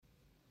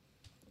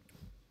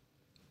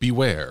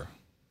Beware,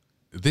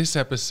 this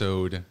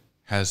episode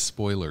has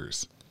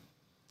spoilers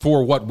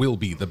for what will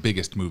be the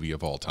biggest movie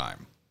of all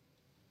time.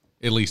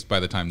 At least by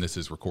the time this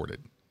is recorded.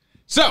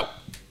 So,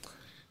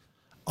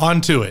 on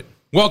to it.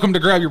 Welcome to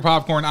Grab Your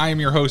Popcorn. I am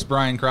your host,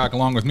 Brian Kroc.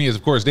 Along with me is,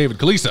 of course, David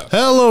Kalisa.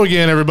 Hello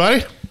again,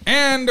 everybody.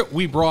 And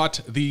we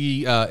brought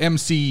the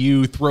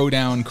MCU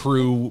Throwdown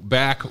crew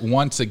back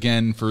once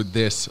again for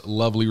this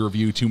lovely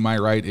review. To my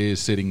right is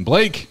sitting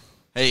Blake.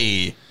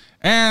 Hey.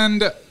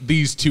 And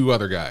these two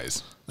other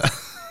guys.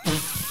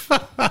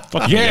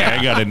 Yeah,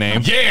 I got a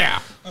name.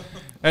 Yeah.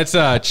 That's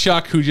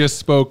Chuck, who just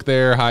spoke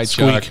there. Hi,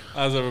 Chuck.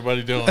 How's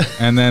everybody doing?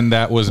 And then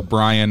that was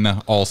Brian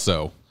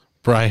also.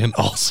 Brian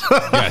also.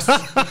 Yes.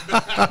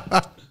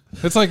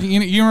 It's like,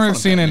 you ever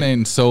seen it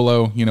in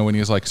Solo, when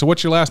he's like, so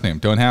what's your last name?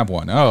 Don't have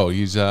one. Oh,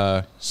 he's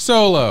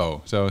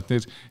Solo. So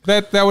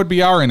that would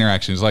be our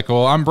interaction. It's like,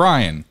 well, I'm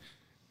Brian.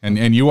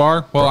 And you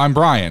are? Well, I'm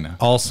Brian.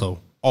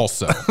 Also.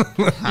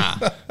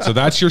 So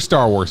that's your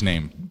Star Wars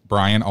name.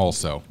 Brian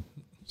also.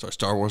 So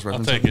Star Wars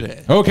reference take of the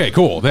it. day. Okay,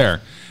 cool.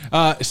 There.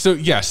 So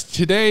yes,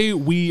 today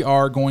we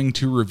are going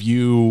to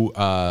review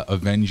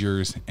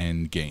Avengers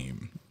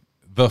Endgame,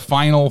 the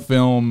final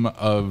film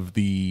of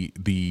the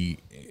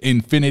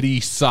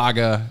Infinity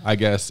Saga, I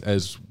guess,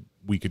 as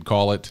we could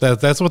call it.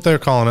 That's what they're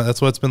calling it.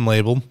 That's what's been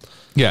labeled.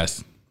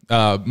 Yes.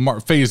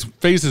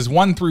 Phases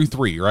 1 through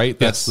 3, right?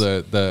 That's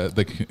Yes.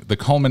 the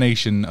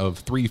culmination of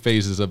 3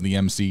 phases of the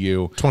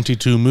MCU.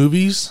 22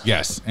 movies.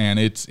 Yes, and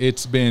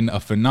it's been a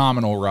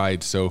phenomenal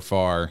ride so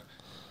far.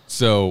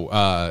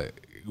 So,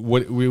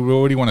 what do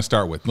you want to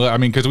start with? I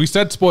mean, because we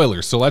said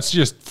spoilers, so let's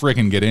just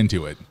freaking get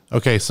into it.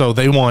 Okay, so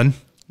they won.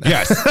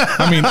 Yes,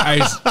 I mean,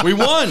 We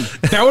won.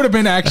 that would have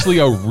been actually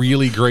a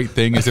really great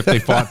thing, is if they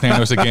fought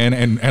Thanos again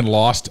and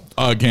lost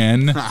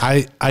again.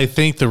 I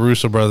think the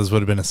Russo brothers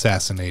would have been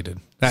assassinated.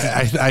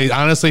 I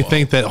honestly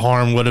think that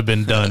harm would have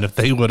been done if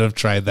they would have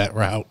tried that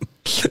route.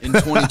 In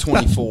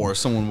 2024,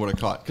 someone would have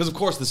caught. Because, of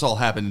course, this all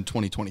happened in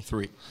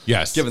 2023.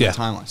 Yes, Given Yeah. the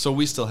timeline. So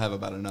we still have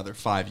about another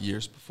 5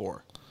 years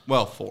before.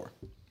 Well, 4.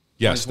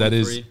 yes, that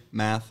is 2023,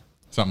 math.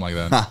 something like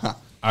that.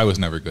 I was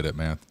never good at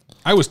math.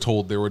 I was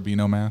told there would be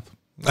no math.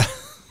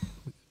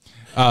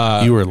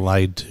 You were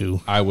lied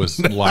to. I was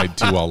lied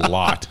to a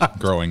lot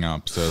growing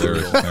up, so there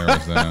was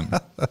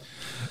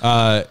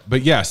that.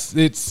 But yes,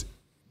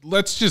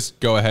 let's just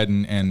go ahead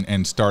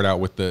and start out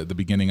with the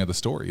beginning of the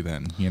story.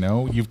 Then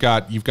you've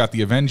got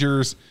the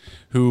Avengers,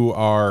 who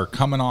are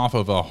coming off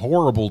of a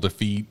horrible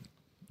defeat.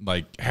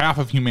 Like half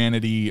of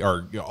humanity,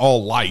 or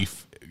all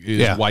life,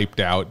 is wiped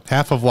out.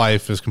 Half of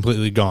life is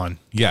completely gone.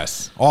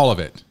 Yes, all of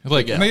it.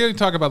 Like, Yeah. and they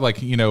talk about like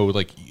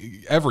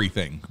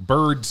everything,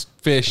 birds,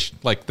 fish.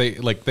 Like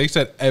they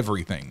said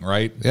everything,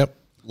 right? Yep.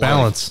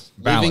 Balance.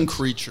 Living Balance.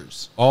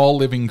 creatures. All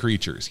living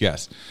creatures,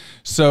 yes.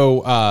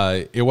 So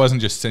it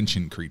wasn't just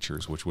sentient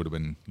creatures, which would have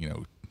been,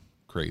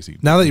 crazy.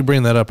 Now that you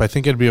bring that up, I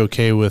think it'd be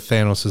okay with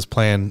Thanos'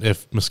 plan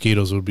if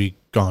mosquitoes would be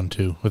gone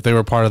too. If they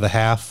were part of the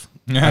half,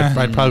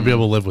 I'd probably be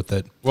able to live with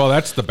it. Well,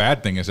 that's the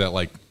bad thing, is that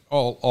like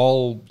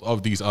all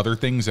of these other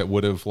things that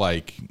would have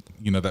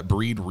that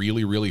breed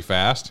really, really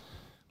fast,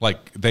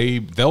 like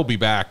they'll be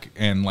back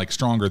and like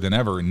stronger than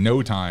ever in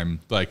no time.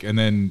 Like, and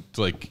then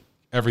like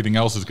everything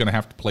else is going to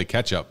have to play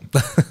catch up.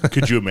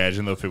 Could you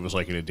imagine, though, if it was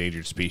like an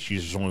endangered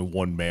species, there's only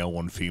one male,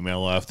 one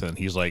female left, and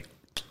he's like,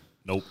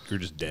 nope, you're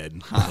just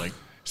dead. Like,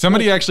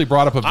 Somebody actually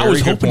brought up a I very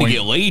was good hoping point. to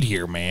get laid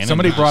here, man.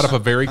 Somebody And brought up a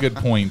very good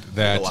point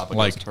that Galapagos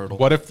like, turtle.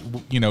 what if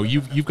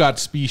you've got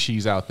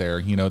species out there,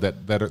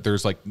 that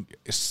there's like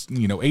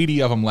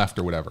 80 of them left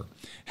or whatever.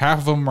 Half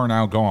of them are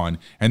now gone,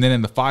 and then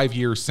in the 5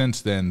 years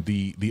since then,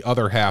 the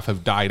other half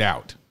have died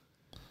out.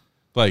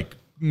 Like,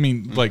 I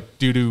mean, like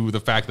due to the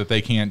fact that they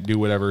can't do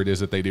whatever it is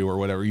that they do or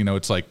whatever.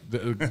 It's like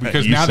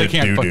because You now they said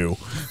can't doo-doo.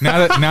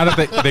 now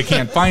that they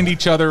can't find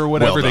each other or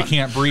whatever. Well They done.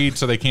 can't breed,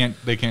 so they can't,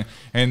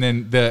 and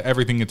then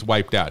everything gets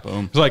wiped out.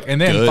 Boom. It's like,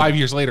 and then Good. 5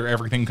 years later,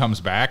 everything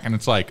comes back, and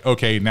it's like,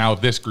 okay, now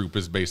this group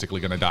is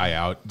basically going to die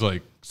out.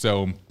 Like,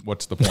 so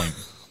what's the point?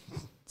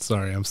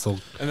 Sorry, I'm still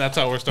And that's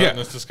how we're starting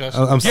Yeah. this discussion.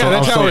 I'm still,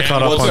 that's I'm how still it-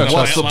 caught up what's on the-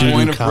 What's Chuck's the doo-doo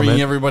point of bringing comment.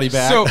 everybody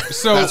back?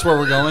 So that's where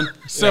we're going.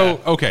 So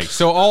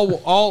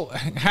all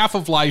half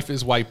of life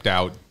is wiped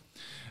out,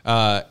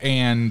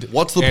 and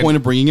What's the point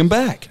of bringing him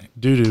back?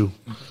 Doo-doo.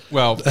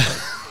 Well,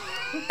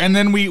 and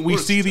then we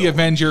see the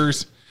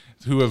Avengers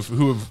who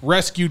have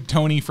rescued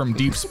Tony from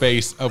deep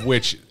space, of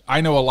which I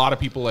know a lot of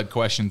people had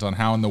questions on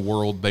how in the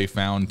world they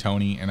found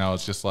Tony, and I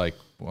was just like,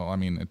 well, I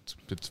mean,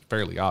 it's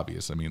fairly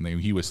obvious. I mean,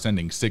 he was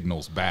sending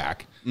signals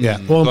back. Yeah.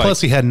 Well, and Like-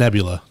 plus he had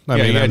Nebula. Yeah,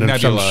 he had I'm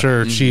Nebula.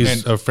 sure she's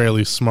And- a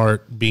fairly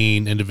smart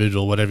being,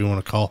 individual, whatever you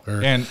want to call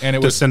her. And it to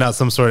was- send out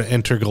some sort of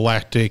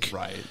intergalactic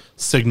Right.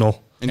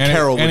 signel. And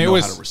Carol would know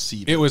was, how to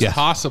receive it it. was Yes.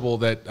 possible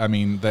that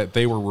that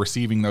they were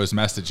receiving those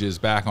messages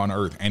back on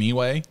Earth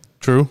anyway.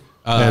 True.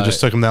 Yeah, it just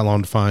took him that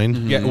long to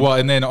find. Yeah, well,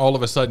 and then all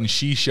of a sudden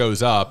she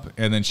shows up,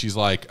 and then she's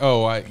like,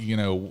 "Oh,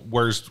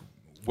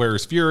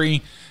 where's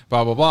Fury?"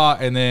 Blah blah blah,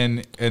 and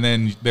then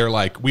they're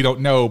like, "We don't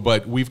know,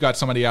 but we've got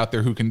somebody out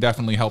there who can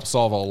definitely help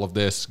solve all of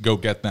this. Go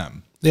get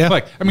them." Yeah.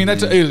 Like, I mean,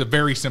 it is a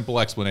very simple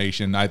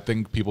explanation. I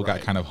think people got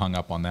kind of hung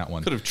up on that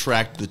one. Could have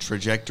tracked the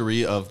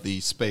trajectory of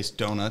the space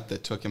donut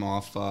that took him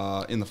off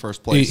in the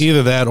first place.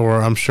 Either that,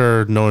 or I'm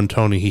sure knowing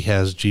Tony, he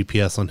has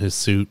GPS on his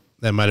suit.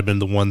 That might have been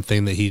the one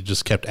thing that he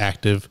just kept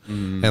active.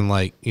 And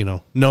like,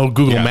 no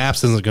Google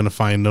Maps isn't going to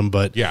find them,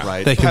 but Yeah.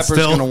 Right. they can Pepper's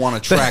still going to want a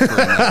tracker in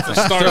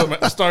that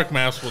thing. Stark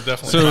Maps will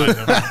definitely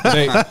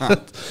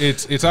find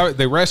them.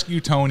 They rescue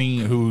Tony,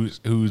 who's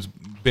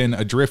been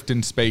adrift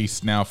in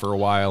space now for a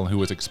while, who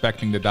was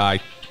expecting to die.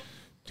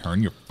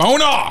 Turn your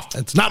phone off,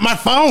 It's not my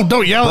phone.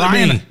 Don't yell at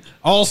Brian. me.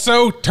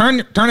 Also, turn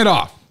it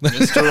off.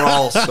 Mr.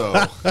 Also.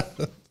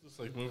 It's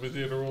like movie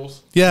theater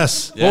rules.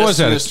 Yes. What was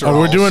that? Mr. Oh,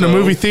 we're doing a Also.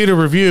 movie theater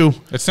review.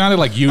 It sounded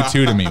like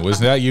U2 to me. Was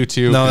that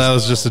U2? No, that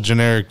was just a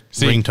generic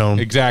ringtone.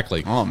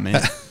 Exactly. Oh,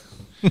 man.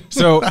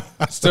 So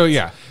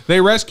yeah,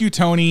 they rescue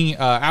Tony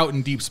out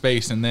in deep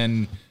space and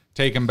then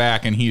take him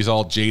back, and he's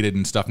all jaded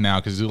and stuff now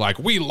because he's like,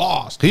 we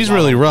lost. He's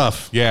really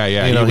rough. Yeah,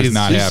 You know, he was he's-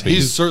 not he's- happy.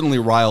 He's certainly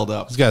riled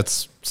up. He's got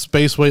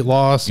space weight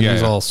loss, and Yeah,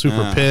 he's yeah. all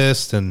super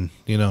pissed, and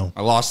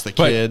I lost the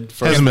But kid.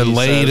 hasn't been he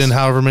laid says. in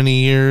however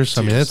many years.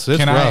 I mean, it's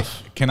can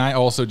rough. Can I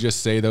also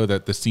just say though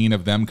that the scene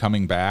of them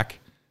coming back,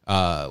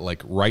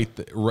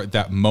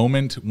 that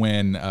moment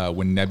when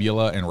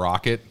Nebula and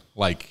Rocket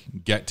like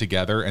get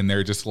together and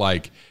they're just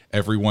like,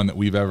 everyone that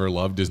we've ever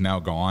loved is now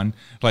gone.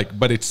 Like,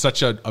 but it's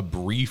such a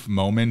brief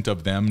moment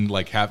of them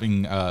like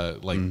having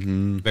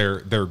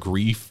their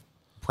grief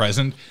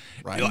present.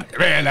 Right. Like,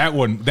 man,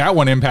 that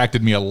one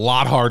impacted me a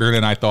lot harder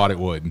than I thought it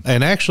would.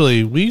 And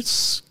actually, we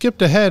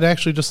skipped ahead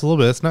actually just a little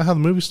bit. That's not how the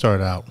movie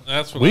started out.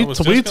 That's what we I was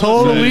just we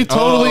gonna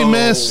totally say.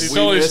 missed. We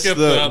totally skipped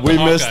the we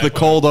Hawkeye missed the part.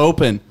 cold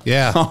open.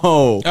 Yeah.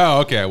 Oh. Oh,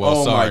 okay. Well,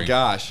 Oh sorry. my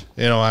gosh.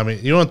 I mean,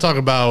 you want to talk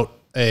about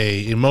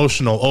a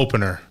emotional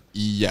opener?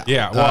 Yeah.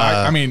 Yeah.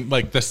 Well, I mean,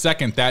 like the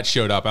second that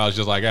showed up, I was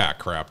just like,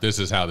 crap. This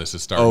is how this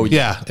is starting. Oh,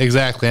 Yeah,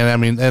 exactly. And I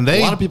mean, and A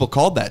they. lot of people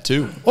called that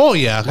too. Oh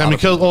yeah, I mean,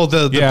 because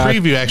the Yeah,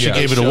 preview actually yeah.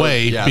 gave it Showed-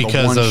 away yeah, the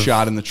because one of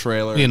shot in the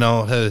trailer.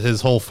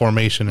 his whole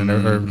formation and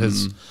or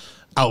his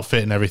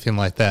outfit and everything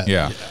like that.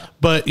 Yeah.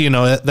 But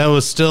that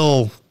was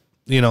still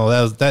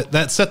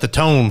that set the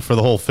tone for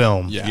the whole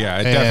film. Yeah. Yeah,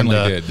 it And,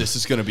 definitely did. This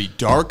is going to be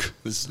dark.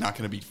 This is not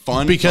going to be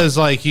fun. Because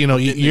you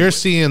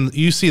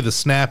into see the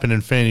snap in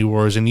Infinity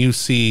Wars and you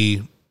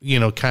see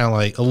kind of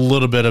like a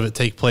little bit of it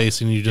take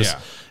place and you just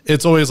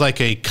it's always like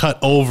a cut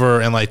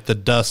over and like the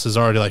dust is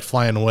already like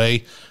flying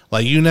away.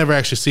 Like you never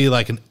actually see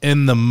like an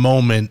in the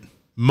moment.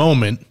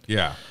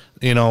 Yeah.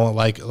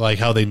 Like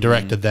how they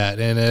directed that,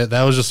 and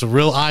that was just a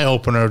real eye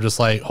opener. Just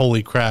like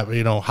holy crap,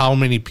 how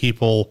many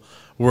people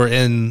were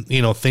in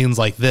things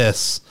like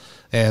this,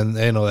 and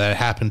that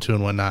happened to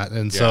and whatnot.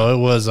 And so it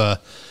was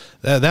that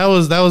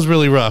was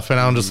really rough. And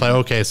I'm just like,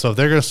 okay, so if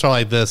they're gonna start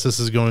like this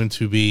is going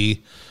to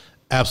be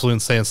absolutely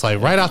insane. It's like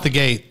right out the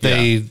gate,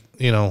 they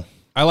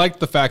I liked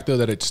the fact though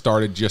that it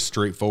started just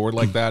straightforward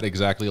like that,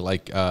 exactly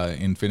like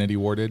Infinity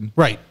War did.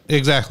 right,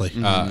 exactly.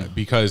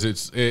 Because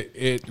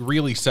it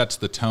really sets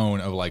the tone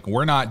of like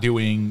we're not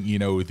doing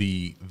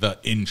the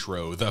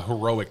intro, the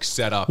heroic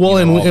setup. Well,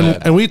 all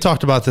that. and we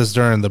talked about this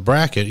during the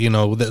bracket.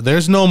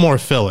 There's no more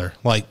filler.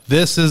 Like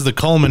this is the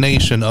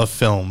culmination of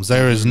films.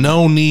 There is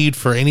no need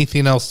for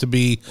anything else to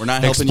be We're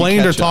not helping you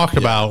explained or catch up. talked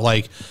about.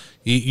 Like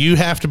you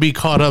have to be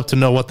caught up to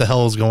know what the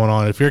hell is going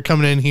on. If you're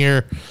coming in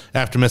here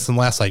after missing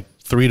the last like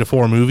 3 to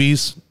 4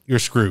 movies, you're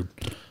screwed.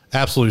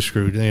 Absolutely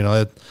screwed.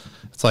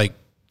 It's like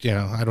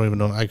I don't even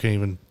know. I can't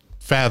even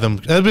fathom.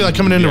 That'd be like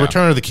coming into Yeah.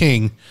 Return of the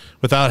King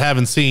without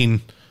having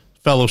seen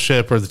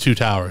Fellowship or the Two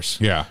Towers.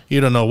 Yeah.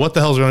 You don't know what the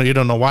hell's going on. You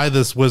don't know why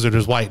this wizard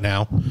is white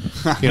now.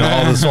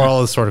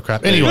 All this sort of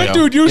crap. Anyway, that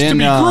dude used to be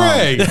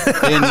gray.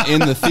 in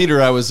the theater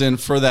I was in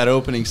for that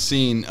opening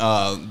scene,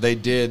 they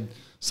did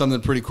something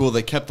pretty cool.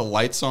 They kept the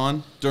lights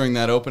on during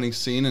that opening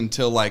scene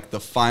until like the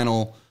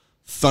final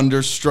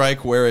thunder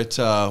strike where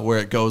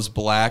it goes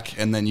black,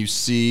 and then you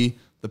see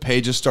the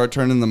pages start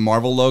turning the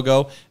Marvel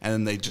logo, and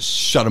then they just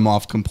shut them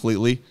off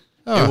completely.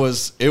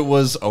 It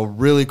was a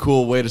really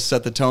cool way to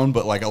set the tone,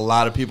 but like a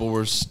lot of people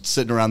were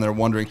sitting around there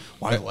wondering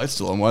why are the lights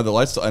still on, why are the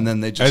lights still, and then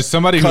they just As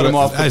somebody cut who- them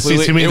off I see,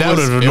 completely. to me, It that would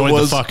was- have it annoyed the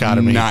was fuck out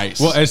of me. Nice.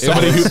 Well, as It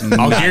somebody was who-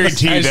 I'll nice.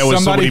 guarantee As that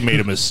was somebody somebody who- made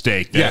a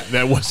mistake. Yeah.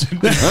 That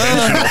wasn't. It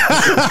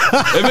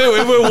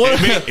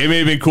It may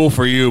have been cool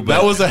for you, but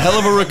That was a hell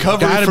of a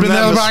recovery I'd have from been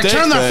that there like, mistake.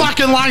 turn the then.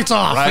 fucking lights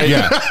off. Right?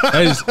 Yeah.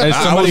 As I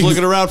somebody was who-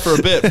 looking around for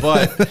a bit,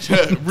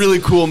 but really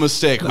cool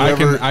mistake. I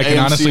Whoever can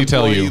AMC honestly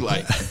tell employee, you.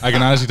 like, I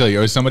can honestly tell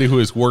you, as somebody who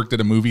has worked at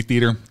a movie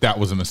theater, that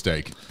was a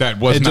mistake. That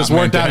was It not just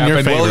meant worked to out in your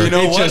happen. favor. Well, you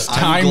know it what? just I'm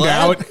timed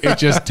glad. out. It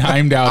just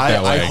timed out that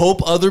I way.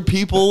 hope other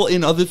people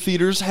in other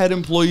theaters had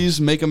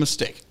employees make a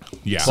mistake.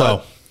 Yeah.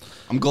 So,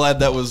 I'm glad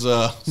that was.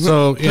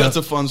 So that's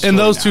a fun story. In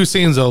those now. two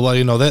scenes, though,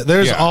 like,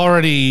 there's Yeah.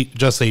 already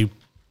just a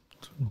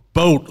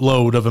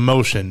boatload of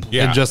emotion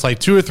Yeah. in just like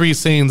 2 or 3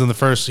 scenes in the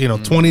first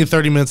 20 to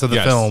 30 minutes of the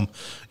Yes. film.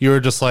 You're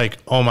just like,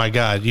 oh my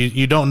god,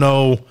 you don't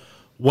know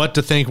what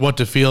to think, what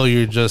to feel.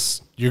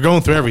 You're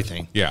going through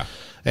everything. Yeah.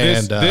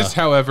 And This,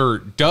 however,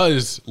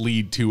 does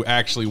lead to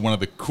actually one of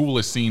the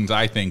coolest scenes,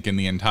 I think, in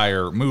the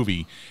entire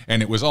movie.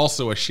 And it was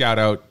also a shout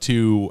out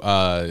to,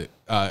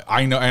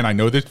 I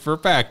know this for a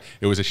fact,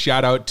 it was a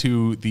shout out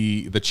to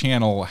the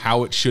channel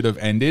How It Should Have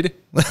Ended.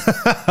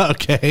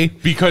 okay.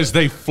 Because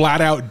they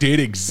flat out did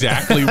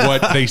exactly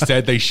what they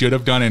said they should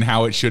have done and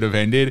how it should have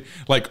ended,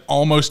 like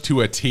almost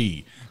to a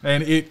T.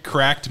 And it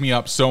cracked me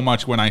up so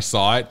much when I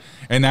saw it.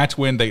 And that's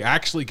when they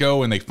actually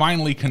go and they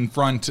finally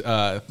confront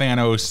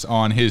Thanos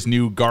on his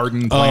new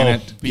garden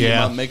planet. Beat him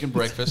up, making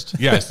breakfast.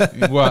 Yes.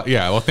 Well,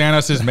 yeah. Well,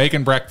 Thanos is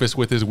making breakfast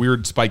with his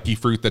weird spiky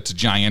fruit that's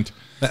giant.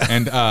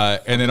 And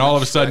then all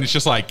of a sudden it's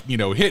just like,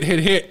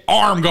 hit,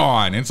 arm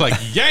gone. And it's like,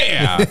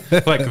 yeah.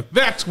 Like,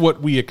 that's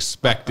what we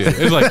expected.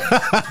 It's like,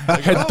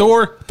 had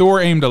Thor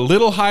aimed a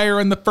little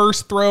higher in the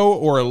first throw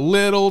or a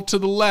little to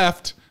the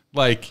left,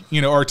 like,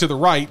 or to the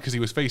right, because he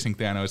was facing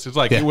Thanos. It's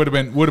like, it would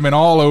have been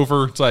all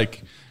over. It's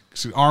like,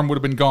 arm would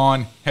have been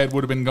gone, head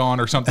would have been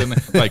gone, or something.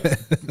 Like,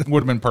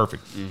 would have been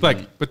perfect. Mm-hmm.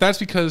 Like, but that's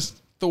because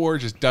Thor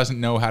just doesn't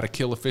know how to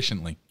kill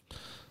efficiently.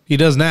 He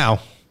does now.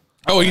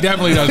 Oh, he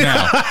definitely does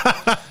now.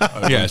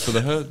 Yes, For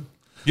the hood.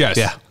 yes,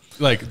 Yeah.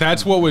 Like,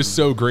 that's what was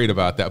so great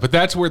about that. But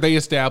that's where they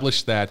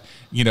established that,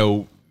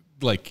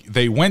 like,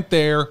 they went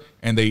there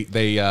and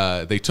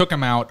they took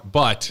him out,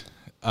 but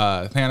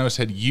Thanos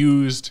had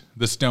used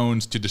the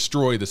stones to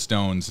destroy the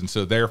stones, and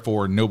so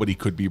therefore nobody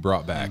could be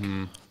brought back.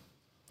 Mm-hmm.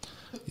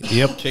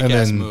 Yep.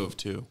 Kick-ass move,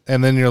 too.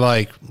 And then you're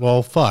like,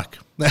 well, fuck.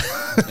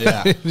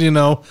 Yeah.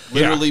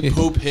 Literally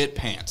poop hit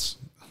pants.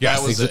 Yes.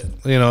 That was it.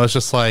 It's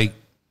just like,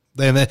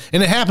 and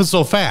it happens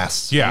so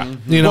fast. Yeah.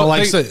 Well,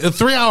 like a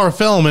 3-hour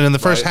film, and in the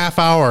first half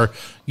hour,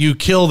 you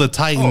kill the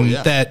Titan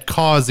that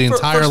caused the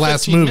entire First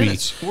last 15 movie.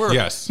 minutes,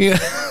 Yes.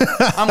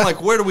 I'm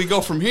like, where do we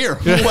go from here?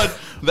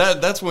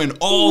 That's when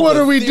all What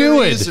the are we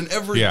theories doing? and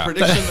every Yeah.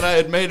 prediction that I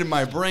had made in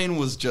my brain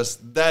was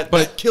just that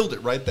killed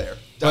it right there.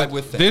 Died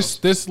with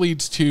Thanos. This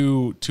leads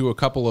to a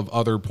couple of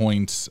other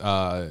points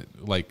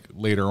like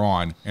later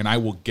on, and I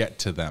will get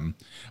to them.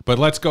 But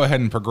let's go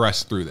ahead and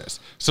progress through this.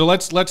 So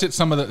let's hit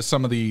some of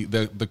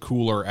the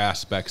cooler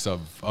aspects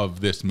of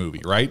this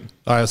movie, right?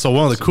 All right, so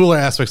one of the cooler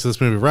aspects of this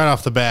movie right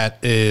off the bat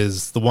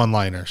is the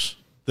one-liners.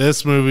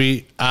 This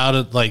movie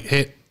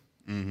hit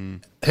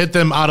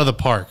them out of the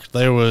park.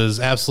 There was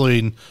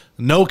absolutely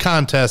no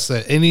contest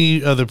at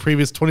any of the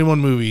previous 21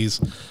 movies.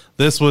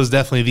 This was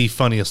definitely the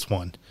funniest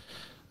one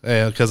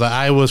because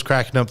I was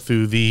cracking up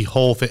through the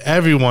whole thing.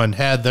 Everyone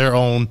had their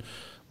own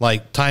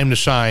time to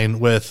shine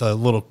with a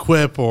little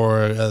quip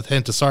or a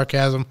hint of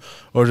sarcasm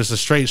or just a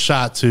straight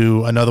shot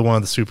to another one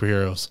of the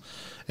superheroes.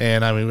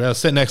 And I was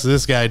sitting next to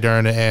this guy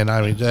during it, and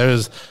there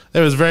was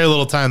very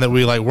little time that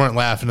we weren't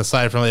laughing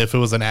aside from if it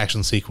was an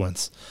action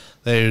sequence.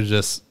 They were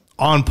just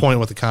on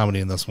point with the comedy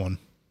in this one.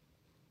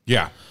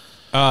 Yeah.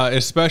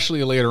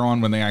 Especially later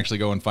on when they actually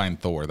go and find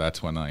Thor.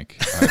 That's when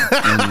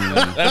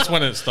That's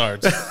when it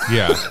starts.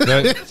 yeah.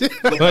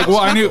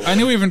 I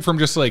knew even from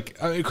just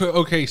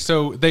okay,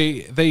 so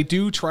they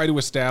do try to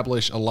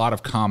establish a lot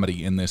of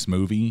comedy in this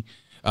movie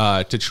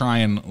to try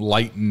and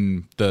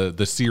lighten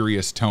the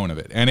serious tone of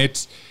it. And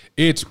it's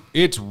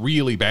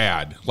really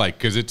bad,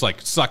 because it's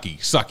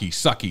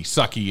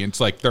sucky. And it's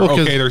like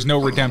there's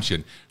no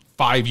redemption.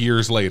 5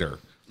 years later.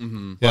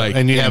 Mm-hmm.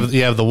 And you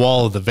have the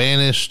wall of the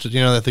vanished,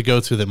 that they go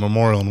to, the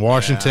memorial in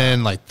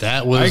Washington.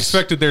 That was. I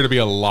expected there to be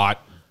a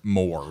lot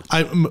more.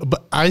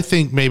 But I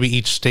think maybe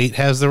each state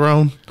has their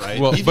own.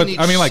 Right. Well, Even but each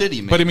I mean, city,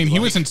 he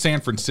was in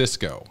San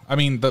Francisco. I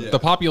mean, the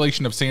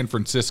population of San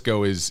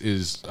Francisco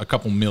is a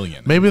couple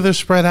million. Maybe they're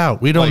spread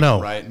out. We don't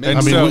know. Right.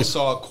 Maybe we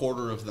saw a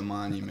quarter of the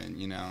monument,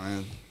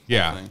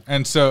 Yeah,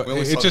 and so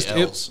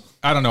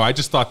I don't know. I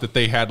just thought that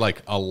they had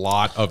a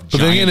lot of. But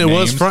then again, it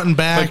was front and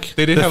back.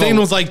 They did the thing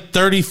was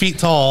 30 feet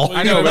tall.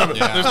 I know. There's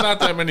not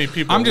that many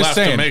people I'm just left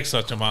saying, to make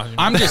such a monument.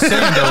 I'm just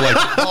saying though,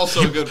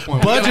 also a good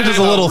point. Budget is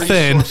a little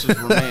thin.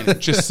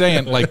 Just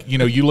saying,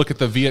 you look at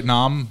the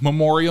Vietnam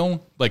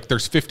Memorial.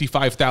 There's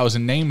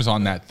 55,000 names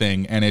on that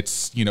thing, and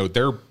it's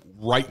they're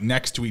right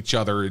next to each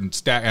other and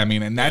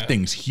that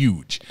thing's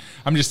huge.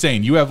 I'm just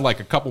saying, you have a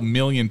couple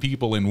million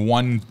people in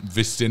one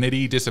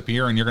vicinity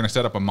disappear, and you're going to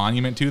set up a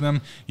monument to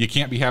them. You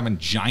can't be having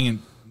giant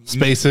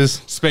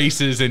spaces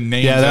and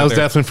names. Yeah, that was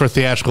definitely for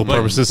theatritional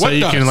purposes, so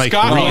you can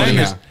Scott read Lang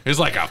is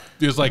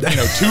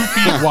 2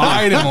 feet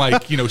wide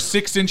and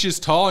 6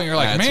 inches tall, and you're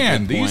like,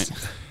 man, these.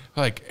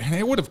 And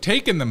it would have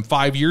taken them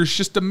 5 years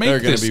just to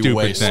make this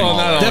stupid thing.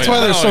 That's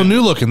why they're so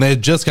new looking. They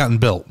had just gotten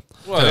built.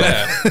 Well,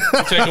 yeah. You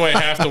take away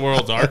half the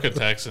world's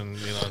architects and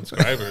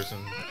inscribers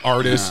and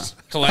artists,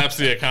 collapse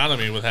the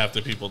economy with half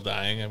the people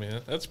dying. I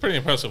mean, that's a pretty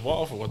impressive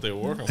wall for what they were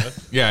working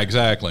with. Yeah,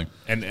 exactly.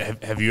 And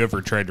have you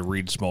ever tried to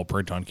read small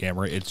print on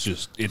camera? It's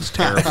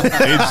terrible.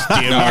 It's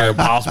damn near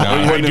impossible.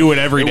 I do it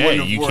every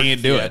day. You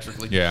can't do it.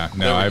 Yeah,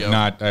 no, I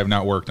have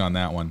not worked on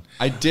that one.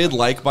 I did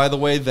by the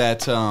way,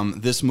 that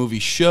this movie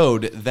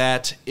showed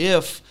that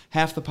if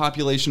half the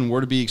population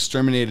were to be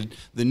exterminated,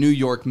 the New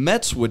York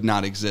Mets would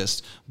not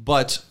exist.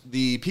 But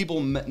the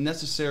people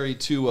necessary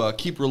to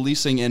keep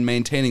releasing and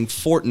maintaining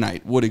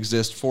Fortnite would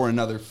exist for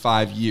another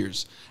 5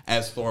 years,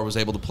 as Thor was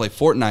able to play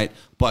Fortnite.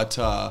 But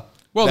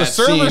well, the that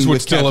servers scene would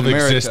with still have Captain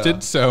America-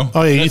 existed. So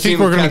Oh yeah, you That think scene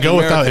we're with going to Captain go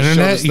without America showed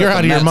internet? us that You're the out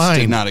of your Mets mind.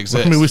 did not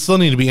exist. I mean, we still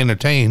need to be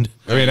entertained.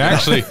 I mean,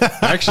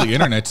 actually,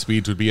 internet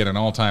speeds would be at an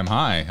all-time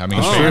high. I mean,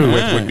 Oh, bandwidth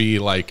yeah. would be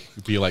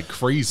like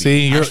crazy.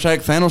 See, you're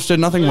Hashtag Thanos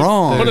did nothing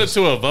wrong. Put it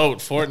to a vote.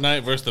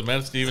 Fortnite versus the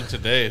Mets even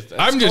today. That's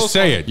I'm just close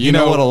saying. You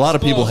know what? A lot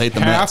of people hate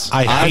the half- Mets.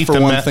 I hate for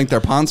the one, Met- think they're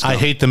pond scum. I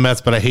hate the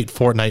Mets, but I hate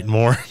Fortnite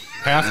more.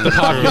 Half the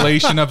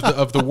population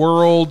of the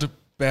world,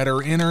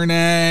 better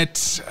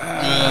internet.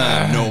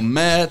 no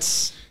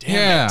Mets.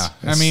 Yeah,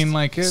 I mean,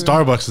 like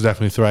Starbucks is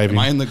definitely thriving. Am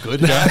I in the good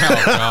guy?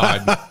 Oh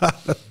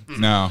God,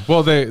 no.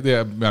 Well, they.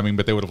 I mean,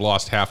 but they would have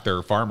lost half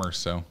their farmers.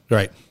 So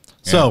Right.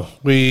 So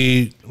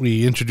we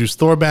introduced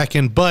Thor back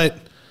in, but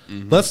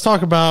let's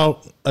talk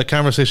about a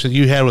conversation that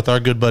you had with our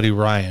good buddy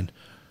Ryan.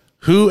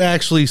 Who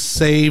actually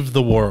saved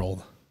the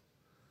world?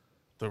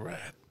 The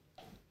rat.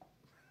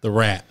 The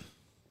rat.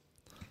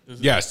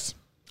 yes,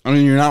 I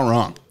mean, you're not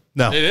wrong.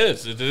 No. It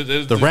is. It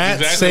is. The rat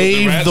Exactly.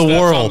 saved rat the steps on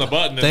world. the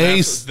button, and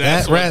That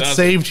that's what rat does it.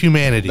 saved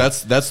humanity.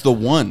 That's the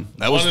one.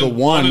 That was the in-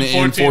 one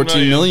in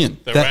 14 million.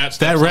 The that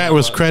steps on rat the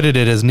was button.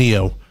 credited as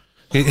Neo.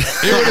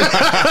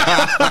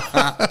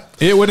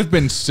 it would have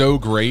been so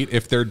great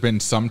if there'd been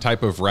some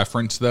type of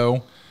reference,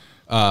 though,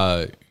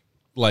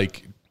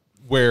 like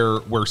where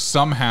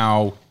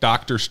somehow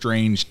Doctor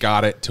Strange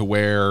got it to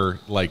where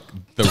like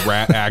the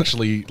rat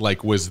actually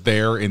like was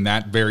there in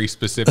that very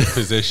specific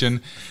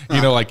position.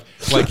 You know, like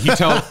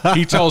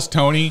he tells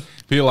Tony,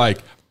 be like,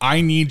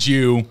 I need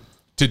you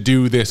to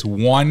do this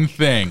one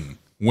thing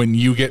when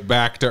you get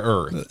back to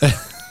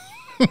Earth.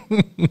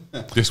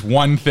 This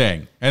one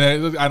thing,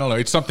 and I don't know.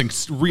 It's something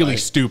really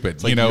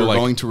stupid, you know. You're Like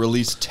going to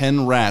release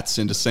 10 rats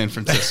into San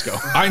Francisco.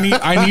 I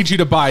need you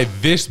to buy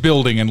this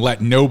building and let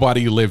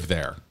nobody live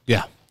there.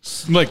 Yeah.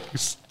 Like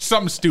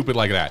something stupid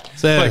like that.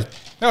 So- Like,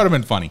 that would have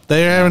been funny.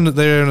 They were having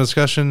a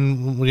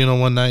discussion,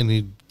 one night, and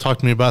he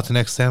talked to me about the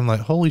next day. I'm like,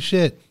 holy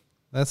shit,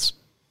 that's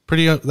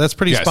pretty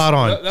Yes. spot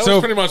on. That So- was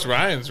pretty much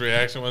Ryan's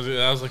reaction. Was it?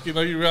 I was like, you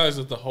realize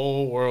that the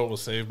whole world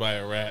was saved by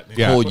a rat. And he's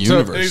Yeah. Whole like,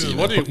 universe, He says, you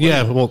what know. do you?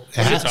 Yeah, well, what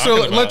are you so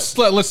talking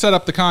about? let's set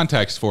up the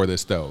context for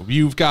this though.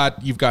 You've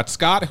got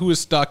Scott who is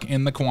stuck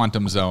in the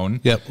quantum zone.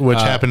 Yep, which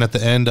happened at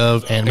the end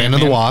of Ant-Man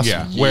and the Wasp.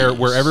 Yeah,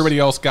 where everybody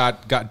else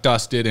got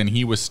dusted and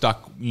he was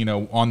stuck,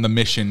 on the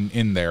mission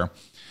in there,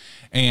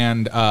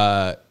 and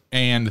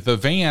the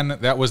van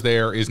that was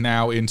there is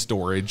now in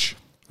storage.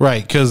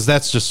 Right, because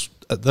that's just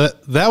that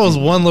was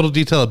one little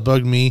detail that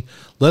bugged me.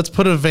 Let's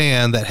put a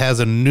van that has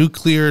a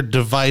nuclear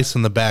device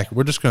in the back.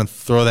 We're just going to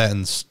throw that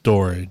in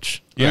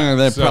storage. Yeah,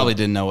 They so- probably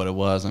didn't know what it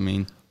was. I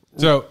mean,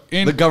 So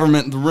in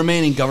the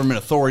remaining government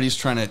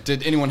authorities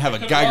did anyone have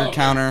a Geiger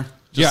counter?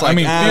 Yeah, I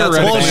mean, that's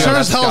theoretically- Well, Yeah, sure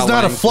that's as hell's Scott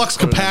not a Lang. flux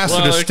capacitor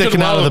Well, it sticking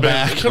could've out of well the been-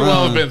 back. It could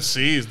well have been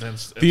seized. And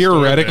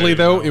theoretically, stored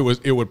there, though,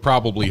 it would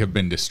probably have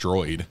been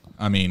destroyed.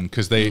 I mean,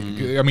 because they They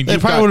you've probably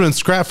got- would have been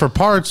scrapped for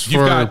parts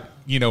you've for got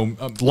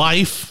a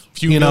life.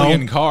 few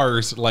million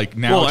cars like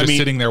now Well, I just mean-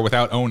 sitting there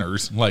without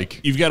owners. Like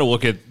You've got to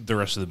look at the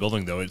rest of the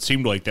building, though. It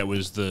seemed like that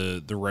was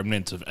the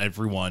remnants of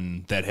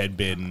everyone that had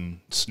been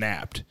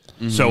snapped.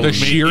 So the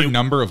sheer maybe-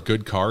 number of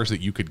good cars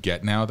that you could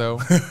get now, though,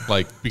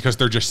 like because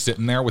they're just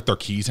sitting there with their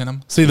keys in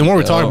them. See, the more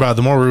we talk about it,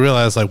 the more we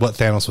realize like what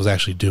Thanos was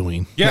actually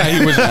doing. Yeah,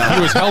 he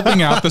was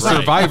helping out the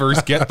survivors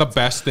get the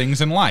best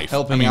things in life.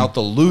 Helping out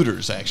the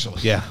looters,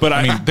 actually. Yeah, But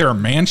I mean, there are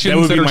mansions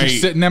would that be are my-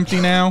 just sitting empty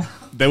now.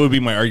 that would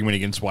be my argument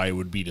against why it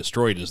would be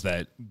destroyed, is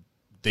that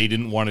they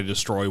didn't want to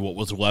destroy what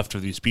was left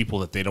of these people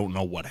that they don't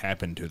know what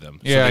happened to them.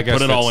 Yeah, so I they guess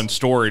put it all that's- in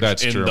storage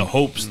that's in true. the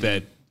hopes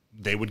that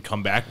they would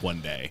come back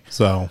one day.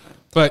 so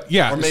But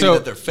yeah, Or maybe so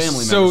that their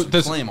family so members would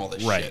this- claim all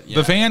this right. shit.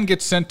 The van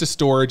gets sent to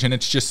storage and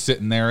it's just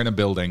sitting there in a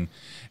building.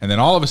 And then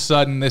all of a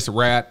sudden, this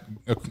rat,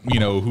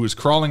 who is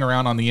crawling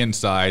around on the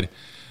inside,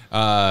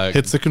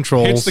 hits the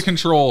controls. hits the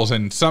controls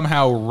and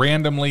somehow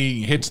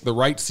randomly hits the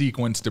right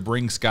sequence to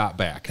bring Scott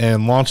back.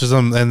 and launches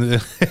them.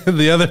 And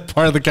the other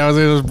part of the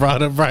conversation was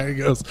brought up. Brian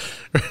goes,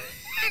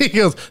 he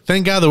goes,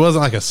 "Thank God there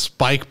wasn't like a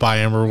spike by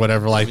him or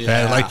whatever like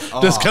that. Yeah. Like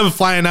just comes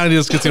flying out, and he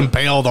just gets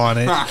impaled on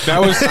it."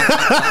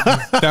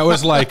 That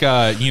was like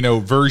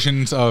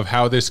versions of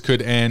how this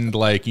could end.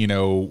 Like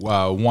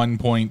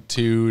 1.2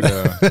 to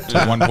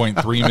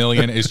 1.3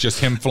 million is just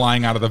him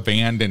flying out of the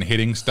van and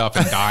hitting stuff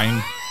and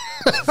dying.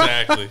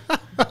 Exactly.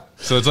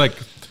 So it's like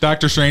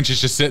Doctor Strange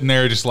is just sitting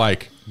there, just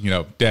like,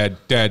 dead,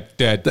 dead,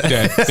 dead, dead,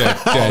 dead,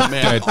 dead, man.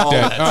 dead, Oh,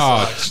 dead. that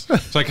Oh,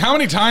 it's like, how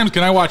many times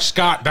can I watch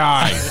Scott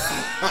die?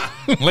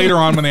 Later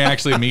on, when they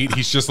actually meet,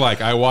 he's just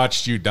like, I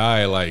watched you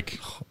die like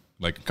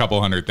a couple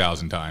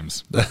 100,000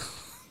 times.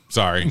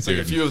 Sorry, A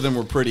dude. few of them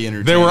were pretty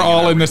entertaining. They were all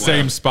and I in the was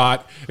same glad.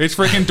 spot. It's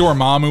freaking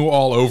Dormammu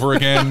all over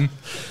again.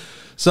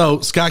 So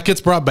Scott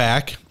gets brought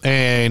back,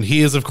 and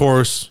he is, of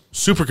course,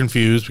 super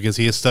confused because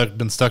he has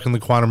been stuck in the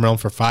quantum realm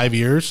for 5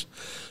 years,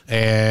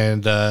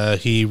 and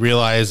he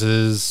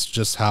realizes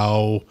just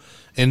how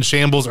in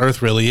shambles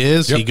Earth really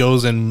is. Yep. He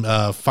goes and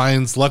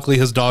finds, luckily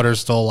his daughter's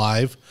still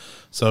alive.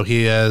 So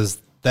he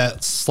has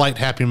that slight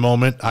happy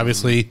moment.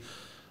 Obviously,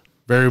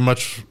 very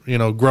much,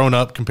 grown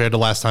up compared to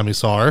last time he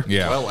saw her.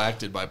 Yeah. Well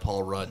acted by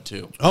Paul Rudd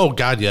too. Oh,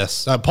 God,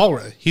 yes. Paul,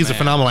 he's a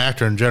phenomenal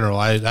actor in general.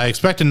 I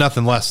expected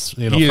nothing less,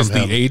 He from is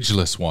him. the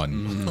ageless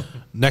one.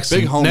 Next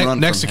Big home run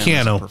next to from him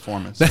as a Keanu.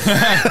 performance.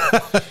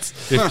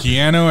 If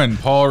Keanu and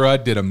Paul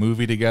Rudd did a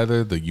movie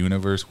together, the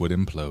universe would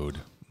implode.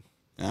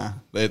 Yeah,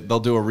 they'll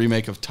do a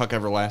remake of Tuck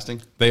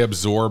Everlasting. They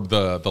absorb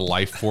the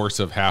life force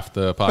of half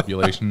the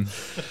population.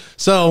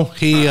 So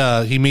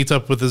he meets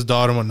up with his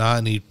daughter and whatnot,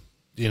 and he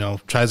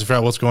tries to figure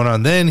out what's going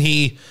on. Then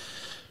he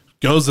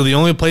goes to the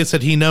only place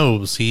that he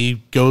knows.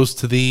 He goes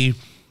to the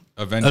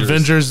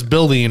Avengers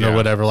building or Yeah.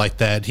 whatever like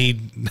that. He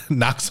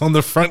knocks on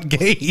the front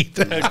gate.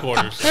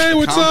 Headquarters. Hey,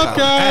 what's up,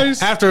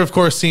 guys? After, of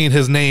course, seeing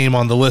his name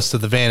on the list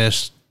of the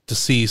vanished,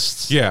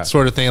 deceased, Yeah.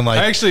 sort of thing. Like,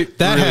 I actually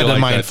that really had to like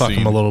mind that fuck him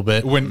scene. a little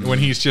bit. When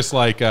he's just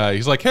like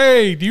he's like,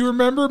 hey, do you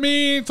remember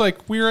me? It's like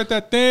we were at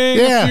that thing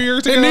a few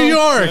years ago in New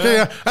York.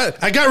 Yeah.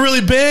 I got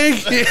really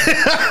big.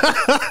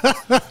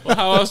 Well,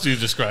 how else do you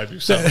describe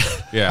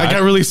yourself? Yeah, I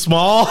got really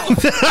small.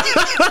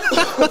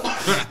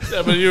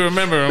 Yeah, but you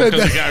remember him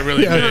because he got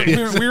really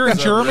big. we were in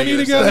Germany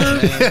together.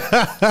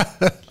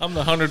 I'm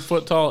the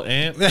 100-foot tall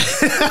ant.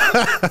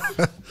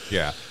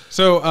 Yeah.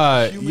 So,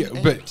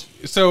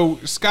 so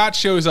Scott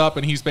shows up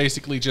and he's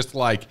basically just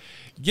like,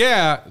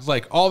 yeah, it's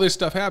like all this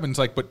stuff happens,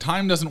 like, but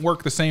time doesn't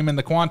work the same in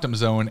the quantum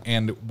zone,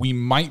 and we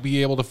might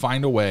be able to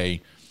find a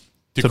way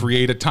to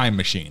create a time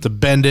machine. To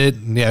bend it.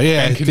 Yeah.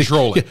 And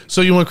control it. Yeah.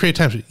 So you want to create a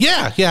time machine?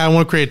 Yeah, I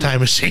want to create a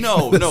time machine.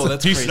 No,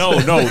 that's crazy. No,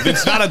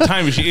 it's not a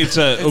time machine. It's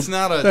a. It's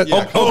not a.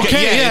 Yeah,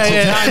 Okay,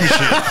 it's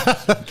a time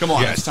machine. come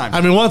on, it's time.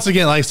 I mean, once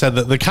again, like I said,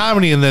 the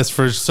comedy in this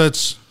for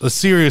such a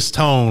serious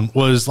tone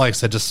was, like I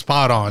said, just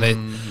spot on. It.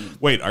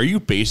 Wait, are you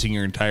basing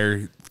your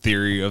entire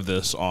theory of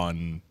this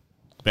on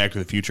Back to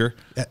the Future?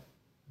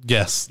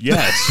 Yes.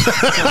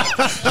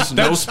 Yes.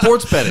 no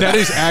sports betting. That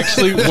is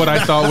actually what I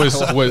thought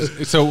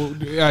was so.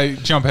 I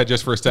jump ahead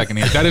just for a second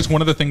here. That is one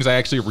of the things I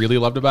actually really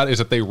loved about it, is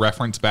that they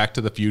reference Back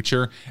to the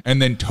Future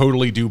and then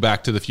totally do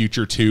Back to the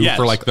Future 2 Yes.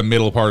 for like the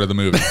middle part of the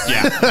movie.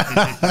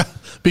 Yeah.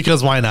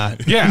 Because why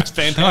not? Yeah, It's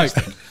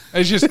fantastic. Like,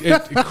 it's just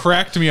it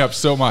cracked me up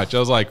so much. I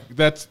was like,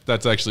 that's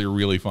actually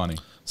really funny.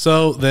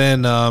 So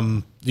then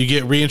you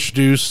get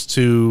reintroduced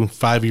to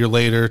 5 years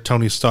later,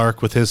 Tony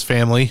Stark with his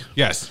family.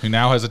 Yes, who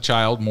now has a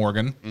child,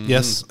 Morgan,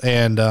 Yes.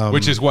 And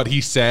which is what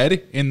he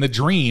said in the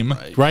dream.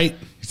 right.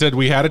 He said,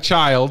 we had a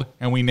child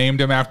and we named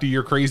him after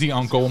your crazy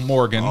uncle,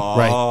 Morgan.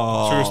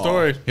 Right. True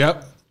story.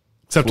 Yep.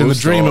 Except in True the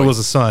dream, story. it was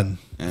a son,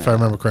 if I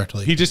remember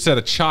correctly. He just said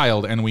a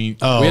child and we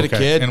Oh, we had a okay.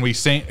 kid. and we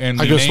say and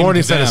I we could've sworn he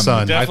named said a them-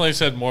 son. Definitely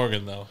said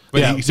Morgan, though.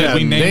 But Yeah, he said yeah,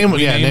 we named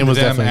name was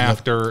them definitely-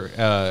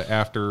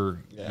 after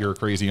your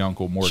crazy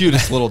uncle Morgan.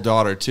 Cutest little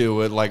daughter too.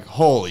 With like,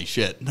 holy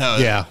shit. No,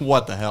 Yeah.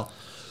 What the hell?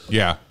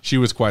 Yeah, she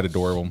was quite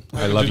adorable.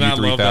 I do love you not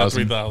love that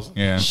 3000. 3000.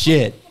 Yeah.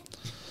 Shit.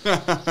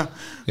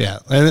 Yeah,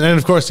 and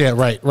of course, yeah,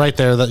 right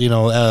there. That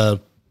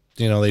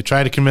they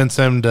try to convince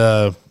him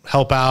to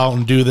help out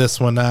and do this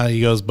one.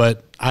 He goes,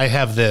 but I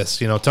have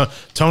this.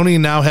 Tony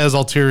now has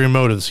ulterior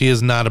motives. He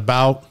is not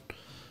about.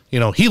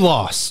 He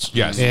lost.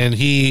 Yes. and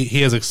he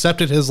has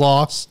accepted his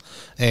loss,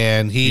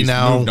 and He's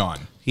now moved on.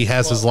 He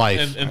has his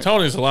life. And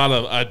Tony's a lot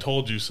of "I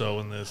told you so"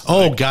 in this.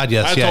 Oh, God,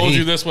 yes. I Yeah, told he-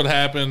 you this would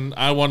happen.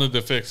 I wanted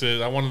to fix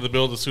it. I wanted to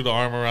build a suit of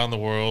armor around the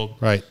world.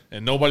 Right.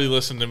 And nobody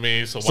listened to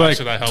me. So It's why like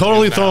should I help?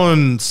 totally you now?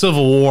 throwing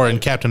Civil War in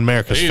Captain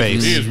America's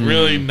face. He is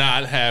really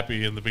not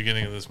happy in the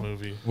beginning of this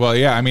movie. Well,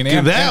 yeah, I mean,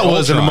 Dude, that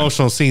was an Ultron.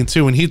 emotional scene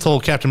too. When he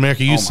told Captain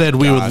America, "You my said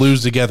we would gosh.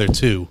 lose together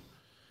too."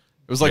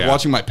 It was like Yeah.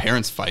 watching my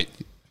parents fight.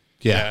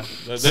 Yeah.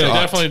 They Sucked.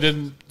 definitely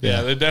didn't. Yeah,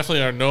 Yeah. they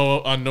definitely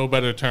are on no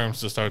better terms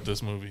to start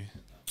this movie.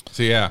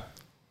 So yeah,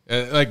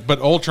 but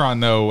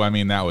Ultron though, I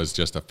mean, that was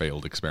just a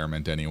failed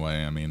experiment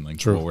anyway. I mean, like,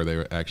 True. what were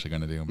they actually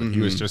going to do? But he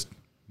was just,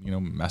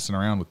 messing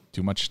around with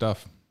too much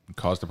stuff and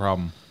caused a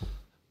problem.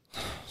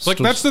 Like,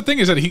 that's the thing,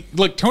 is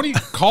that Tony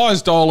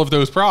caused all of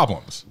those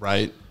problems.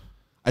 Right.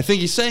 I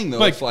think he's saying though.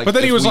 Like, if, but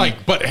then he if was we-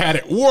 like, but had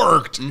it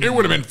worked, it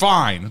would have been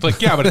fine. It's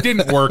like, yeah, but it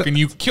didn't work, and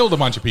you killed a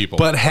bunch of people.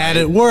 But had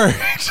it worked,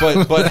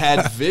 but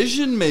had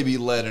Vision maybe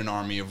led an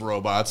army of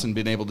robots and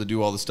been able to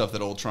do all the stuff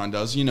that Ultron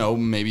does,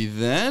 maybe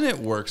then it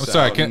works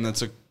sorry, out, can- and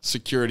that's a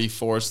security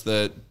force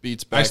that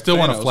beats back. I still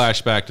want to Thanos.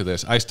 flash back to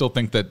this. I still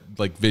think that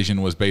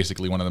Vision was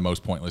basically one of the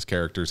most pointless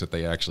characters that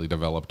they actually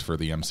developed for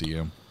the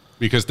MCU,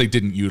 because they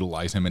didn't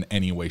utilize him in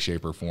any way,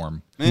 shape, or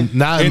form.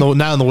 not in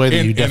the way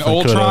that you in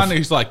definitely could Ultron, have.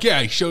 he's like,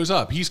 yeah, he shows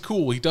up, he's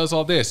cool, he does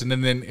all this, and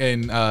then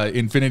in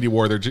Infinity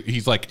War,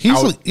 he's out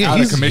he's of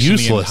commission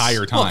the useless.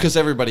 entire time. Well, because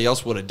everybody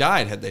else would have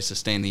died had they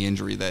sustained the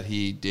injury that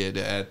he did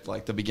at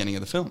the beginning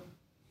of the film.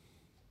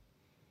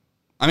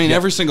 I mean,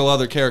 every single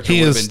other character He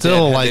would have is been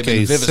still dead had like they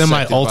been a vivisected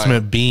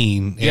semi-ultimate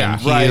being. And Yeah,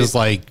 he right. is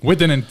like,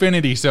 with an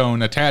infinity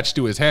stone attached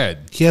to his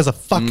head. he has a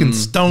fucking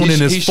stone He in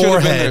his should have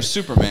been their forehead.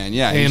 Superman,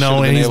 yeah. he You should have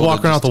know, been and he's able to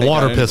walking around just with a take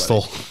water out anybody.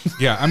 pistol.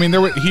 Yeah, I mean,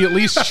 he at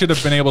least should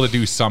have been able to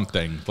do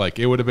something. Like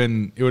it would have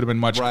been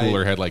much Right.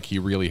 cooler had like he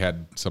really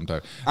had some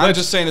type. I'm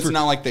just saying it's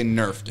not like they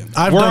nerfed him.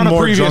 I've We're done on a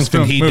more previous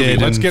drunk than he movie.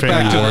 did Let's in get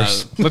back Infinity to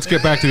Wars. Let's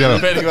get back to the other.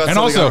 Debating about And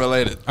something also,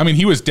 unrelated. I mean,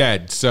 he was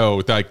dead,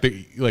 so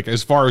like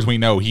as far as we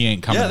know, he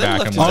ain't coming Yeah, they back.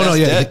 left his unless- ass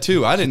yeah. dead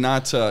too. I did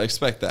not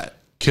expect that.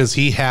 Because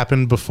he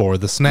happened before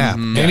the snap.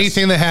 Mm-hmm.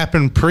 Anything that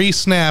happened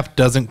pre-snap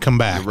doesn't come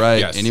back. Right.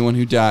 Yes. Anyone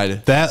who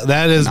died. That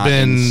Not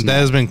in the snap.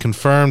 has been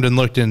confirmed and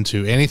looked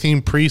into.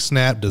 Anything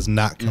pre-snap does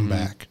not come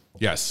back.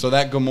 Yes. So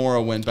that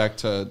Gamora went back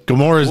to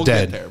Gamora's we'll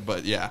dead. Get there,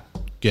 but yeah,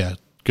 Yeah,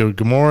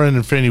 Gamora and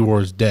Infinity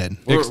War is dead.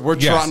 we're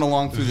Yes. trotting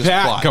along through this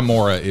that plot.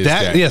 Gamora is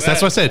That dead. yes,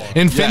 that's what I said.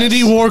 Infinity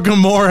Yes. War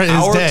Gamora is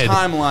Our dead.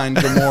 timeline,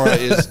 Gamora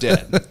is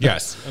dead.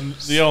 Yes. And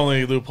the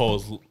only loophole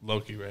is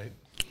Loki, right?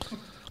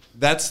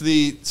 That's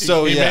the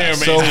so He yeah. may or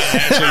may So not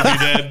actually be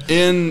dead.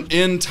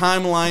 in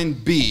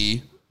timeline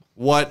B,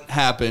 what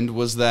happened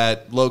was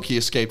that Loki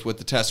escaped with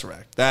the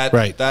Tesseract. That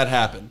Right. that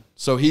happened.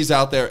 So he's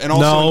out there, and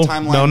also No, in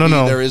timeline no, B,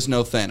 no. there is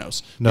no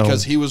Thanos No.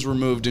 because he was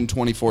removed in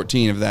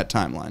 2014 of that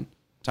timeline.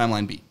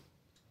 Timeline B.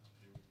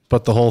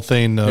 But the whole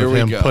thing Here of we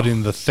him go.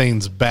 putting the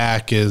things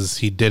back is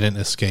he didn't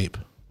escape.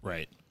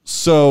 Right.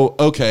 So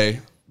okay,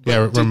 but Yeah,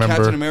 did remember-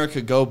 Captain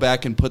America go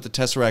back and put the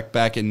Tesseract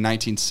back in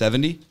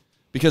 1970?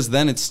 Because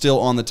then it's still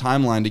on the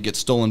timeline to get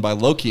stolen by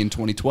Loki in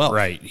 2012.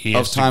 Right. He of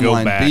has to go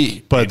timeline back.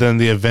 B. But then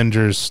the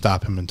Avengers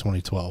stop him in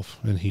 2012,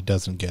 and he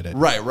doesn't get it.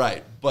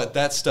 Right. But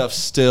that stuff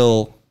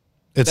still.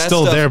 It's that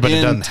still stuff there, but it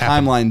in doesn't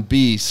happen. Timeline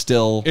B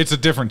still. It's a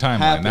different timeline.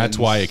 Happens. That's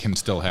why it can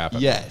still happen.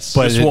 Yes.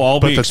 But This will all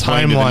but be the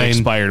explained in the next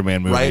timeline-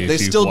 Spider-Man movie. right. They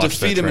if you've still watched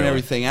that defeat him and trailer.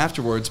 everything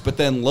afterwards, but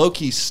then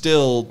Loki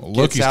still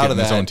Loki's gets out getting of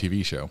that. his own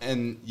TV show.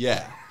 And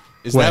yeah,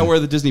 is When? that where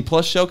the Disney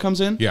Plus show comes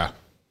in? Yeah.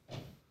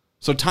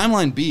 So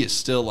Timeline B is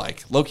still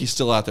like Loki's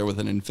still out there with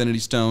an Infinity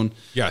Stone.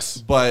 Yes.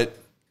 But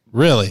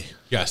Really?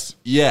 Yes.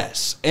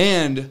 yes,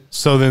 and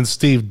So then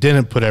Steve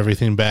didn't put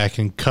everything back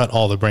and cut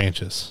all the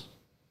branches.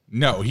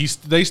 No,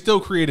 they still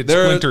created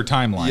They're- splinter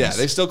timelines. Yeah,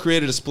 they still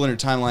created a splinter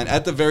timeline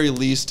at the very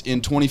least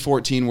in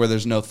 2014 where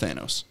there's no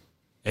Thanos.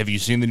 Have you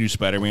seen the new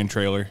Spider-Man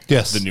trailer?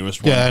 Yes. The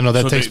newest one? Yeah, I know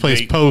that So takes place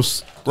they-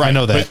 post. I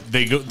know that. But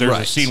they go. There's a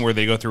Right. scene where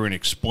they go through and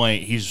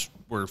explain.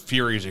 Where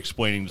Fury is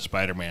explaining to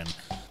Spider-Man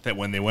that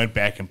when they went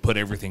back and put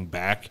everything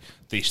back,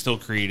 they still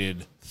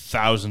created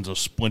thousands of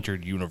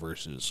splintered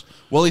universes.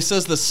 Well, he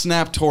says the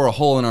snap tore a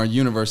hole in our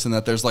universe and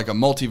that there's like a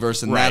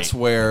multiverse and Right. that's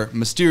where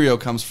Mysterio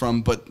comes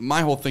from. But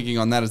my whole thinking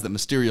on that is that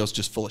Mysterio's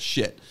just full of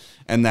shit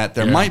and that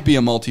there might be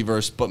a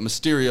multiverse, but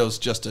Mysterio's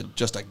just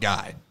a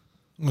guy.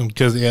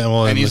 Because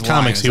well, And in he's the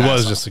comics, he lying his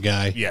was ass just a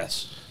guy.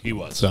 Yes, he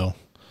was. So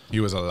He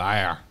was a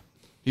liar.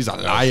 He's a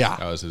That liar.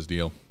 was his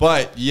deal.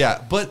 But yeah,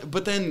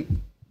 but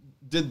then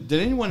did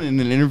anyone in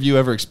an interview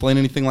ever explain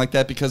anything like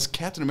that? Because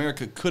Captain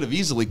America could have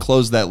easily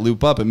closed that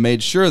loop up and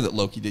made sure that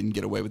Loki didn't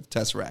get away with the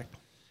Tesseract.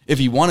 If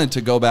he wanted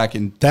to go back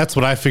and that's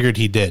what I figured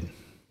he did.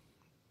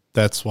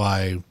 That's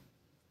why.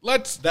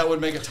 that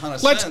would make a ton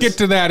of Let's sense. get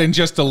to that in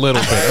just a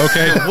little bit,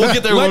 okay? We'll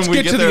get there Let's when we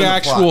get get to there the in the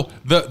actual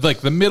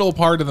plot. the middle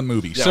part of the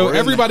movie. Yeah, so we're in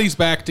everybody's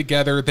back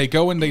together. They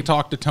go and they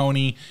talk to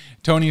Tony.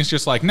 Tony is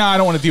just like, "Nah, I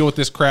don't want to deal with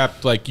this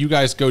crap. Like, you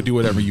guys go do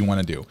whatever you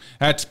want to do.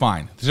 That's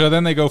fine." So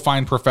then they go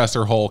find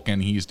Professor Hulk,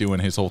 and he's doing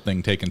his whole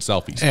thing, taking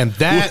selfies. And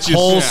that Which is-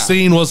 whole yeah.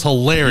 scene was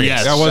hilarious.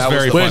 Yes. that was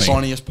very the funny.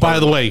 funniest part. By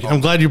the way, I'm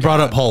glad you brought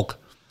up Hulk.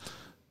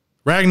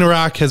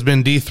 Ragnarok has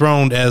been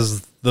dethroned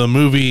as the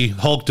movie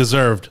Hulk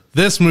deserved.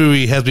 This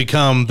movie has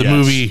become the Yes.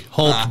 movie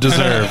Hulk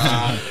deserved.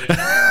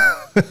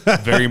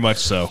 Very much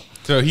so.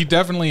 So he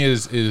definitely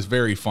is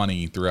very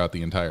funny throughout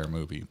the entire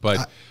movie.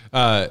 But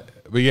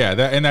yeah,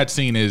 that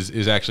scene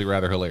is actually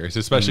rather hilarious,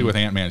 especially with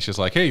Ant-Man. It's just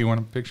like, hey, you want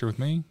a picture with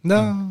me?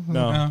 No.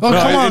 No.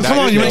 Oh, come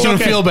on. You're it's making him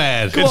okay. feel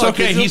bad. It's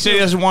okay. He said he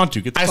doesn't want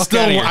to. Get the I fuck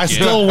still, outta here, I kid.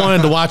 still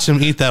wanted to watch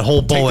him eat that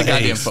whole bowl the of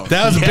goddamn eggs. phone.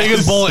 That was the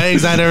biggest bowl of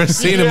eggs I'd ever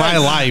seen in my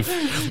life.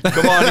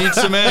 Come on, eat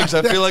some eggs.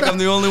 I feel like I'm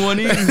the only one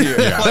eating here.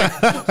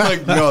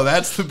 Like, no,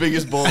 that's the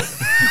biggest bull.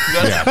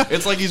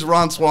 It's like he's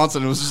Ron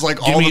Swanson. It was just like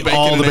Give all me the bacon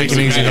all the and bacon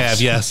eggs you you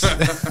have. Yes.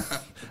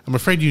 I'm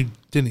afraid you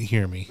didn't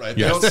hear me. Right.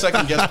 Yes. They don't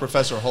second guess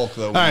Professor Hulk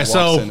though. When All right, he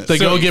so walks in it. they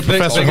go get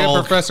Professor they Hulk.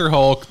 Get Professor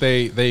Hulk.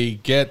 They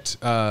get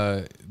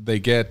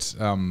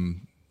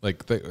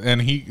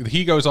and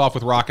he goes off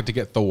with Rocket to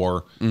get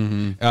Thor.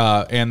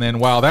 And then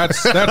while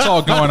that's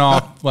all going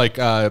off, like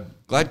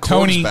Glad Korg's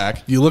Tony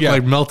back. You look Yeah.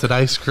 like melted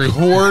ice cream.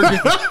 Korg.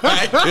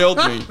 That killed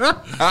me.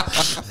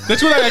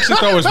 That's what I actually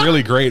thought was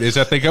really great is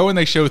that they go and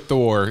they show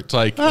Thor. It's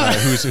like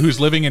who's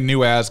living in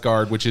New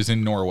Asgard, which is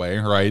in Norway,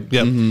 right?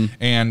 Yep.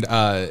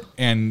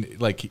 And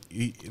like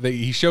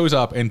he shows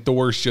up and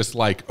Thor's just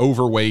like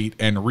overweight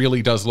and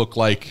really does look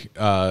like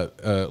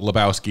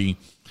Lebowski.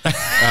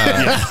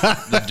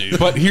 The dude.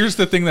 But here's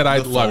the thing that I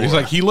love. He's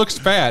Thor. like, he looks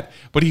fat,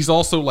 but he's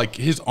also like,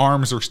 his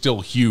arms are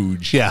still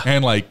huge. Yeah.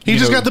 And like, He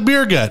just got the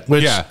beer gut,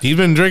 which Yeah. he's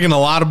been drinking a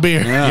lot of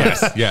beer.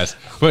 yes.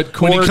 But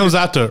When he Korg, comes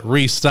out to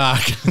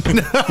restock.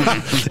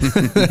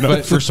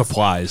 but For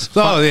supplies.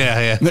 Oh,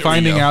 yeah.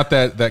 finding out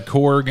that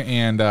Korg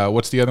and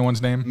what's the other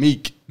one's name?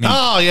 Meek.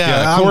 Oh,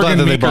 yeah. I'm Korg glad and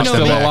that they Meek are brought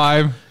still that back.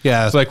 alive.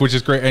 Yeah. It's like, which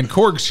is great. And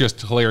Korg's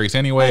just hilarious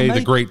anyway. Oh, The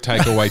mate. great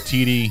Taika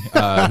Waititi,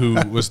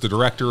 who was the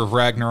director of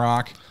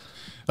Ragnarok.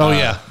 Oh,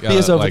 yeah.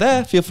 Beer's over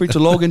there. Feel free to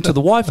log into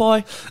the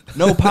Wi-Fi.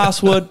 No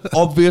password,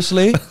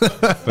 obviously.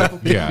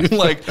 Yeah.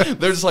 Like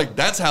they're just like,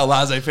 that's how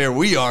laissez-faire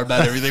we are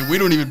about everything. We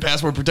don't even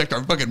password protect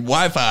our fucking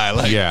Wi-Fi.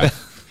 Like, Yeah.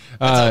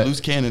 that's a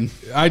loose cannon.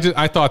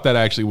 I thought that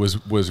actually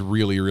was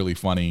really, really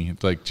funny.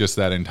 Like just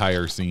that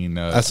entire scene.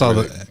 I saw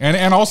where- that.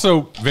 and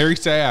also very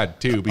sad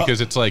too,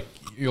 because it's like,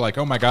 you're like,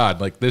 oh my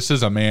God, like this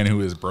is a man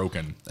who is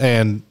broken.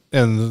 And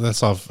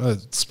that's off.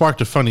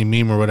 Sparked a funny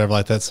meme or whatever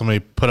like that. Somebody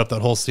put up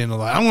that whole scene of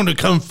like, I'm going to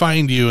come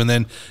find you, and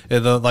then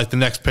the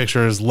next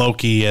picture is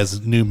Loki as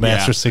new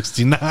Master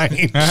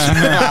 69.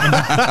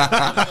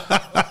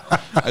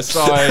 I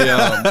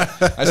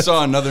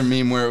saw another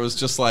meme where it was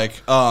just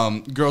like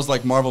girls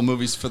like Marvel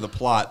movies for the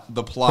plot,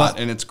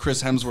 and it's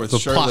Chris Hemsworth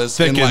plot shirtless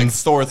in like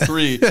thickens. Thor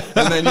 3,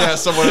 and then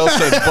someone else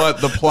said,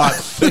 but the plot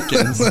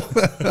thickens.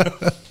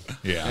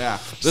 Yeah,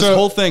 this So-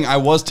 whole thing, I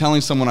was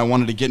telling someone I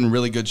wanted to get in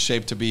really good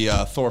shape to be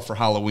Thor for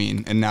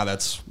Halloween, and now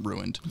that's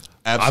ruined.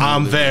 Absolutely,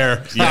 I'm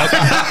there.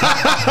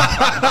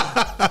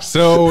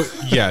 So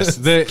yes,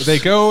 they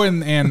go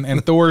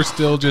and Thor's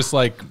still just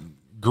like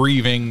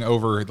grieving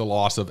over the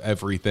loss of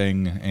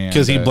everything, and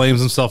Because he blames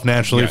himself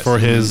naturally yes. for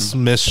his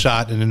missed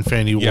shot in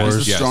Infinity Yes.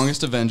 Wars. the Yes.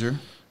 strongest Avenger.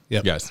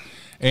 Yep. Yes.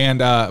 And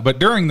but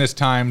during this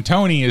time,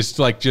 Tony is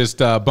like just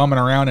bumming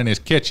around in his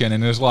kitchen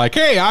and is like,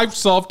 "Hey, I've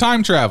solved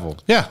time travel."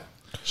 Yeah.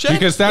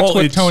 Because that's Well,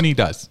 what it's- Tony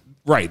does.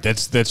 Right.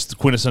 That's the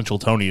quintessential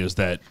Tony is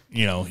that,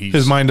 he's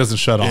His mind doesn't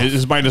shut off.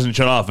 his mind doesn't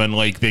shut off. And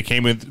like they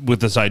came in with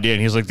this idea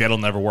and he's like, that'll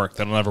never work.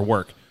 That'll never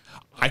work.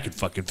 I could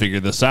fucking figure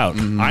this out.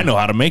 I know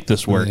how to make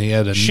this work. And he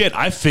had a- Shit,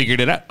 I figured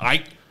it out.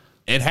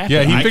 It happened.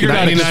 Yeah, he I figured could-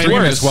 out 99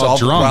 extremis while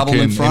solved the drunk problem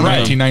in in front of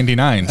him.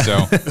 1999.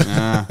 So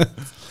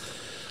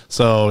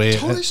So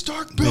Tony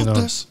Stark built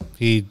this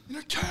he in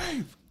a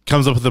cave.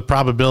 comes up with a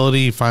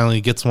probability. He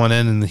finally gets one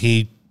in, and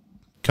he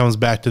comes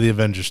back to the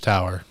Avengers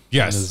Tower.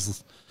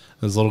 Yes.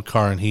 in his little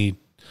car, and him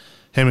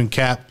and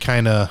Cap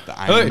kind of. The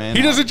Iron Man.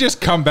 he doesn't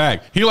just come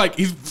back.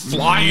 He's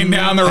flying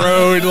down the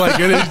road like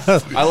it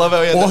is. I love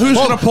how he had Well, the- who's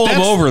going to pull him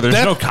That's- over? There's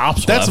that- no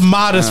cops That's left.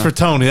 modest for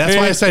Tony. That's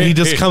why I said he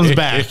just comes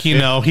back. He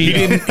He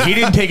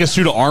didn't take a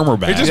suit of armor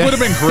back. It just would have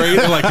been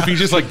great, like if he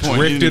just like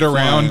drifted didn't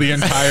around fly. the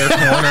entire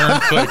corner,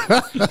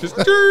 like, just,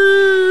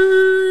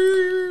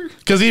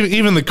 because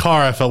even the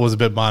car I felt was a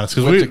bit modest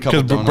Whipped a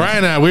couple because donuts. Brian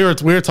and I we were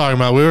talking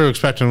about we were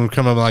expecting him to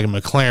come up like a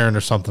McLaren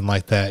or something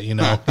like that. No,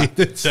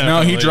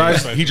 no, he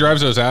Definitely.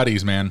 drives those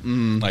Audis,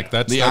 man. Like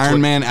that's the that's Iron what-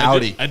 Man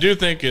Audi. I do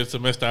think it's a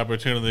missed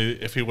opportunity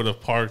if he would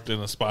have parked in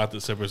a spot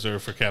that said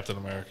reserved for Captain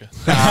America.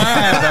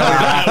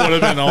 that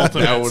would have been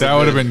ultimate. That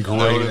would have been great.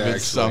 That would have been actually.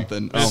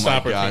 something. Oh Missed my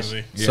gosh.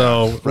 opportunity.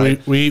 So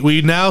right.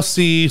 we now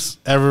see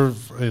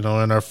in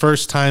our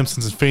first time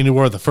since Infinity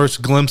War, the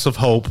first glimpse of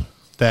hope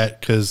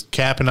that because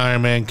Cap and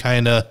Iron Man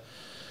kind of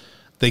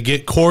they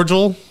get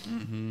cordial.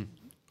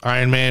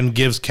 Iron Man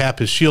gives Cap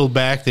his shield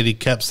back that he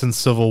kept since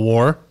Civil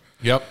War,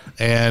 Yep.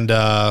 and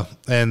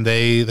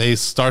they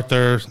start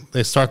their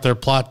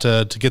plot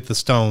to get the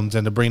stones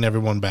and to bring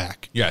everyone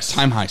back. Yes.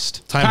 Time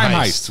heist. Time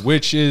heist.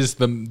 which is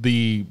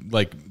the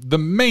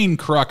main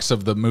crux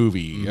of the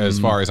movie as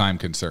far as I'm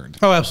concerned.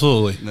 Oh,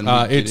 absolutely. Then we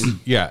get It's in.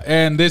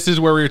 and this is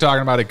where we were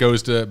talking about. It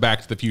goes to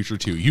Back to the Future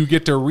too. You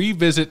get to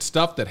revisit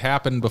stuff that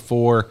happened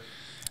before,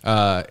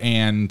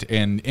 and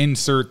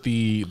insert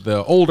the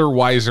older,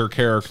 wiser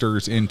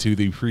characters into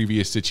the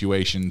previous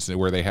situations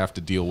where they have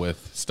to deal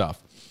with stuff.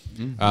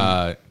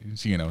 So,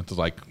 it's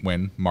like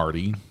when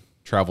Marty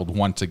traveled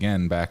once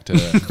again back to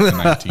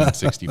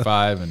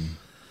 1965, and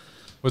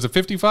was it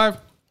 55?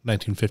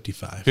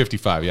 1955.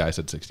 55, yeah, I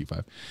said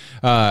 65.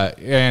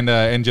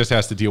 And just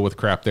has to deal with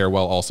crap there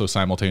while also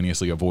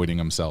simultaneously avoiding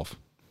himself.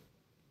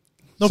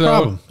 No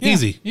problem.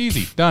 Easy.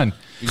 Easy. Done.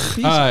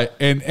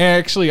 And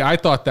actually, I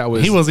thought that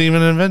was... He wasn't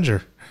even an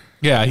Avenger.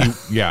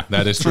 Yeah,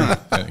 that is true.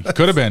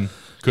 Could have been.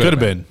 Could have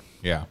been.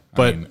 Yeah.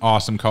 But- I mean,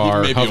 awesome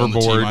car, Maybe on the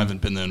team. I hoverboard.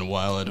 haven't been there in a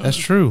while. I don't That's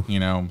know. true. I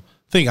I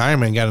think Iron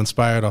Man got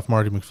inspired off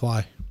Marty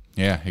McFly.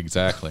 Yeah,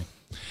 exactly.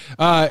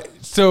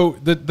 So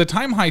the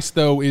time heist,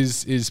 though,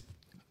 is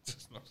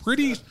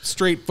pretty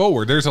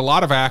straightforward. There's a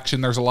lot of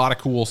action. There's a lot of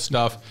cool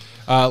stuff.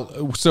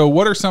 So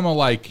what are some of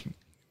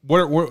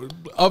what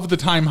of the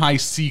time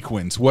heist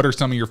sequence? What are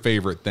some of your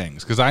favorite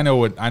things? Because I know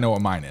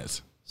what mine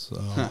is.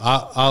 So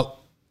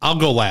I'll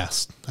go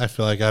last. I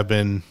feel like I've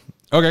been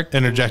Okay.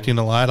 interjecting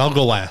a lot. I'll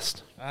go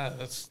last.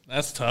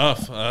 That's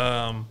tough.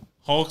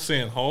 Hulk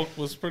seeing Hulk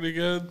was pretty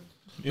good.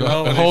 You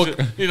know, Hulk,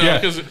 yeah.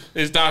 because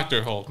it's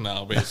Dr. Hulk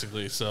now,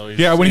 basically. So he's,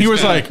 Yeah, when he he's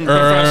was kinda like,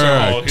 Professor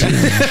Hulk,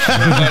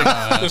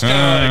 just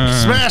kind of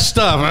like Smash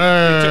stuff.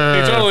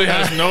 he totally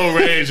has no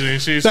rage,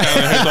 and she's kind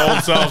of his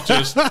old self,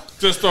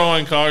 just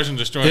throwing cars and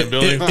destroying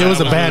buildings. It was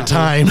a bad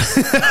time.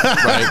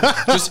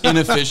 Right. Just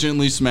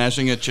inefficiently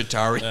smashing a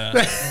Chitauri.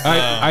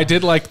 I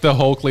did like the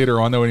Hulk later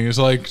on though, when he was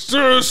like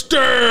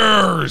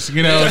stairs.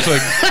 You know, it's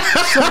like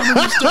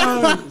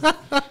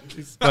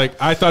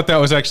I thought that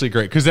was actually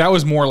great because that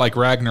was more like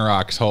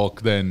Ragnarok's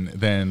Hulk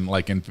than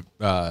like in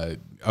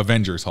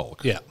Avengers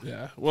Hulk. Yeah.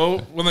 Yeah. Well,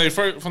 when they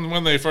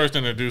first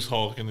introduced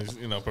Hulk and he's,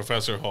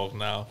 Professor Hulk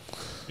now,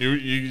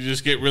 you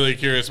just get really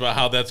curious about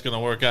how that's going to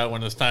work out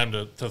when it's time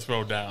to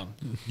throw down.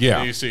 Yeah.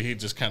 And you see he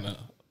just kind of.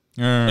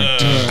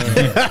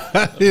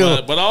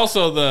 But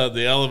also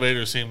the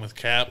elevator scene with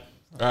Cap.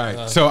 All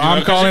right, so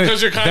I'm calling it.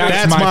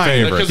 That's my mine.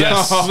 favorite.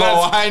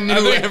 I knew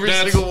every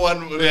that's- single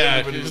one was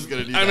Yeah, going to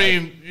do I that.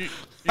 mean, you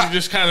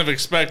just kind of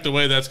expect the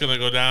way that's going to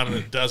go down, and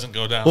it doesn't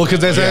go down. Well, because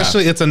that there's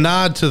way. it's a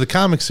nod to the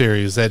comic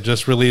series that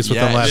just released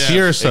within the last Yes,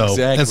 year or so.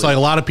 exactly. And so like a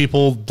lot of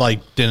people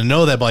didn't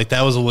know that, but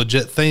that was a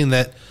legit thing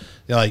that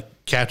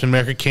Captain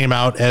America came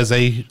out as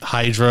a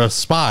Hydra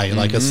spy,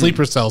 like a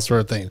sleeper cell sort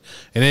of thing,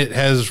 and it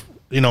has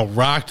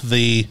rocked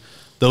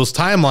those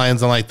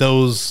timelines and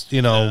those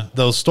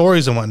those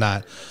stories and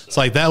whatnot. It's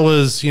that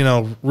was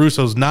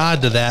Russo's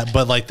nod to that,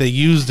 but they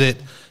used it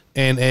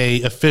in a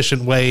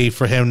efficient way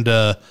for him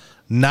to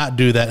not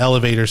do that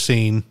elevator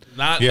scene.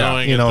 Not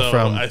knowing you it, know, though,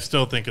 from- I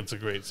still think it's a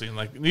great scene.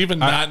 Even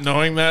not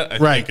knowing that, I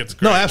Right. think it's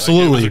great. No,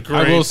 absolutely. It was a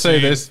I great will say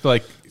scene. this,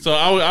 So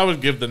I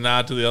would give the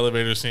nod to the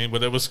elevator scene,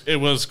 but it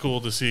was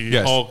cool to see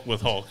Yes. Hulk with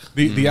Hulk.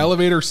 the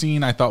elevator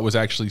scene I thought was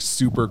actually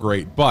super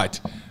great, but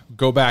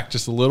go back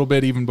just a little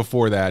bit even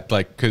before that,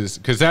 because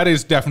that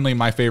is definitely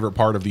my favorite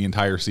part of the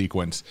entire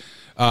sequence.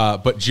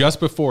 But just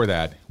before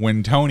that,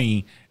 when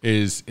Tony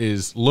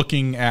is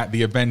looking at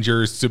the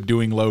Avengers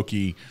subduing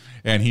Loki,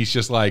 and he's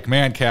just like,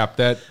 "Man, Cap,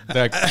 that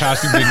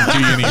costume didn't do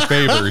you any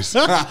favors,"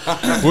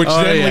 which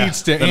then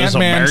leads to That is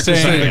Ant-Man America's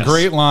saying the ass.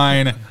 great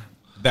line,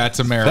 "That's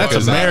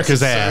America's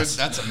America's ass." ass.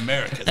 That's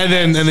America.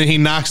 And then he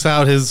knocks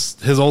out his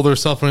older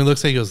self when he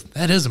looks at it, he goes,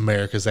 "That is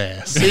America's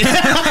ass."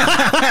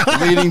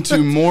 Leading to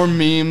more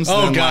memes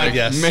than God,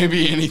 yes.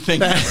 maybe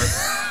anything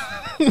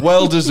ever.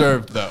 Well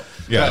deserved, though.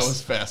 Yes. That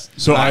was fast.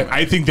 So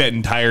I think that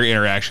entire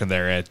interaction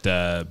there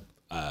at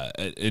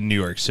in New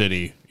York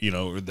City,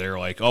 they're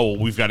like, "Oh, well,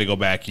 we've got to go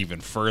back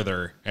even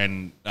further,"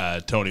 and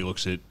Tony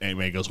looks at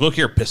Ant-Man and goes, "Look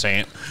here,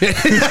 pissant."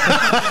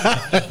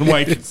 I'm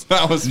like,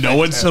 That was no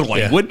one said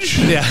language.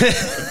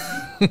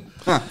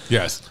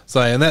 Yes. So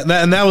and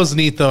that was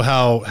neat though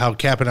how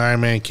Cap and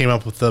Iron Man came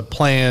up with the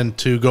plan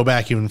to go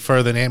back even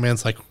further. And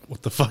Ant-Man's like,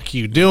 "What the fuck are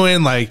you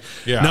doing?"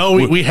 No,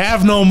 we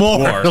have no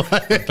more.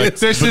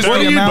 This is But the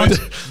they- amount.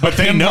 but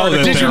they know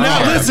that Did you there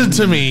not are. listen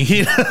to me?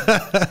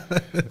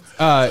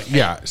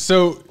 Yeah.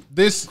 So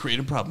this.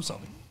 creative problem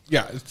solving.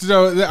 Yeah,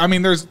 so I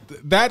mean, there's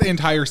that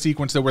entire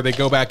sequence though where they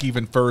go back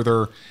even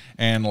further,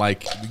 and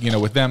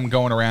with them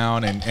going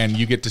around, and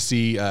you get to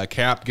see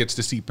Cap gets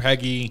to see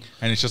Peggy,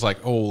 and it's just like,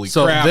 holy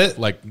crap!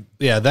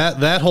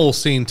 That whole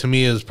scene to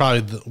me is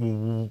probably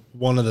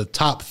one of the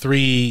top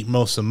 3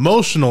 most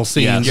emotional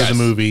scenes Yes. of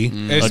the movie.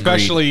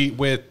 especially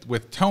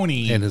with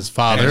Tony And his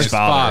father. and his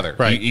father.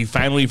 Right. He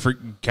finally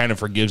kind of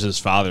forgives his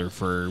father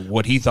for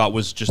what he thought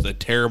was just a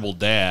terrible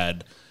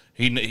dad.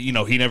 He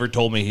never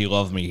told me he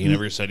loved me. He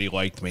never said he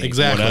liked me.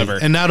 Exactly. Whatever.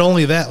 And not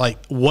only that,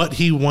 what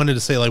he wanted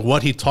to say,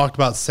 what he talked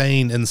about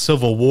saying in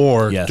Civil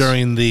War Yes.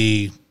 during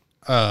the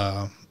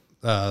the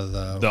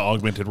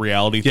augmented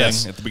reality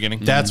Yes. thing at the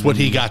beginning. That's what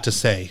he got to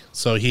say.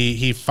 So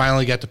he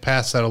finally got to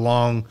pass that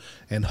along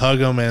and hug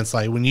him. And it's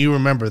when you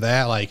remember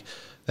that,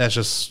 that's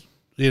just,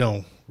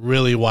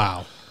 really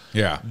wow.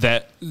 Yeah,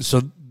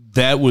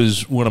 That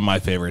was one of my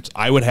favorites.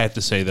 I would have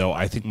to say though,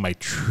 I think my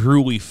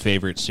truly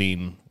favorite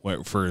scene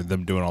for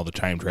them doing all the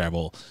time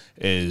travel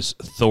is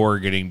Thor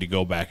getting to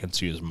go back and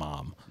see his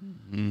mom.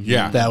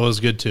 yeah. That was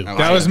good too.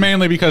 That was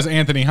mainly because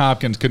Anthony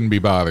Hopkins couldn't be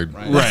bothered.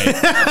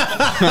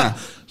 Right.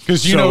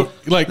 Because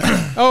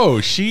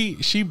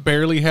she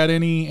barely had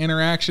any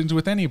interactions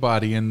with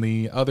anybody in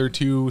the other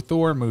 2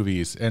 Thor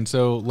movies, and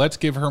so let's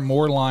give her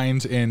more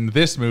lines in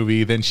this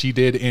movie than she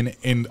did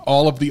in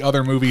all of the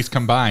other movies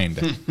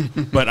combined.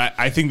 But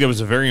I think that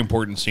was a very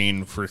important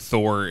scene for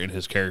Thor and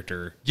his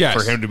character. Yes.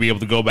 For him to be able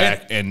to go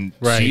back and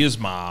Right. see his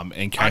mom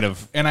and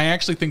And I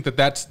actually think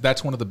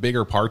that's one of the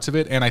bigger parts of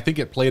it, and I think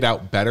it played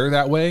out better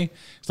that way.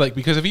 It's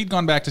because if he'd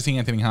gone back to see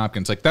Anthony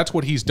Hopkins, that's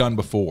what he's done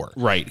before.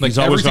 Right. Like He's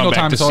always every single gone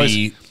back time to it's always-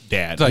 see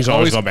Dad. like He's always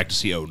always- gone back to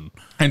see Odin.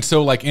 And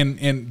so,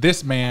 in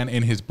this man,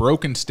 in his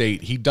broken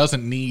state, he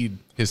doesn't need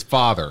his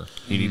father.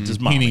 He needs his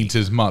He mommy. needs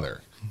his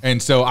mother. And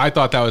so I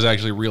thought that was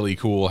actually really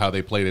cool how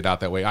they played it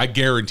out that way. I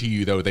guarantee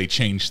you, though, they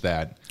changed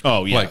that.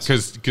 Oh, yes.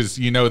 Because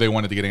they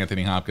wanted to get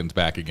Anthony Hopkins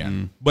back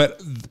again.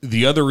 But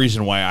the other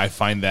reason why I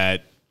find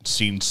that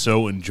scene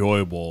so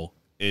enjoyable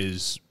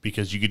is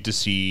because you get to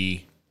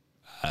see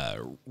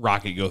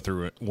Rocket go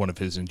through one of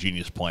his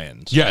ingenious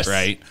plans. Yes.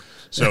 Right?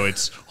 So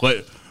it's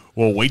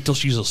well, wait till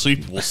she's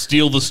asleep. We'll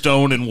steal the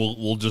stone and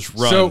we'll just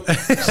run. So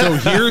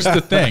here's the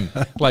thing.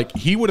 Like,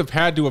 he would have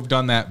had to have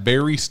done that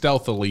very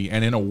stealthily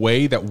and in a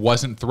way that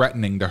wasn't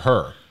threatening to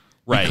her.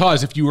 Right.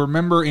 Because if you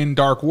remember in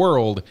Dark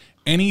World,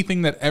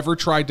 anything that ever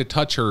tried to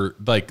touch her,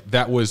 like,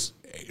 that was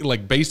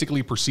like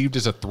basically perceived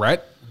as a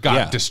threat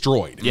got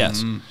destroyed.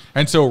 Yes.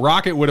 And so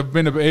Rocket would have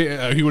been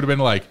he would have been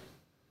like,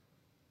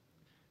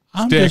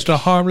 I'm Dick. just a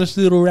harmless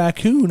little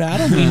raccoon. I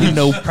don't mean you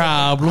no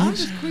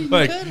problems.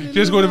 like,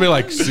 just would have been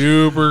like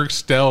super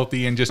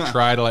stealthy and just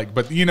try to like,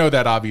 but you know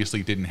that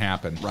obviously didn't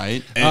happen.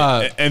 Right.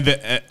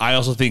 And I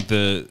also think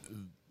the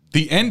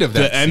end of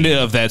that end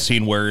of that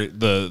scene where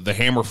the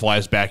hammer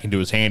flies back into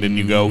his hand and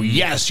you go,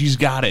 yes, he's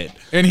got it.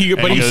 And he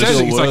goes, says,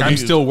 he's like, I'm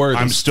still worthy.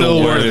 I'm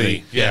still worthy.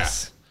 worthy.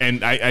 Yes.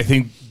 And I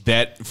think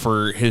that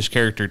for his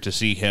character to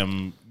see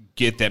him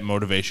get that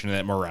motivation and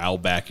that morale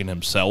back in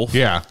himself,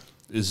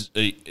 is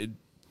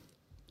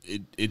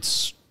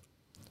it's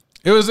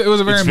It was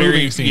a very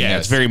moving scene. Yeah, yes.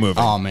 it's very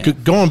moving. Oh man.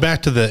 Going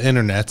back to the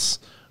internets,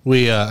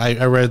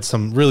 I read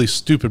some really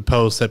stupid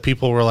posts that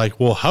people were like,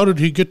 well, how did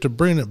he get to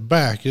bring it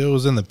back? It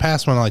was in the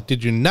past one. Like,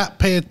 did you not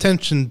pay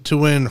attention to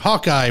when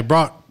Hawkeye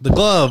brought the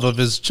glove of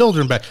his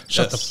children back?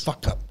 Shut the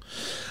fuck up.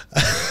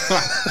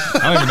 I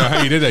don't even know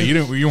how you did that.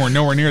 You weren't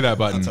nowhere near that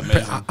button.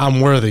 I'm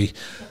worthy.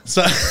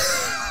 So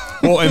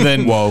Well, and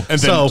then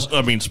So-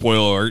 I mean,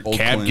 spoiler alert, Old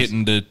Cap coins.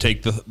 getting to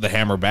take the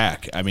hammer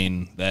back. I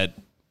mean that.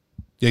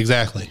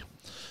 exactly.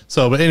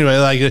 So, but anyway,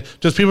 like,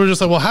 just people are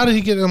just like, well, how did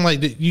he get it? I'm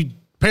like, you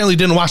apparently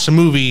didn't watch the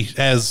movie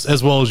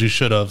as well as you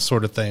should have,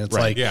 sort of thing. It's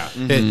like, yeah.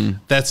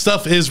 that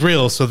stuff is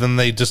real. So then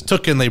they just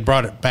took it and they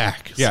brought it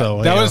back. Yeah,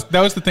 So,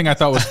 that was the thing I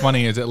thought was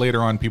funny is that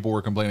later on people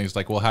were complaining. It's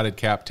like, well, how did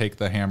Cap take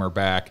the hammer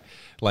back,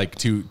 like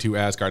to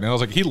Asgard? And I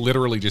was like, he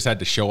literally just had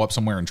to show up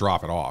somewhere and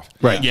drop it off,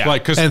 Right. Yeah.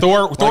 Like because And-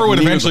 Thor like would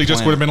near eventually the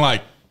just would have planet. been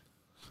like,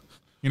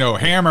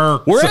 hammer.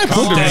 Where I succumb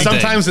put to me. that?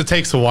 Sometimes it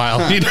takes a while.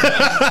 I'd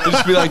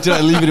just be like, did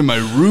I leave it in my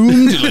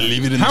room? Did I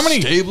leave it in How the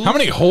many stable? how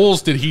many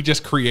holes did he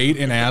just create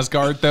in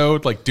Asgard though?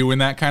 Like doing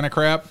that kind of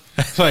crap.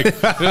 It's like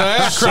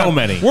So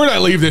many. Where'd I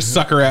leave this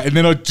sucker at? And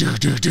then all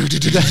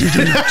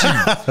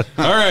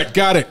right,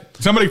 got it.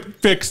 Somebody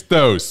fixed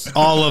those.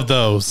 All of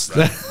those.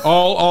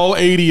 All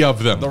 80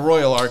 of them. The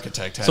Royal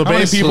Architect had How many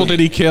basically- people did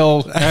he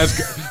kill?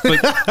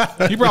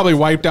 He probably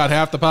wiped out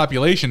half the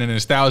population in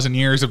his 1,000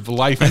 years of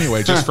life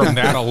anyway, just from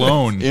that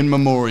alone. in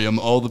memoriam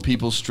all the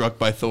people struck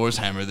by Thor's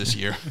hammer this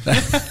year.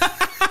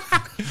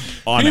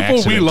 On People we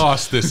accident.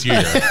 lost this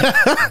year.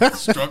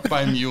 Struck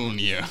by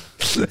Mjolnir.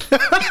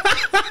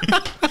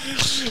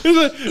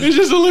 It's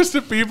just a list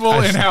of people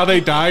and how they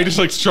died, just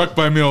like struck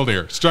by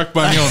Mjolnir, struck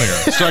by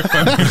Mjolnir, struck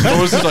by Mjolnir.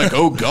 Thor's just like,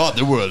 oh god,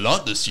 there were a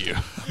lot this year.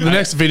 The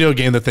next video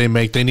game that they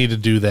make, they need to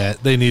do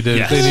that. They need to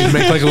Yes. they need to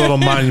make like a little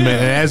monument,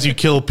 and as you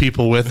kill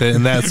people with it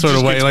in that sort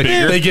of way, like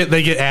they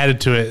get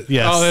added to it.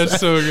 Yes. Oh, that's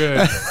so good.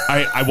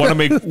 I want to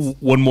make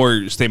one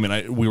more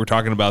statement. We were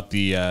talking about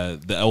the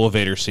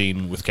elevator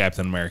scene with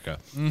Captain America,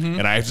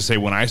 and I have to say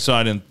when I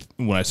saw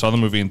the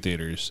movie in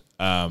theaters,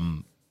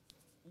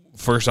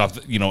 first off,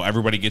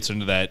 everybody gets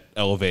into that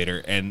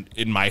elevator, and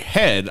in my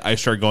head, I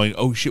started going,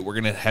 "Oh shit, we're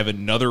gonna have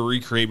another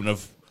recreation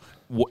of,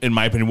 in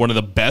my opinion, one of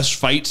the best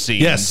fight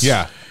scenes." Yes.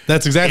 Yeah.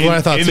 That's exactly what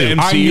I thought in the too.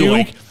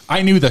 MCU.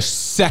 I knew the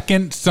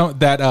second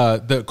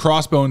that the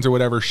Crossbones or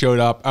whatever showed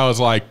up, I was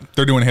like,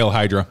 they're doing Hail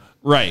Hydra.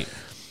 Right.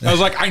 I was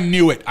like, I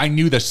knew it. I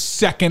knew the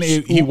second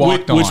he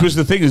walked on. Which was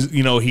the thing is,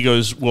 he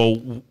goes,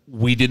 well,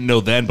 we didn't know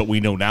then, but we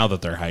know now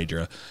that they're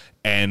Hydra.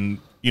 And,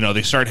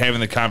 they start having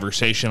the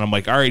conversation. I'm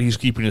like, all right, he's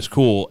keeping his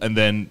cool. And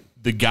then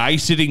the guy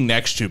sitting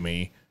next to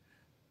me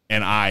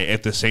and I,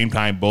 at the same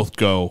time, both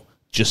go,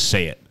 just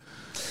say it.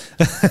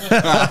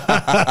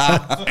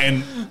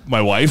 And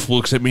my wife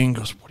looks at me and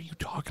goes, what are you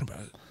talking about?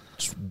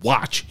 Just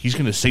watch. He's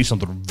going to say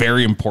something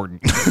very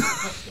important.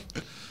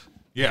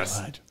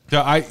 Yes.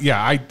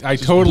 I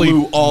totally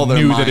blew all their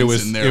knew that it minds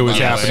was in there, it was by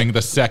the happening way.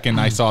 the second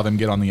I saw them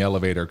get on the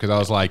elevator because I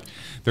was like,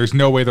 "There's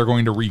no way they're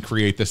going to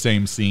recreate the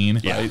same scene."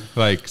 Yeah.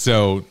 Let's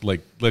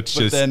But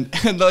just. then,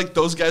 and like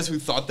those guys who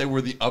thought they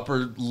were the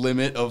upper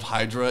limit of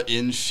Hydra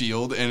in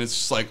S.H.I.E.L.D., and it's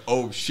just like,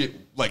 oh shit,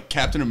 like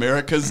Captain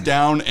America's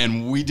down,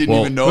 and we didn't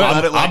Well, even know well,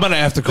 about it. Like, I'm gonna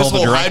have to call this the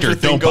whole director.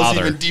 Hydra thing Don't goes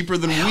bother. even deeper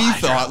than we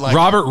thought. Like,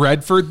 Robert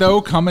Redford though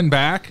coming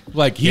back,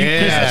 like he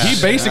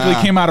basically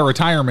came out of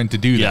retirement to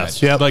do Yes.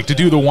 that, Yep. like to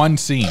do the one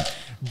scene.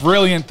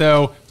 Brilliant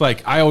though.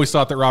 Like I always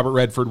thought that Robert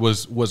Redford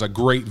was a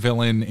great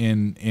villain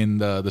in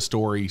the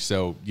story.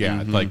 So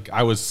yeah, like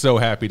I was so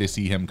happy to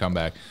see him come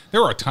back.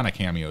 There were a ton of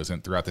cameos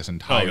throughout this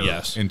entire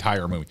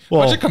movie.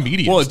 Bunch of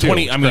comedians. Well, too.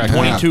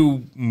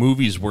 22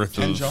 movies worth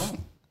of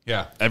John.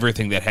 Yeah.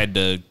 everything that had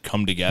to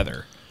come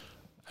together.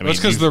 I That's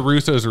because the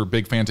Russos are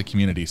big fans of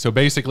Community. So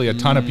basically, a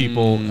ton of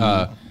people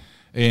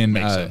in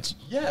sense.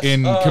 Yes,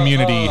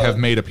 Community have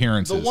made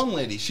appearances. The one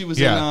lady, she was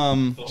Yeah.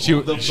 in she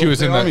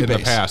was in Army the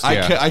base. past.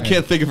 Yeah. I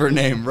can't think of her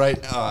name. Right,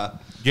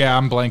 Yeah,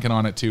 I'm blanking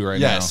on it too right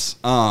Yes.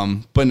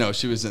 But no,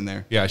 she was in there.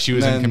 now. Yeah, she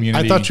was And in then-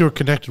 Community. I thought you were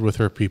connected with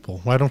her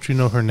people. Why don't you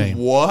know her name?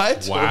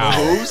 What? Wow.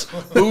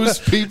 Who's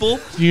people?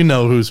 You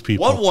know whose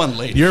people. What one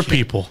lady? Your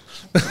people.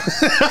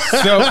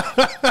 So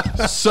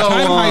So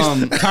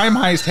time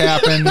heist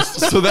happens.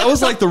 so that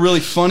was like the really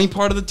funny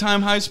part of the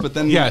time heist, but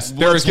then Yes,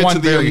 there let's is get one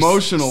to the very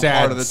emotional sad-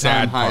 part of the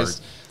time sad part.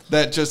 heist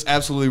that just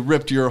absolutely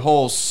ripped your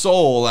whole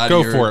soul out Go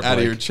of your for it, out of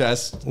Blake. your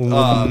chest.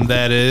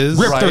 That is.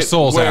 Rip their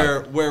souls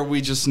where we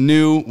just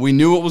knew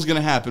what was going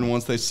to happen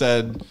once they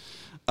said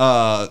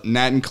Nat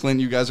and Clint,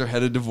 you guys are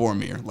headed to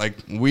Vormir. Like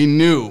we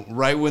knew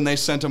right when they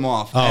sent them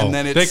off, and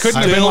then it They couldn't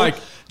have been still like-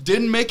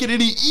 didn't make it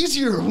any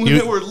easier when You-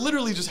 they were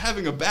literally just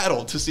having a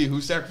battle to see who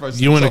sacrificed.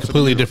 You went a themselves to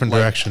completely the different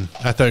like, direction.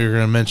 I thought you were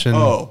going to mention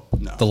Oh,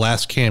 no. the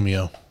last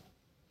cameo.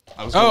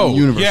 I was going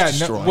universe yeah,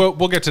 destroying.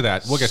 we'll get to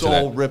that. We'll get to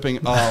soul that. ripping.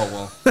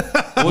 Oh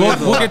well,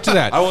 We'll get to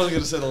that. I wasn't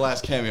going to say the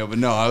last cameo, but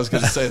no, I was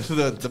going to say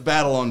the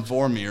battle on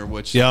Vormir,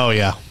 which Yeah, oh,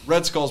 yeah.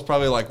 Red Skull's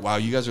probably like, wow,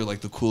 you guys are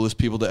like the coolest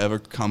people to ever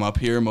come up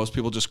here. Most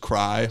people just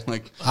cry.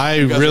 Like I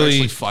you guys are really,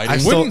 actually fighting. I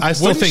still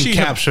Wouldn't think she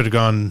Cap have- should have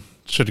gone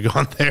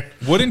there.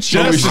 Wouldn't she?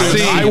 Just have- to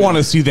see- I want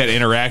to see that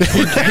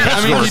interaction.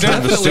 I mean,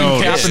 definitely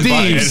Cap and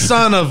Steve, Button.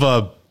 son of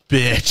a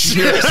bitch.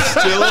 You're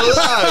still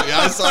alive.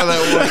 I saw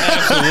that one.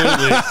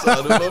 Absolutely.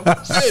 Son of a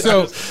bitch.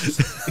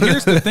 So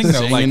here's the thing, though.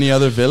 Seeing Like, any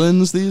other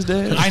villains these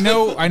days? I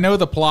know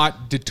the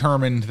plot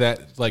determined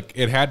that like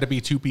it had to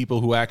be two people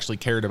who actually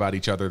cared about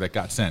each other that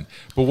got sent.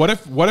 But what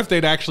if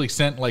they'd actually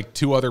sent like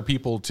two other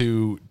people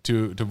to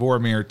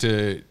Vormir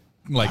to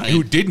like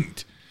who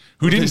didn't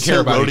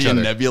care about each Rhodey and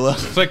other? Nebula.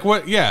 It's like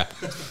what? Yeah,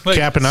 like,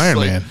 Cap and Iron It's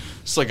like, Man.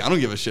 It's like I don't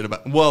give a shit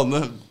about. Well,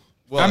 no,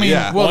 well I mean,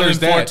 yeah. well, One there's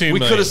in that. 14 we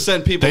million. could have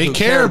sent people. They who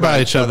care about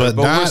each other,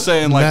 but we're not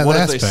saying in like, that what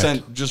if they aspect.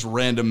 sent just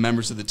random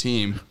members of the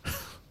team?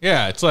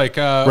 Yeah, it's like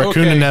Raccoon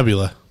okay. and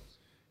Nebula.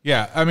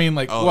 Yeah, I mean,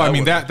 like, Oh, well, I that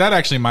mean would- that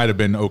actually might have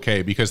been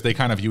okay because they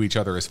kind of view each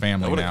other as That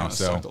family would have now. kind of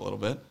So sucked a little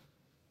bit.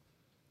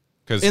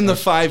 because In the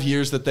 5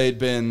 years that they'd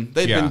been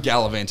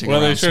gallivanting Well,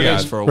 they around sure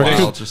space did. for a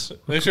Raccoon- while. Just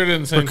They sure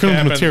didn't send Raccoon's Cap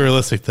and,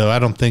 materialistic, though. I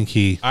don't think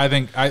he.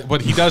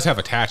 but he does have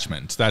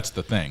attachments. That's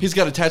the thing. he's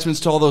got attachments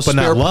to all those But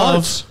not spare love.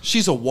 parts.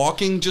 She's a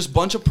walking just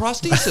bunch of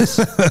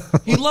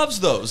prosthesis. He loves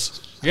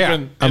those. yeah.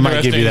 been I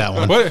might give you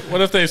interesting. that one.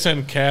 What if they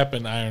send Cap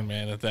and Iron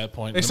Man at that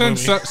point? They in the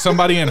send movie?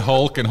 somebody in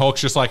Hulk, and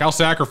Hulk's just like, "I'll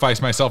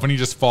sacrifice myself," and he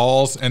just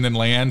falls and then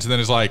lands, and then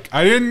is like,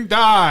 "I didn't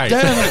die.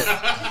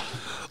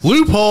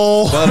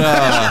 Loophole. What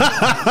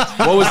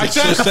was I it?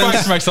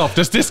 sacrificed myself.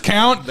 Does this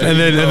count?" and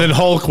then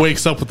Hulk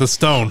wakes up with a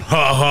stone.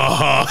 Ha ha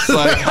ha. It's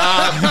like,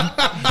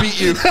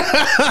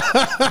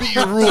 beat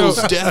your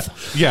rules,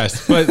 death.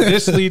 Yes, but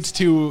this leads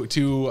to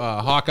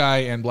Hawkeye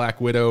and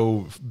Black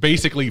Widow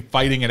basically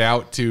fighting it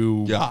out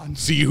to God.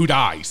 see who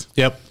dies.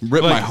 Yep.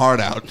 Rip my heart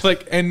out. It's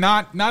like, and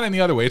not in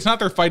the other way. It's not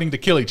they're fighting to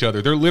kill each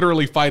other. They're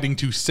literally fighting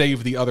to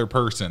save the other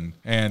person,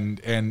 and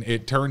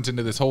it turns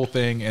into this whole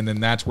thing. And then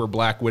that's where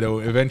Black Widow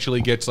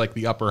eventually gets like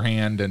the upper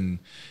hand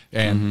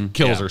and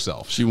kills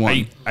herself. She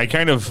won. I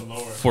kind of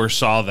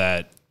foresaw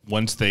that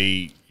once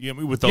they,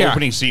 with the Yeah.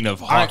 opening scene of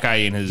Hawkeye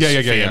and his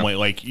yeah. family,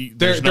 like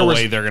there's there no was-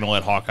 way they're going to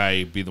let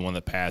Hawkeye be the one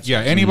that pats.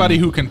 Yeah, anybody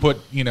who can put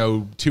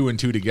 2 and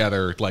 2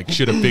 together like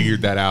should have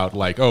figured that out.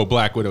 Like, oh,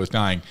 Black Widow is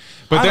dying.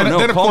 But I then, don't know.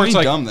 then of Call course, me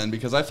like, dumb then,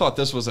 because I thought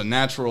this was a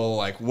natural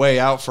like way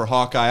out for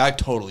Hawkeye. I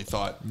totally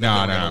thought they No,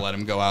 were no. going to let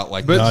him go out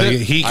like But that. the-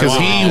 He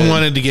Wow.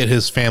 wanted to get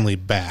his family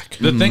back.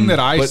 the thing that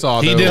I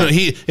saw, He though,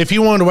 didn't. If he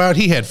wanted to go out,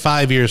 he had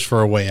 5 years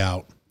for a way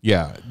out.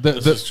 yeah,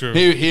 This is true.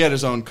 He had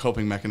his own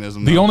coping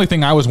mechanism. the though. only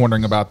thing I was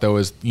wondering about though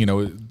is,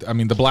 I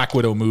mean, the Black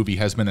Widow movie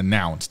has been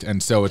announced,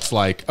 and so it's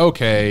like,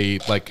 okay,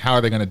 like how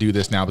are they going to do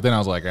this now? But then I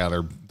was like, yeah,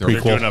 they're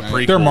Prequel. doing a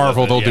prequel they're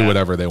Marvel. of it, They'll do yeah.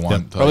 whatever they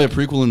want. Probably a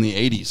prequel in the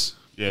 80s.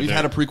 Yeah, We've they're-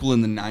 had a prequel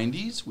in the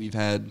 90s. We've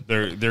had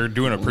They're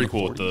doing a in the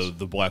prequel with 40s.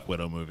 the Black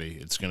Widow movie.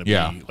 It's going to be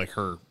Yeah. like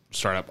her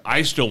startup.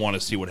 I still want to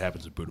see what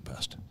happens in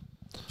Budapest.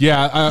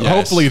 Yeah, Yes.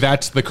 hopefully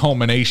that's the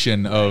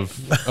culmination of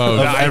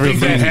I think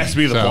that has to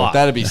be the So- plot.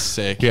 that'd be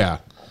sick. yeah,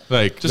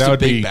 like Just that a would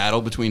big be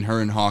battle between her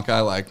and Hawkeye.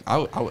 Like I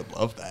would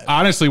love that.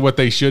 honestly what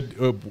they should,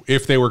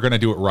 if they were going to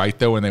do it right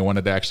though, and they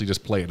wanted to actually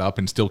just play it up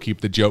and still keep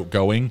the joke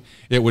going,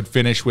 it would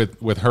finish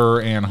with her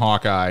and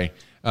Hawkeye.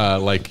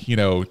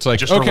 It's like,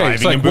 Just okay,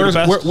 it's arriving like, in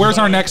Budapest? where's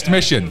our next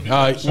mission?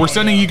 We're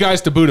sending you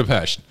guys to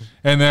Budapest,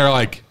 and they're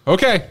like,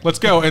 okay, let's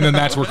go, and then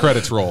that's where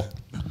credits roll.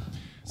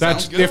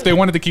 That's Sounds good. if they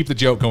wanted to keep the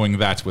joke going,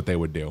 that's what they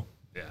would do.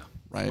 Yeah.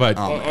 Right. But-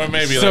 Oh, Or man.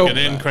 maybe So- like an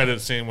end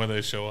credit scene where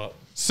they show up.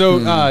 So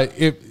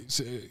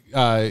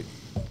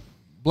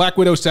Black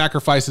Widow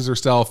sacrifices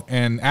herself,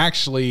 and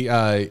actually,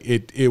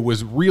 it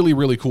was really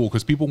really cool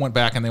because people went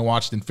back and they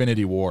watched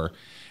Infinity War,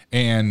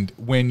 and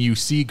when you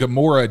see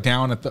Gamora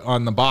down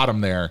on the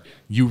bottom there,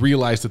 you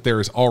realize that there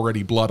is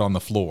already blood on the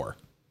floor,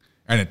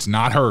 and it's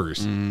not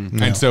hers,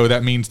 and so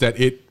that means that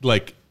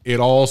it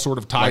all sort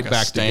of tied Like a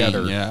back stain,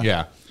 together,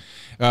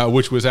 yeah.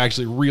 which was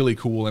actually really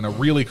cool and a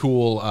really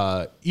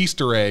cool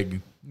Easter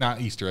egg,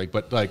 not Easter egg,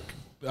 but like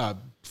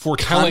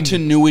foretelling.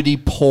 Continuity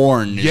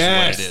porn is what it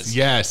Yes, is.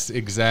 yes,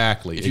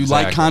 exactly. If you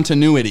like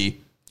continuity,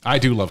 I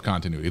do love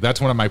continuity.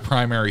 That's one of my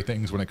primary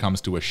things when it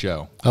comes to a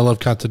show I love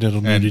continental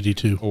nudity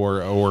too.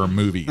 or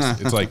movies.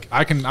 It's like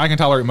I can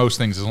tolerate most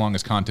things as long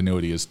as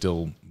continuity is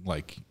still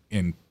like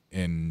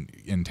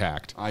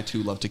intact. I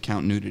too love to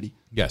count nudity.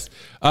 Yes.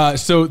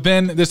 So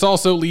then this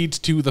also leads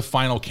to the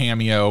final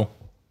cameo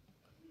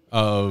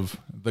of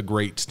the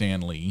great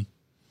Stan Lee.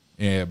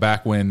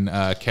 Back when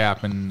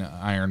Cap and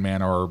Iron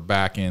Man are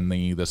back in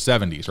the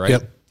 70s, right?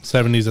 Yep.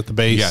 70s at the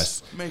base.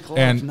 Yes. Make love,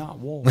 and not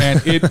war.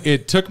 and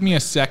it took me a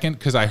second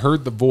because I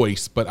heard the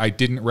voice, but I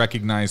didn't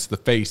recognize the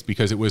face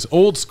because it was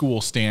old school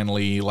Stan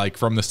Lee, like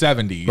from the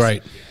 70s.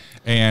 Right.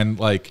 And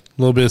like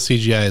A little bit of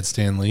CGI at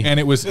Stanley. and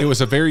it was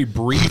a very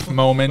brief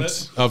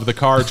moment of the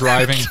car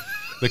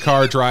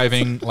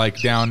driving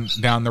like down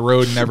the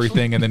road and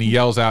everything, and then he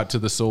yells out to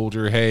the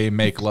soldier, "Hey,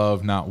 make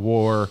love, not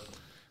war,"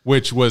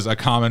 which was a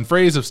common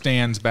phrase of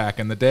Stan's back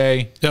in the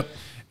day. Yep.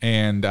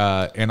 And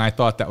I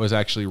thought that was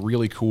actually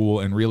really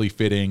cool and really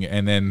fitting.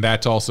 And then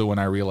that's also when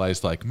I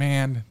realized, like,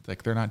 man,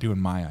 like they're not doing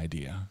my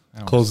idea.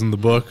 Closing the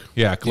book.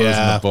 Yeah, closing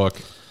Yeah. the book,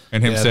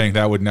 and him Yeah. saying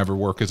that would never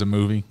work as a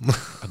movie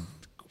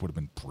would have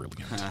been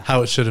brilliant.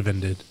 How it should have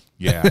ended.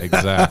 Yeah,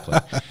 exactly.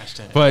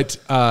 But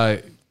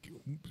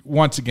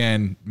once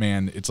again,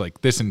 man, it's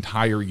like this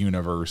entire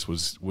universe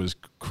was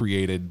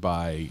created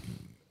by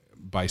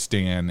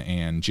Stan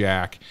and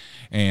Jack,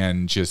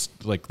 and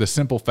just like the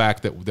simple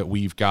fact that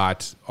we've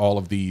got all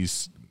of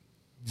these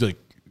like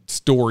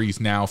stories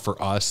now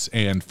for us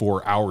and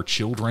for our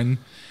children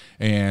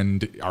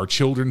and our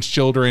children's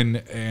children,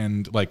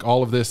 and like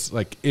all of this,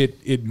 like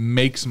it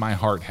makes my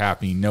heart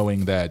happy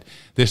knowing that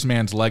this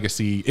man's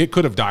legacy, it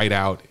could have died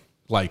out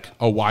like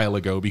a while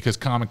ago because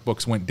comic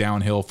books went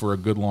downhill for a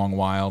good long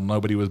while.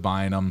 Nobody was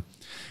buying them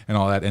and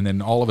all that. And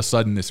then all of a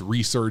sudden this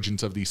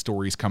resurgence of these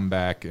stories come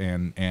back,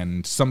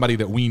 and somebody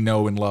that we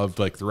know and loved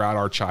like throughout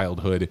our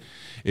childhood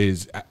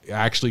is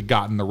actually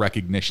gotten the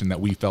recognition that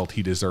we felt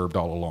he deserved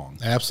all along.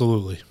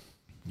 Absolutely.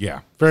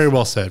 Yeah. Very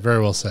well said.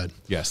 Very well said.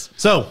 Yes.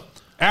 So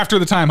After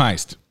the time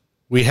heist.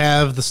 we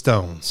have the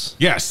stones.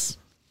 Yes.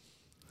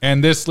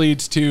 And this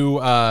leads to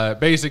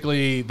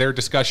basically their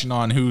discussion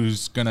on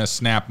who's going to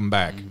snap them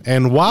back.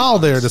 And while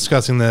they're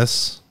discussing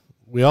this,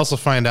 we also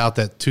find out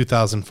that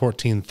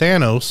 2014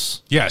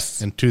 Thanos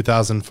Yes. and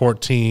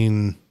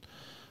 2014,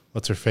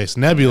 what's her face?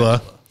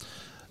 Nebula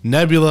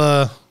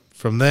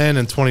from then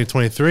and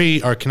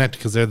 2023 are connected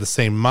because they're the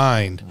same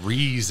mind.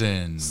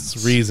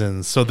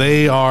 Reasons. So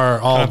they are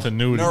all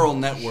Continuity. Neural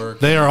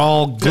network. they are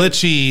all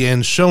glitchy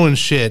and showing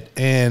shit.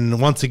 And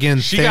once again,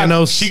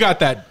 Thanos. She got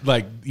that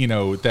like, you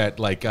know, that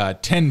like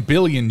 10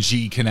 billion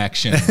G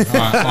connection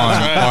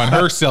on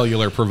her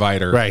cellular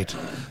provider. Right.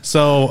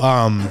 So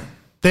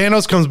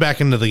Thanos comes back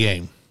into the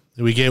game.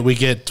 We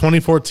get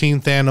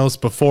 2014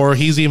 Thanos before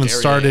he's even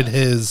started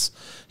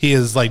he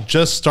has like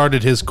just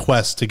started his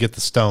quest to get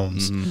the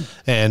stones.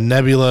 And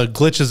Nebula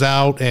glitches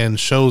out and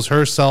shows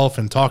herself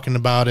and talking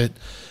about it.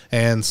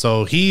 And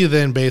so he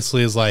then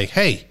basically is like,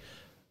 "Hey,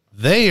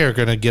 they are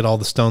going to get all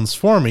the stones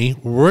for me.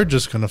 We're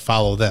just going to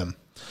follow them."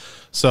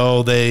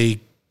 So they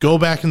go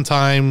back in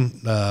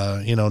time.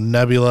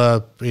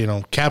 Nebula,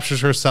 captures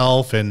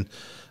herself, and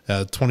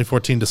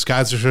 2014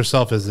 disguises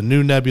herself as the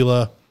new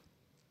Nebula.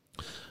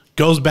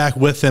 Goes back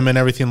with them and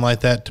everything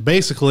like that to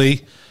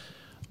basically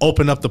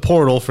open up the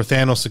portal for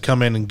Thanos to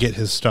come in and get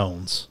his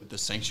stones. The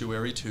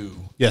Sanctuary 2.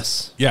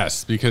 Yes.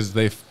 Yes, because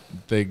they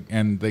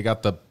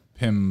got the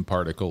Pym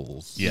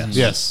particles.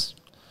 Yes.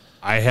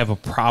 I have a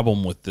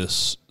problem with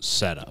this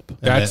setup.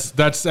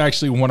 That's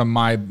actually one of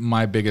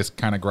my biggest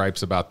kind of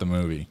gripes about the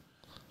movie.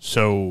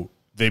 So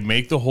they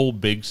make the whole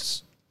big,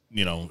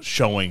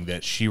 showing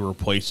that she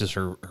replaces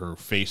her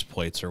face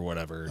plates or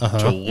whatever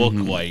to look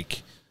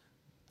like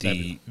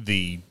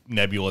the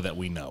Nebula that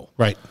we know.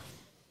 Right.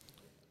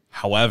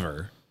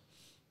 However,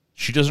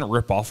 she doesn't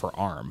rip off her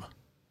arm.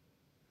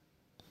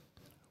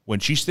 When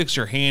she sticks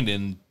her hand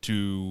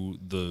into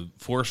the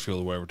force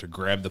field or whatever to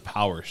grab the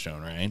Power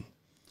Stone, right?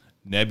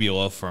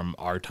 Nebula from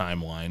our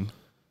timeline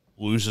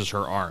loses her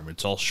arm.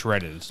 It's all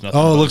shredded. It's nothing.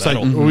 Oh, it but looks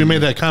metal. like we made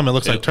that comment. It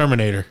looks like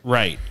Terminator.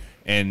 Right.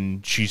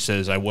 And she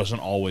says, "I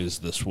wasn't always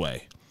this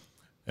way."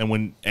 And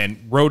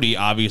Rhodey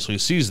obviously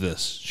sees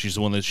this. She's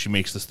the one that she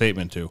makes the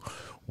statement to.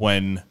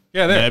 When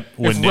If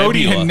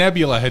Rhodey and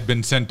Nebula had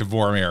been sent to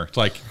Vormir, it's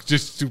like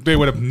they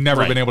would have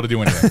never been able to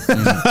do anything.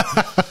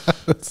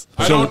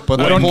 I don't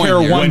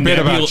care one bit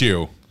about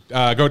you.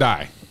 Go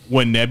die.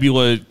 When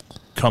Nebula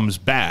comes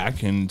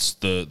back and it's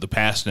the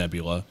past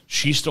Nebula,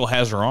 she still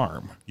has her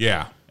arm.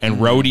 Yeah. And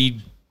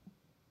Rhodey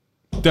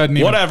Doesn't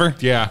even, whatever.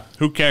 Yeah.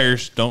 Who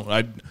cares?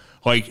 If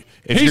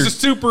He's you're- a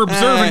super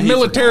observant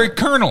military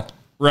colonel.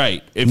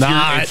 Right. If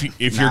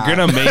you're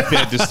gonna make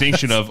that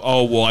distinction of,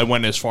 oh well, I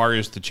went as far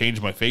as to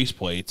change my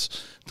faceplates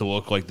to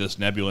look like this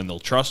Nebula and they'll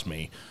trust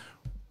me,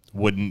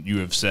 wouldn't you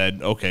have said,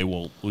 okay,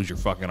 well, lose your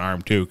fucking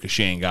arm too because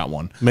she ain't got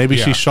one? Maybe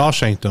she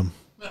Shawshanked him.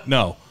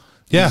 No.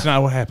 Yeah. That's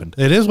not what happened.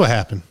 It is what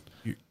happened.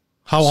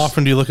 How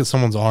often do you look at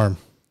someone's arm?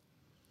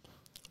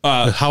 How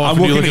I'm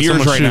often do you look looking at at yours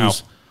someone's right now.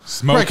 shoes?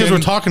 Smoking. Right, because we're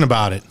talking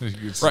about it.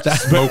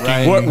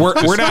 Smoking. We're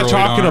not destroyed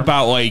talking arm.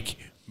 about like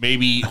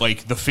maybe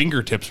like the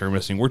fingertips are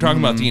missing. We're talking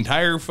about the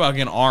entire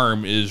fucking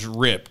arm is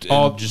ripped. And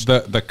All just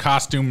the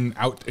costume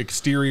out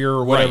exterior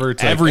or whatever. Right.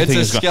 It's like, Everything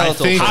It's is a gone.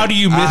 skeletal I think- How do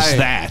you miss I-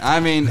 that? I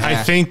mean,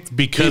 I think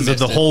because he of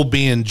the missed it. whole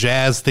being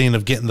jazz thing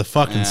of getting the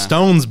fucking Yeah.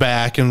 stones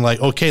back and like,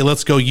 okay,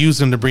 let's go use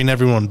them to bring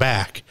everyone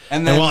back. And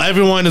And, then- while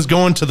everyone is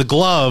going to the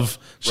glove,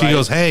 she Right.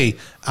 goes, hey,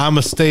 I'm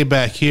going to stay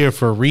back here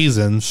for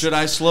reasons. should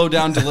I slow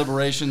down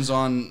deliberations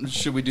on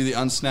should we do the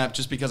unsnap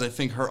just because I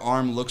think her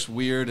arm looks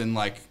weird and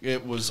like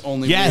it was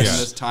only weird in Yes.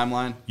 this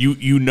timeline?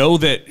 You know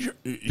that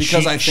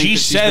Because I think she that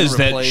she's been says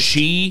that replaced.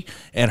 she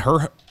and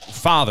her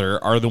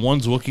father are the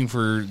ones looking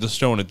for the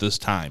stone at this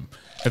time,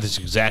 at this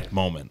exact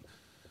moment,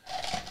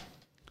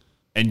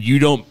 and you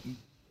don't.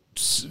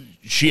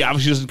 She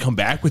obviously doesn't come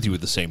back with you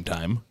at the same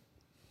time.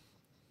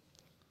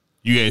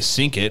 You guys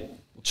sink it.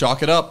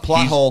 Chalk it up,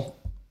 plot hole,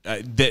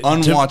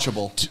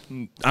 unwatchable.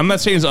 I'm not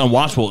saying it's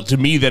unwatchable. To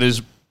me, that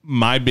is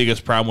my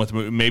biggest problem with the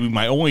movie. Maybe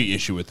my only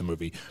issue with the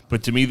movie.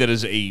 But to me, that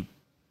is a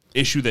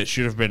issue that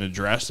should have been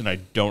addressed, and I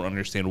don't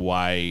understand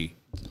why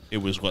it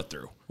was let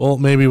through. Well,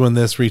 maybe when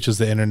this reaches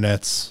the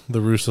internets, the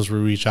Russos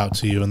will reach out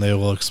to you and they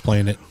will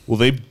explain it. Well,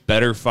 they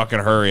better fucking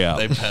hurry up.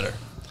 They better.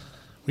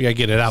 We got to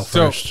get it out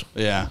So- first.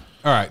 Yeah.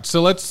 all right,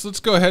 so let's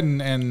go ahead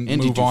and Andy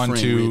move on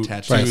Dufresne to,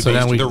 reattached to Right, so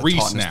now we- the Taunton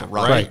is resnap, the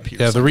right? right. Right.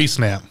 Yeah, the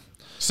resnap.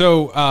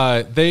 So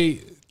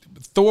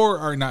Thor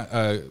are not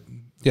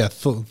Yeah,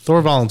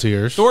 Thor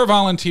volunteers. Thor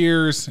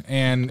volunteers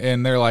and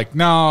they're like,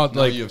 no, No,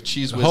 like you have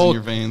cheese whiz Hulk- in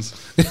your veins.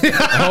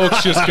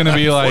 Hulk's just gonna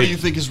be What like, do you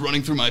think is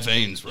running through my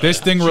veins? Right this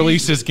now? thing Cheese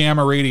releases whiz.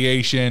 gamma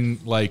radiation.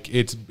 Like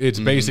it's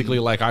basically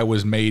like I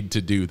was made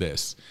to do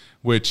this,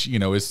 which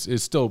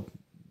is still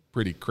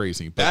pretty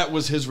crazy. But That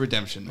was his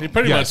redemption. He moment.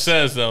 pretty much Yes.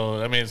 says,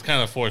 though, I mean, it's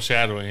kind of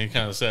foreshadowing. He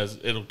kind of says,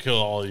 it'll kill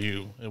all of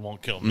you. It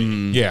won't kill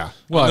me. yeah,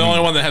 well, the I mean,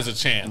 only one that has a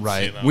chance.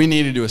 Right. You know? We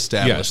needed to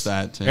establish yes,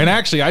 that. Too. and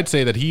actually, I'd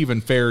say that he even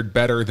fared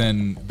better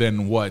than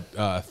what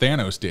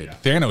Thanos did.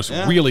 Thanos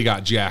Yeah. really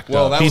got jacked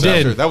well, up. that He was did.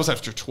 after. That was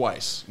after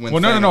twice. When Well,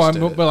 no, Thanos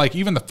did it. but like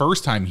even the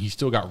first time, he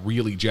still got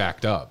really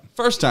jacked up.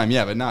 First time,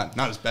 yeah, but not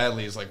as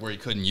badly as like where he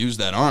couldn't use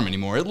that arm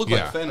anymore. It looked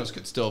Yeah. like Thanos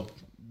could still,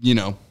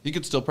 he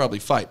could still probably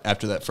fight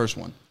after that first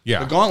one.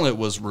 Yeah. the gauntlet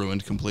was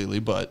ruined completely,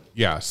 but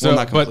Yeah, so well,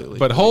 not completely.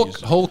 but He Hulk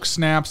used it. Hulk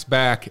snaps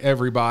back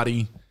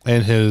everybody.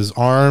 And his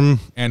arm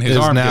And his is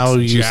arm now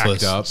gets jacked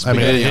useless. up. I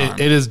mean, Spaghetti arm.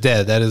 it is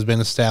dead. That has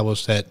been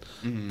established that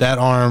that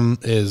arm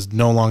is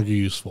no longer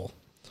useful.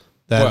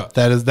 Well,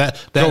 That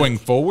Going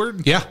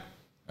forward, Yeah,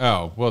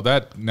 Oh well,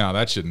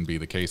 that shouldn't be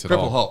the case at Cripple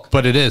all. Hulk.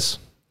 but it is.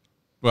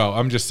 Well,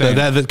 I'm just saying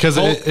Because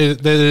Hulk-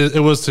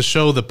 it was to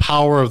show the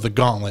power of the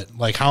gauntlet,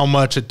 like how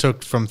much it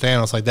took from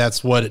Thanos. Like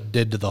that's what it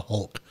did to the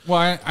Hulk. Well,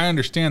 I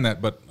understand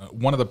that, but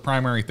one of the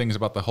primary things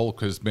about the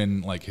Hulk has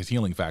been like his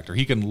healing factor.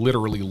 He can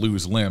literally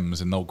lose limbs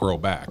and they'll grow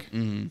back.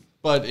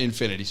 But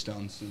Infinity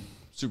Stones,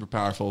 super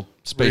powerful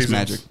space Reasons.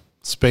 magic,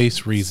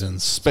 Space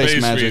reasons. space,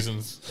 Space magic.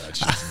 reasons.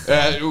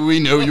 We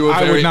know you're a I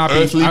very would not be.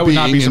 earthly I would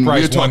not be being, and we're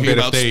surprised one talking bit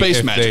about if they space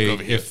if magic they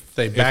over here. if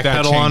They that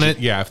backpedal on changes-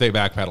 it? Yeah, if they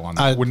backpedal on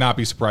that, I- would not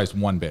be surprised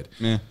one bit.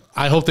 Yeah.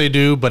 I hope they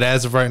do, but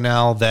as of right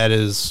now, that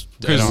is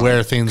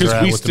where things are Because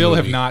at. we with the still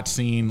have movie. not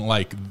seen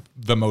like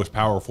the most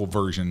powerful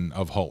version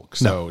of Hulk.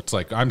 So it's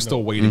like I'm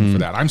still waiting for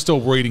that. I'm still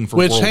waiting for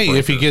Which, World hey,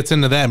 if he Breaker. gets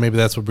into that, maybe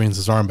that's what brings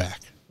his arm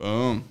back.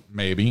 Boom.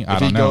 maybe I If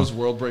don't he know. goes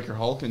World Breaker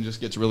Hulk and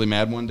just gets really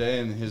mad one day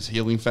and his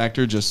healing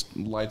factor just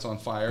lights on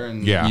fire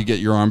and Yeah. you get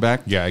your arm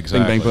back. Yeah, Bing,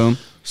 exactly. bang, boom.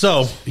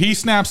 So He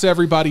snaps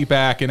everybody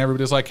back, and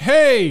everybody's like,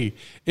 "Hey,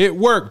 it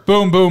worked!"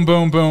 Boom, boom,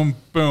 boom, boom,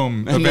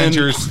 boom. And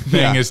Avengers then-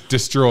 thing yeah. is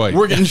destroyed.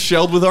 We're getting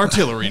shelled with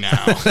artillery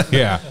now.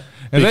 yeah,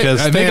 And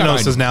because and Thanos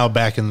got, is now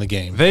back in the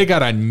game. they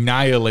got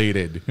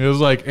annihilated. It was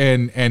like,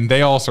 and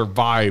they all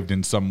survived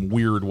in some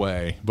weird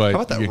way. But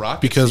How about that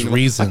rocket? because scene? Like,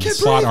 reasons. I can't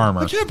Plot breathe.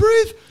 armor. I can't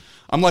breathe.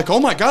 I'm like, oh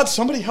my god,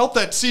 somebody help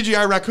that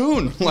CGI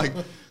raccoon! Like,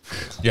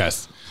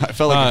 Yes. I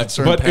felt like a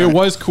concerned but parent. it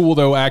was cool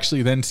though,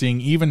 actually, then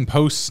seeing even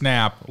post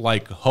snap,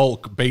 like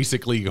Hulk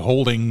basically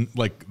holding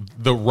like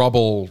the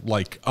rubble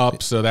like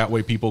up, so that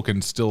way people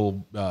can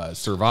still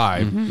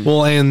survive.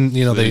 Well, and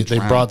you know they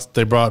drown.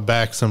 brought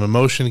back some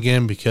emotion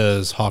again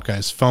because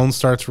Hawkeye's phone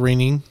starts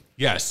ringing.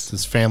 Yes,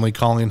 His family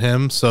calling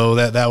him, so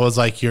that was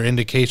like your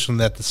indication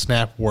that the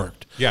snap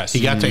worked. Yes. he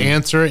got to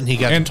answer it and he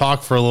got And- to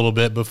talk for a little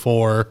bit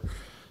before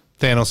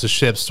Thanos'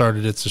 ship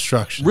started its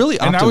destruction. really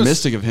And I was-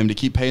 optimistic of him to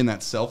keep paying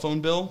that cell phone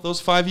bill those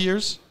 5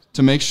 years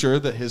to make sure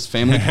that his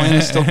family plan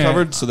is still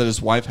covered, so that his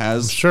wife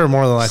has Sure,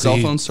 more than likely cell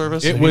phone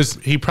service. It was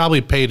he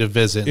probably paid a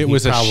visit. it He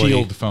was a probably-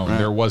 shield phone. Right.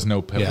 There was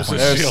no pillow. Yeah. plan.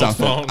 There's Shield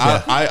something. phone.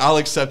 I'll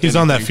accept. He's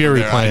on that anything Fury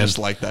from there. plan. I just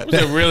like that.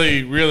 It's a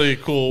really, really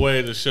cool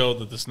way to show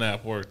that the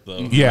snap worked,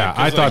 though. Yeah,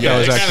 I thought that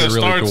was it kinda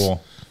actually really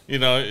cool. You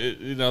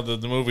know,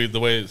 the movie, the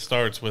way it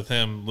starts with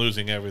him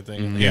losing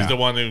everything. Yeah. He's the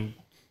one who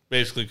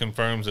basically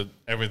confirms that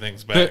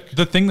everything's The, back.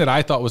 the thing that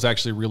I thought was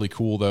actually really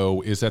cool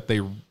though is that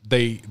they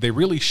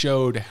really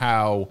showed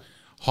how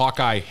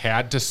Hawkeye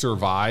had to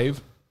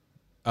survive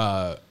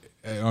on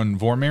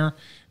Vormir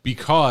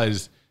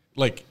because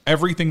like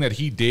everything that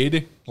he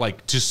did,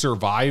 like to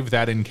survive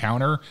that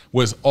encounter,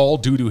 was all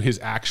due to his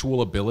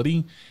actual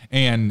ability.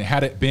 And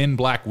had it been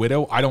Black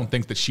Widow, I don't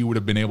think that she would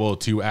have been able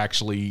to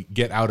actually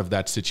get out of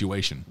that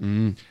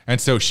situation. And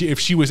so if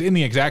she was in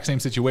the exact same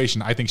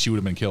situation, I think she would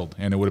have been killed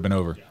and it would have been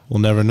over. We'll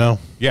never know.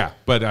 Yeah,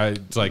 but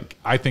it's like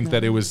I think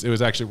that it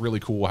was actually really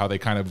cool how they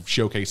kind of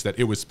showcased that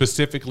it was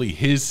specifically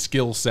his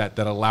skill set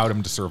that allowed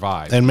him to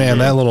survive. And man,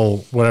 that little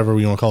whatever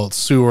you want to call it,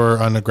 sewer,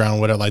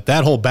 underground, whatever, like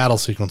that whole battle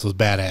sequence was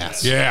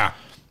badass. Yeah.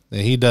 And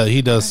he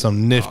does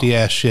some nifty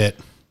ass shit.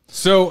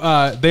 So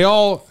they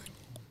all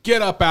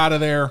get up out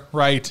of there,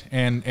 right?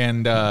 And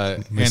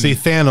You see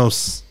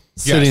Thanos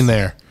sitting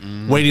there,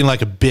 waiting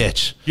like a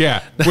bitch.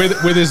 yeah,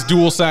 with his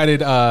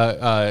dual-sided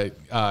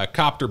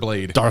copter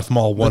blade. Darth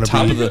Maul wannabe.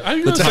 top of the- I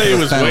was gonna top say of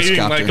it was the Thanos waiting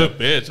copter. like a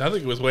bitch. I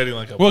think it was waiting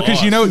like a Well, because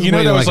boss. you know waiting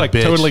that was like like a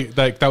bitch. totally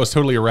like that was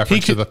totally a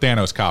reference to could- the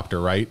Thanos copter,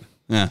 right?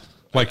 Yeah.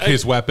 Like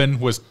his weapon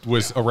was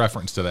a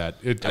reference to that.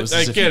 It, was I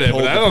as if get he it, but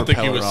pulled I the don't think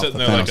he propeller was off sitting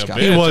the there like Thanos a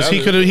copter. bitch. He was.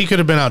 I He could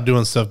have been out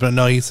doing stuff, but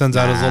no, he sends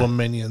out his little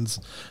minions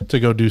to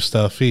go do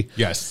stuff.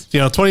 yes.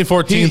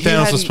 2014 He Thanos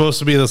hadn't- was supposed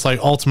to be this like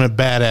ultimate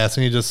badass,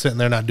 and he's just sitting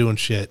there not doing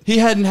shit. He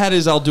hadn't had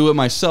his "I'll do it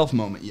myself"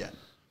 moment yet.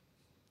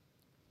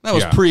 That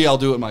was Yeah. pre "I'll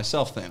do it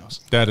myself"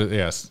 Thanos. That is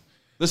yes.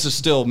 This is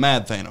still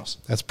mad Thanos.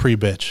 That's pre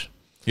bitch.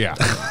 Yeah.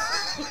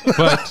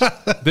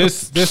 But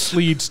this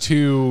leads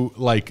to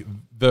like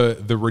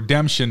the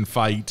redemption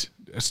fight,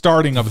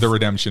 starting of the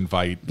redemption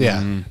fight.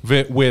 Yeah.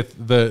 With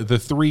the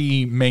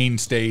three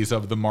mainstays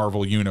of the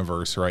Marvel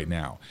universe right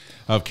now,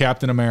 of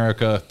Captain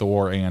America,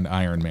 Thor, and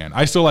Iron Man.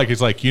 I still it's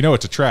like,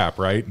 it's a trap,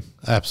 right?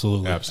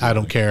 Absolutely. Absolutely. I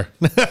don't care.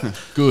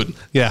 Good.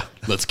 Yeah.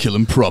 Let's kill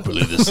him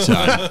properly this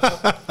time.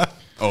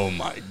 Oh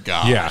my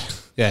god. Yeah.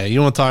 Yeah.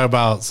 You want to talk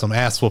about some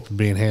ass whooping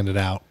being handed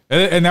out?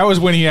 And that was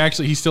when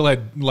he still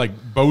had like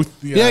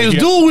both. Yeah, he was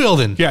dual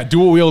wielding. Yeah,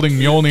 dual wielding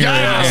Mjolnir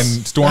and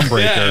Stormbreaker.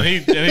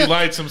 Yeah, and he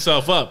lights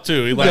himself up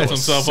too. He lights That's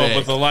himself up sick.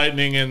 with the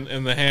lightning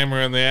and the hammer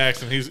and the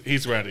axe, and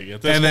he's ready.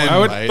 At this And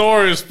point, then-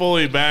 Thor is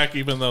fully back,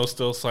 even though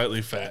still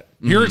slightly fat.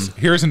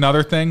 Here's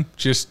another thing.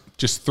 Just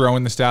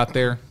throwing this out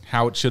there.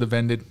 How it should have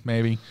ended,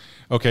 maybe.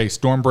 Okay,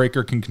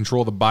 Stormbreaker can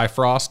control the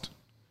Bifrost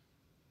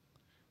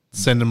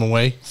Send him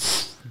away.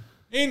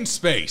 in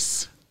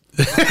space.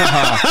 Into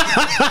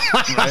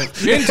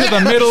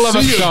the middle of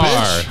a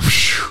star.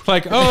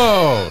 Like,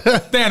 oh,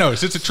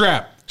 Thanos, it's a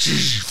trap.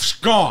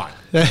 Gone.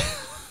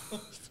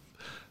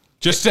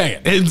 Just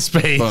saying. In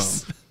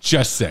space.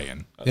 Just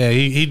saying. Yeah,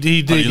 he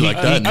did. you like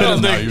that? I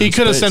don't think He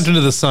could have sent him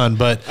to the sun,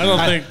 but I don't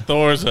think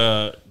Thor's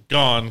a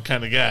gone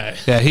kind of guy.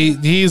 yeah,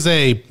 he's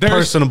a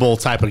personable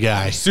type of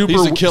guy. Super,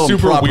 He's a kill 'em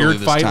super properly weird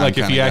this fight. time Like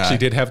if kinda he actually guy.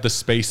 did have the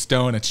space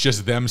stone, it's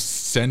just them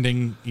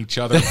sending each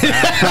other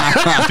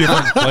back to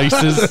different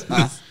places.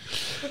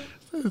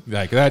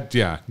 Like that,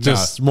 yeah.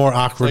 Just more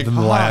awkward than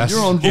the last. You're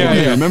on board. Yeah,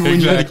 yeah, Remember when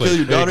exactly,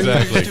 you had to kill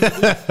your daughter?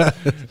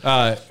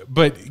 Exactly.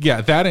 But yeah,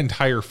 that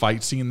entire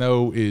fight scene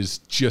though is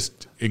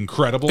just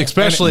incredible.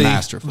 Especially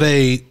masterful.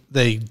 they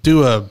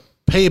do a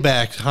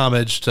payback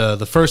homage to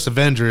the first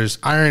Avengers.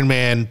 Iron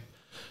Man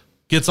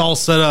gets all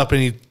set up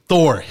and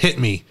Thor hit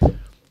me.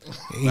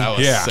 That was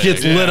Yeah. sick.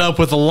 Gets lit up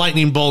with a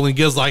lightning bolt and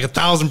gives like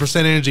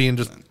 1,000% energy and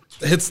just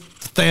hits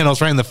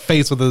Thanos right in the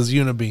face with his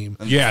unibeam.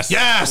 yes,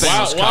 Yes.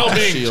 While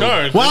being shield.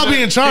 charged. While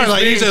being charged,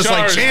 like he's being just like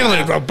charged.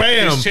 channeling,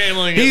 bam. He's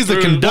channeling it He's the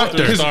through-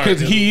 conductor. through Stark.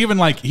 because he even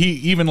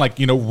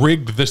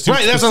rigged the suit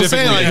Right, that's what I'm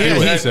saying. Like specifically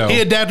to do it, he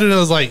so. adapted and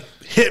was like,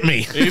 hit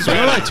me. He's You know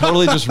what I ready.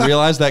 totally just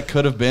realized that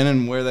could have been,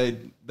 and where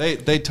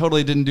they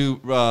totally didn't do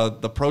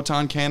the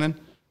proton cannon.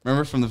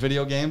 Remember from the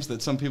video games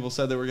that some people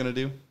said they were going to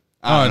do?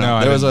 I don't know.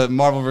 I There was didn't. a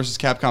Marvel vs.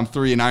 Capcom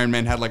 3, and Iron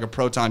Man had like a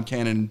proton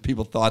cannon, and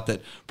people thought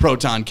that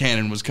proton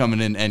cannon was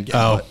coming in Endgame.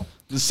 Oh.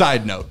 But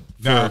side note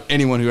for No.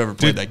 anyone who ever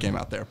played that game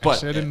out there. But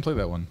Actually, I didn't play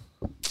that one.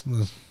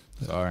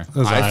 Sorry.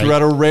 I threw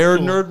out a rare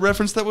nerd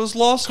reference that was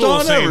lost Cool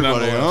on scene,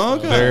 everybody. nonetheless.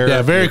 Okay. There-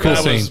 Yeah, very cool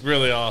That scene. was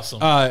really awesome.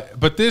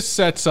 But this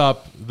sets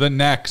up the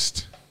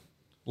next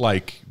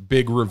like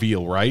big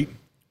reveal, right?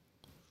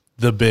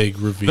 The big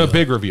reveal. The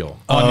big reveal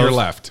on your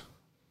left.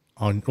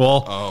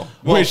 Well,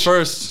 Which-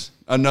 first,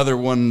 another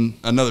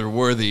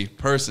worthy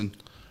person,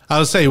 I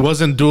would say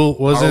wasn't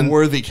our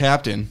worthy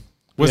captain.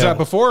 Was Yeah. that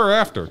before or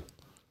after?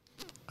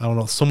 I don't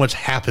know. So much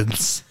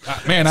happens.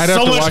 Man, I'd have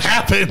So to much watch.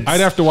 happens. I'd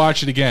have to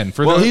watch it again.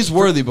 For Well, the he's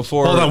worthy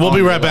before. Hold on, we'll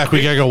be right back.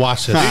 We gotta go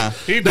watch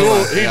this. he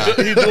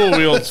dual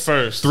wields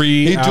first.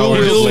 3 He dual hours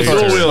wields later.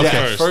 dual wields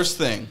Yeah, first. first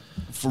thing,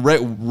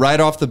 right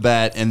off the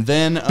bat, and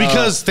then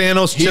Because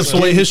Thanos he's chips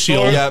away his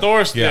shield. Thor, Yeah.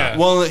 Thor's, Yeah. yeah.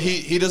 well,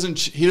 he doesn't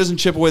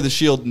chip away the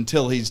shield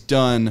until he's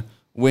done.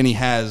 When he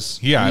has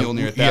Yeah,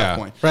 Mjolnir at that yeah.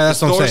 point, Right,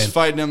 that's what I'm Thor's saying.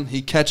 fighting him.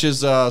 He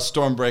catches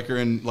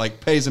Stormbreaker and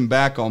like pays him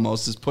back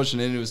almost, is pushing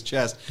it into his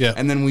chest. Yeah.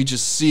 And then we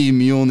just see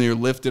Mjolnir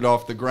lifted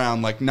off the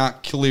ground, like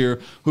not clear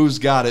who's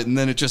got it, and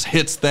then it just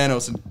hits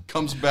Thanos and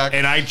comes back.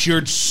 And I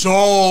cheered so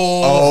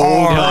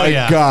oh hard. my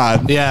yeah.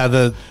 god,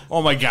 Yeah,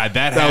 Oh my god,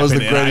 that that was the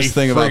happened, and greatest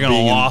I thing about friggin'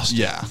 being lost.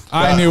 Yeah,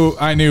 I knew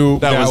That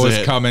that was was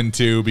it. coming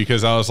too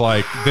because I was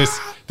like, this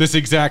this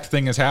exact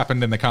thing has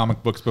happened in the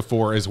comic books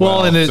before as well.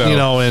 Well, and it,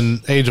 So- in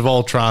Age of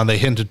Ultron, they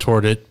hinted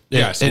toward it.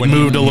 Yes, It when he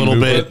moved a little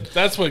moved bit. But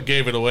that's what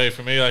gave it away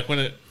for me. Like when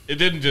it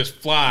didn't just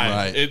fly.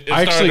 Right. It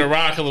I started actually- to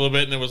rock a little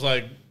bit, and it was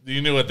like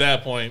you knew at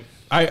that point.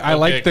 I okay,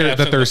 like Cap's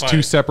that in there's the two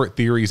fight. separate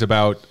theories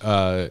about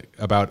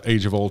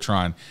Age of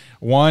Ultron.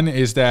 One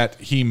is that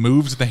he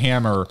moves the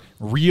hammer,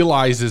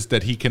 realizes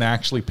that he can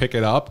actually pick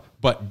it up,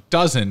 but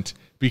doesn't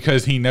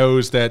because he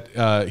knows that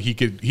he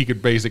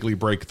could basically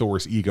break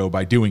Thor's ego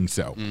by doing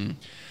so.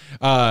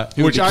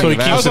 Which be I, king of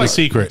I keeps was it a like-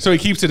 secret. So he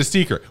keeps it a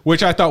secret,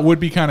 which I thought would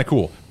be kind of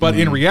cool. But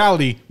in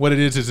reality, what it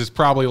is it's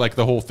probably like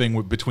the whole thing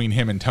between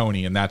him and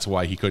Tony, and that's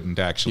why he couldn't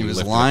actually. He was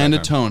lift it at lying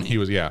that to time. Tony. He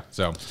was, yeah.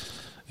 So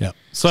Yeah.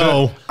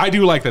 So I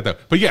do like that though.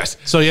 But yes,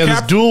 So you have Cap-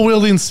 this dual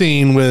wielding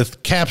scene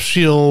with Cap's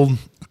shield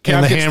Cap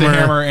and the gets hammer, the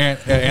hammer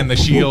and the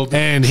shield.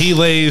 and he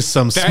lays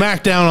some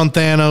smackdown on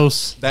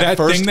Thanos. That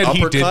first thing that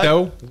he did uppercut?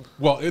 though,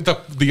 well,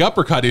 the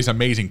uppercut is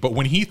amazing. But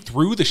when he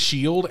threw the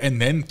shield and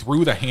then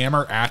threw the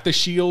hammer at the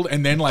shield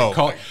and then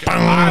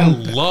I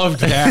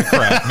loved that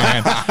crap,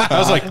 man. I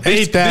was like,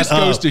 this that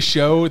goes up. to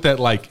show that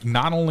like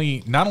not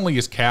only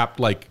is Cap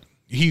like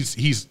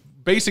he's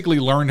basically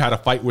learned how to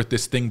fight with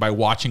this thing by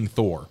watching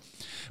Thor.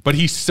 But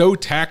he's so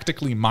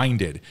tactically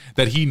minded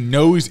that he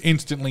knows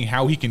instantly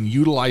how he can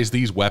utilize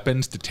these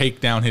weapons to take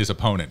down his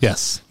opponent.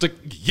 Yes. It's like,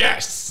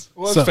 yes.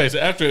 Well, So- let's face it.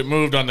 After it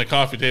moved on the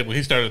coffee table,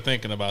 he started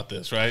thinking about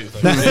this, right?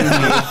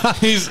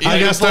 He's like, I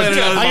gotta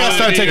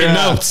start taking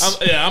notes.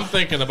 I'm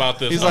thinking about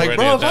this. He's already like,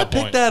 bro, at if I that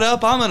pick point. that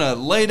up, I'm gonna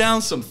lay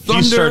down some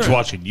thunder. He starts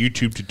watching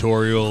YouTube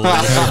tutorials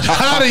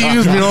How to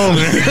use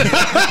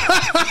Mjolnir.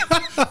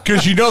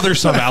 because there's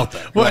some out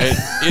there. Right.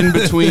 In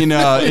between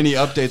any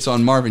updates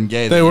on Marvin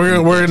Gaye. that We're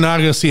you we're can not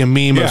going to see a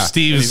meme Yeah. of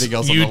Steve's Anything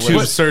else on the YouTube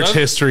list? search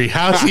history.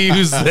 How to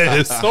use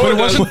this? Thor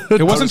does-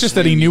 It wasn't just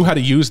that he knew how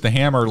to use the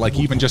hammer, like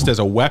even just as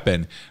a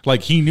weapon.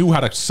 Like he knew how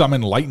to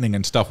summon lightning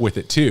and stuff with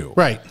it too.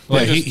 Right.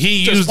 Like, Yeah,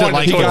 he just used it pointed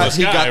like he towards got, the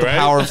he sky, got the right?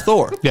 power of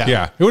Thor. yeah.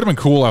 Yeah, it would have been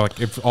cool like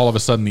if all of a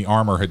sudden the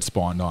armor had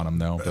spawned on him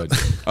though. But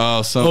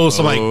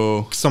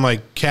Some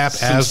like Cap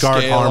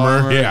Asgard scale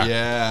armor. Yeah.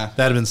 Yeah.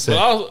 That'd have been sick.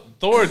 Well,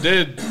 Thor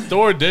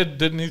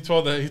didn't he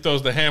he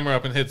throws the hammer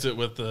up and hits it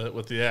with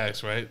the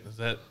axe, right? Is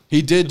that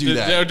He did do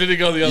that. Or did he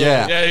go the other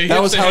Yeah. way? He that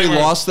hits was the how he hammer.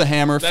 lost the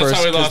hammer That's first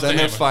how he because lost then the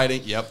they're hammer.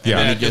 fighting. Yep. Yeah. And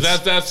then Yeah, he gets,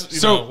 that's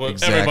So- what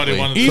Exactly. everybody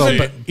wanted to even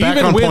see.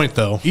 back on point,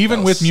 though.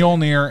 Even with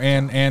Mjolnir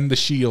and the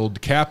shield,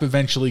 Cap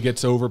eventually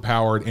gets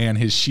overpowered and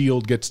his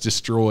shield gets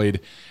destroyed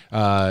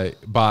by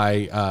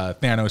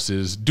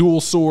Thanos's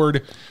dual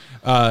sword.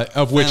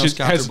 Of which Thanos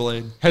has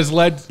counterblade. has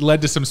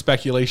led to some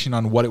speculation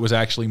on what it was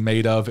actually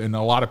made of, and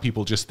a lot of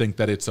people just think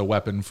that it's a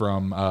weapon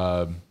from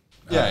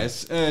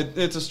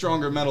it's a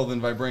stronger metal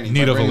than vibranium.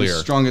 Nidavellir. Vibranium's the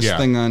strongest Yeah.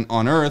 thing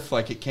on Earth.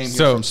 Like it came here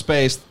So- from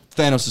space.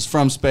 Thanos is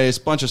from space.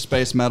 Bunch of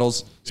space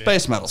metals.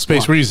 Space metals.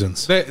 Space Come on.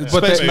 reasons. but Space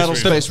the- metal. reasons.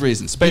 Space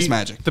reasons. Space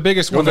magic. The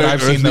biggest one that I've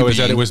seen earthly though is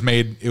that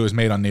being. it was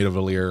made on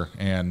Nidavellir,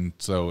 and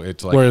so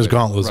it's like Where's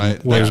Gauntlet?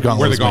 Right. Where's Yeah, Gauntlet?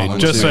 where the Gauntlet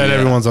Just too, so that yeah.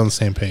 everyone's on the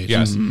same page.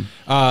 Yes.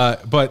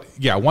 But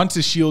yeah, once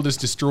his shield is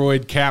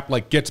destroyed, Cap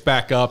like gets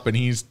back up and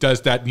he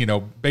does that,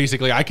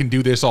 basically I can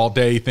do this all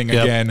day thing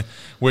Yep. again,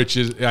 which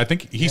is, I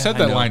think he said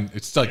that line.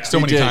 It's like so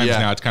He many did, times yeah.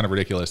 now. It's kind of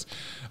ridiculous.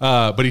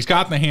 But he's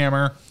got the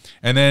hammer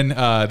and then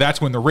that's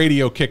when the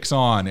radio kicks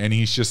on and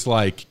he's just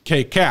like,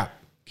 "Okay, Cap,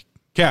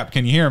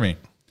 can you hear me?"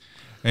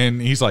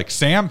 And he's like,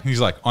 "Sam,"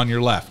 he's like, "On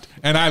your left."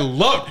 And I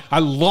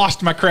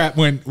lost my crap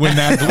when he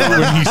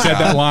said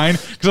that line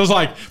because I was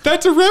like,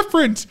 "That's a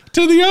reference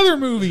to the other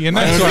movie," and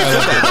that's why I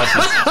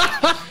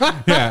loved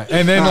it. Yeah,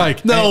 and then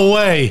like No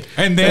way.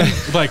 and then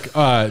like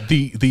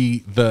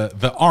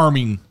the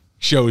army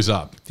shows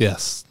up.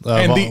 Yes.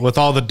 And With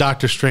all the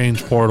Doctor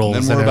Strange portals.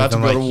 Then we're and about to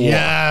everything, go to like, war.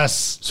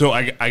 Yes. So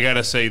I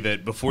gotta say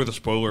that before the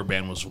spoiler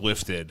ban was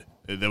lifted,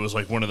 there was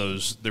like one of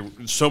those. There were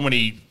so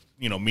many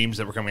memes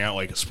that were coming out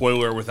like a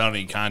spoiler without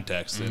any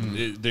context, and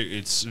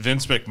it's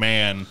Vince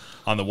McMahon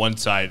on the one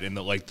side and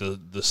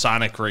the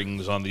Sonic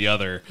rings on the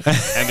other,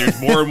 and there's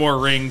more and more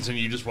rings, and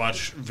you just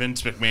watch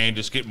Vince McMahon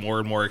just get more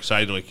and more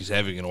excited like he's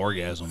having an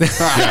orgasm.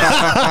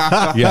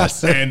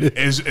 Yes, And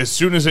as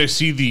soon as I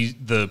see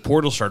the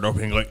portal start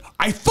opening, like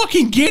I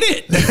fucking get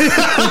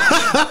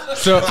it.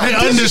 so I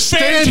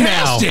understand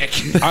now.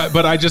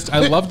 but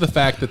I love the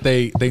fact that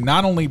they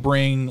not only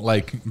bring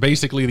like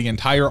basically the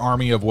entire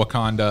army of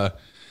Wakanda,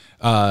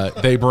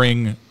 they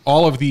bring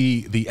all of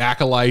the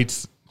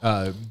acolytes,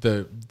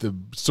 the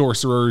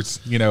sorcerers.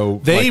 They like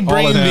all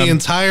bring of the them.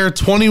 entire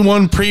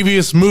 21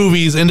 previous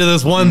movies into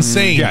this one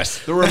scene.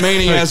 Yes, The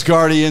remaining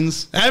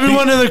Asgardians.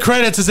 Everyone in the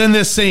credits is in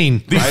this scene.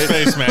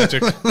 Space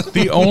magic.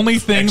 the only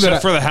thing Except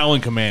that for the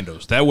Howling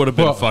Commandos, that would have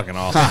been Well- fucking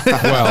awesome.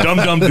 Dum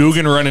Dum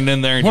Dugan running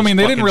in there. And well, I mean,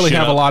 just they didn't fucking really shit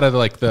have a up. lot of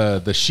like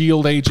the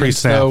shield agents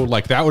Pre-snap. though.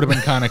 Like that would have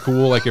been kind of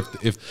cool. Like if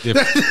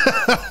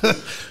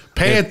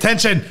Pay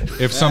attention.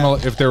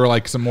 if there were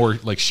like some more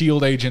like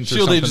shield agents or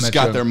Shield something agents that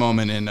got showed- their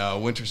moment in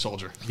Winter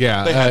Soldier.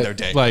 Yeah, They had their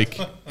day. Like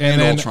In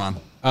and then, Ultron.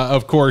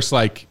 of course,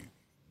 like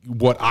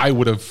what I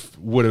would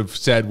have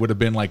said would have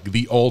been like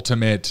the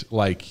ultimate,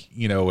 like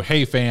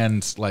hey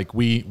fans, like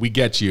we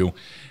get you.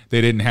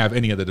 they didn't have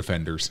any of the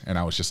defenders, and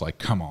I was just like,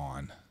 come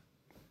on.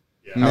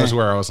 That was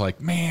where I was like,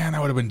 man,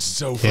 that would have been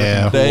so freaking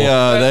Yeah.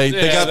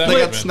 cool.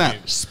 They got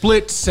snapped.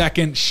 Split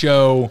second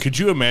show. Could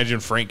you imagine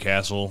Frank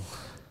Castle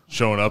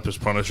showing up as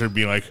Punisher,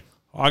 being like,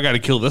 "Oh, I got to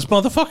kill this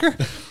motherfucker.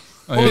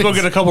 We'll go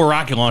get a couple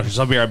rocket launchers.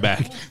 I'll be right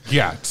back."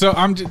 Yeah, so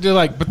they're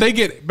like, but they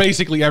get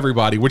basically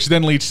everybody, which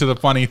then leads to the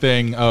funny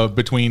thing of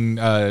between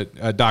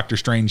Doctor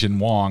Strange and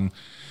Wong,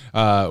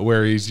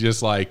 where he's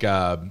just like,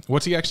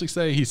 what's he actually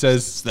say? He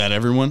says, Is that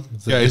everyone?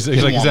 yeah, he's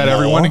like, is that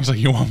everyone? He's like,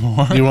 you want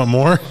more? You want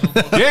more?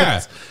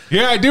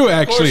 Yeah, I do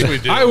actually. we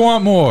do. I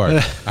want more.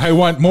 I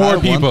want more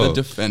I people. want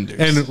the defenders.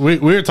 And we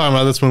were talking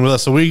about this one with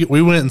us. So we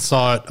went and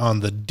saw it on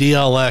the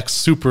DLX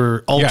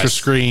Super Ultra Yes.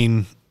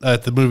 screen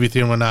at the movie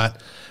theater and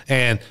whatnot.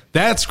 And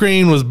that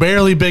screen was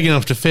barely big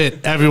enough to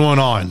fit everyone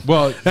on.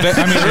 Well,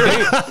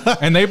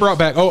 they brought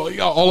back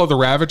all of the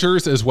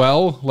Ravagers as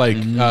well. Like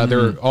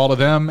they're all of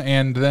them,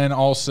 and then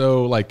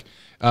also like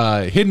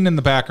hidden in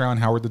the background,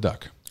 Howard the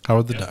Duck.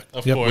 Howard the Duck.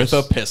 Of Yep. course. with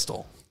a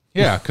pistol.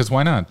 Yeah, because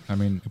why not? I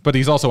mean, but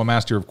he's also a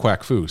master of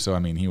quack fu, so I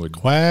mean, he would.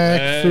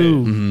 Quack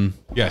Fu.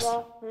 Yes.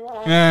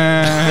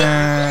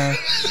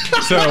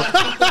 So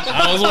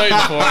I was waiting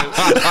for it.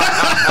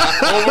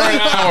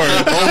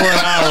 Over an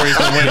hour he's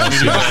been waiting to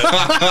do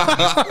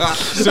that.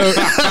 so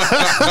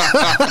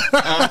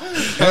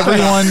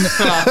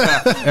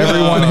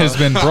everyone has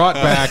been brought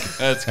back,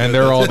 and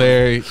they're all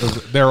there.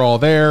 They're all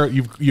there.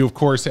 You of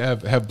course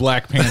have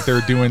Black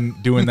Panther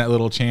doing that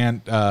little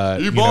chant.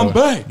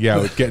 Bombay. Yeah,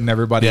 with getting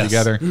everybody Yes.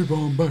 together.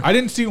 I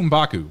didn't see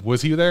M'Baku.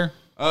 Was he there?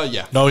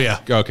 Yeah. Oh, yeah.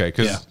 Okay,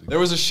 because Yeah. There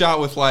was a shot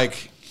with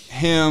like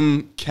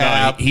him,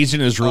 Cap. He's in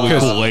his really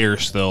cool layer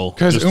still.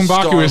 M'Baku is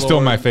Star-Lord.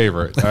 still my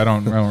favorite. I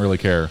don't really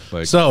care.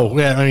 Like, So,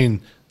 yeah, I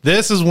mean,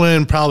 this is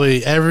when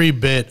probably every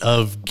bit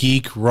of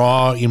geek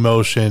raw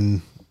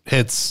emotion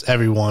hits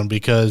everyone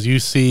because you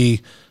see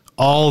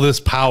all this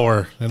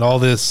power and all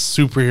this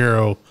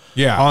superhero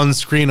on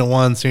screen at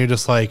once, and you're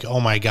just like, oh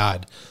my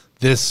God,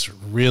 this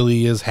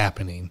really is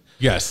happening.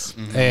 yes.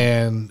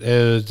 And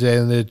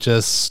it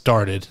just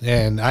started.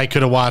 And I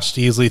could have watched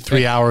easily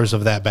 3 hours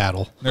of that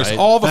battle. There's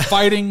all the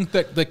fighting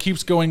that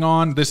keeps going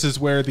on. This is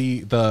where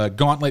the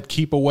gauntlet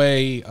keep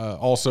away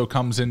also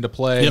comes into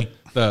play. Yep.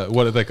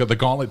 The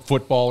gauntlet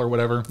football or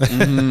whatever,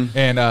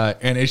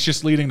 and it's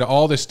just leading to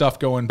all this stuff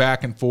going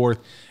back and forth,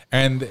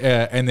 and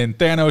then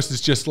Thanos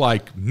is just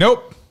like,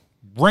 nope,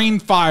 rain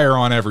fire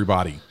on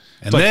everybody,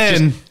 And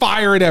then- just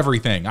fire at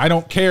everything. I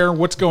don't care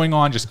what's going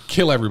on, just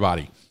kill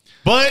everybody.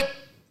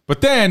 But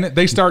then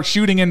they start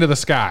shooting into the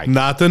sky,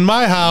 Not in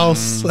my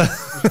house.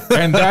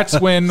 and that's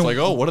when like,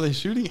 oh, what are they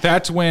shooting at?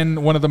 that's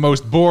when one of the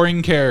most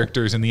boring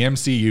characters in the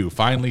MCU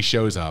finally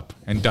shows up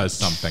and does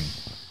something.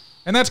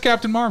 And that's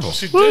Captain Marvel.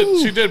 She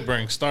did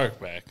bring Stark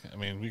back. I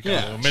mean, we kind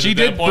of admitted She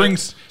that did point. bring-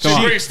 She Come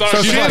on. brings Stark.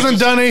 So she back. hasn't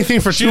done anything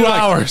for 2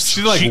 hours.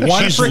 She's like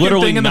one She's freaking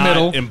literally thing in the not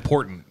middle,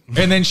 important.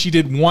 and then she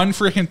did one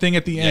freaking thing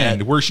at the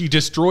end where she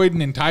destroyed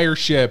an entire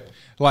ship,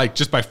 like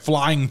just by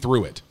flying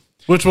through it,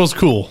 Which was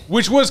cool.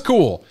 which was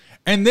cool.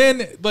 And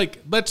then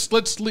like let's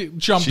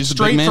jump She's a big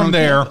straight man from on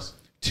there canvas.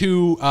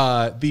 to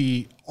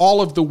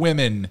all of the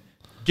women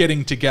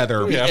getting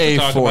together. Yeah. have to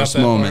talk about A-Force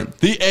that moment. part.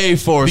 The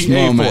A-Force The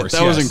moment. A-Force,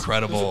 That was yes.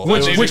 incredible.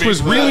 Which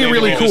was really,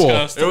 really cool.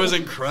 It was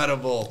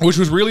incredible. Which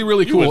was really,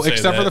 really cool, would say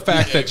except for that. the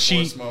fact The that she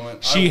A-Force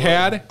moment. she I'm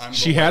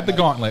had the going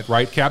gauntlet,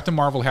 right? Captain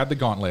Marvel had the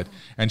gauntlet,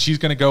 and she's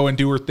gonna go and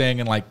do her thing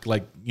and like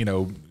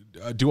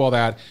do all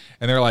that.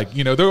 And they're like,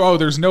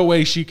 there's no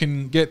way she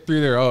can get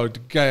through there. Oh,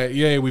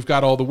 yay, we've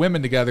got all the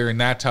women together,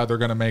 and that's how they're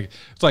gonna make it.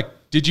 It's like,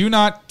 did you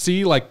not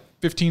see like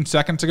 15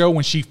 seconds ago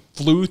when she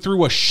flew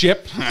through a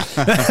ship?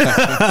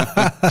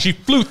 She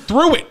flew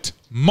through it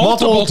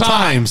multiple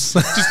times.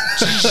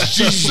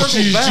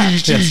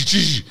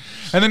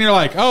 And then you're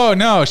like, oh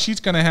no, she's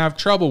going to have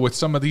trouble with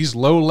some of these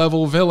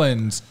low-level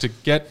villains to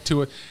get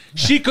to it.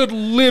 She could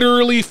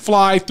literally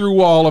fly through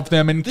all of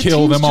them and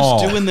kill them all.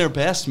 Just doing their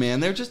best, man.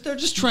 They're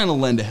just trying to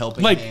lend a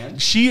helping Like, hand.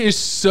 she is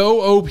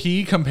so OP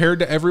compared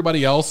to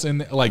everybody else,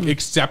 and like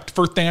except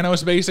for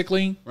Thanos,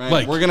 basically. Right?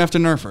 Like, We're gonna have to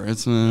nerf her.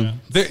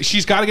 It's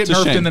she's got to get It's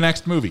a nerfed shame. in the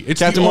next movie. It's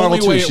Captain the Marvel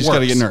only too. way it She's got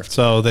to get works. nerfed.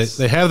 So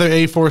they have their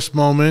A-Force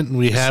moment.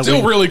 We have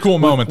Still really cool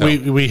moment,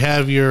 though. We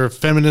have your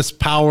feminist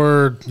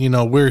power,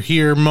 we're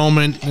here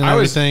moment and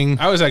everything.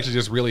 I was actually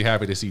just really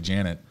happy to see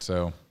Janet.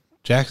 So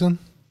Jackson?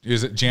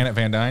 is it Janet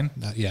Van Dyne?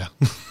 Yeah.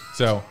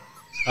 So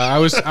I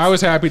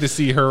was happy to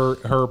see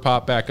her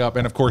pop back up,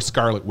 and of course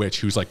Scarlet Witch,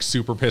 who's like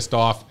super pissed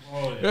off,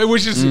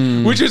 which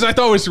is I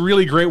thought was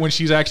really great when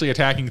she's actually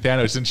attacking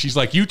Thanos, and she's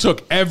like, "You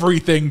took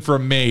everything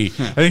from me,"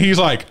 and he's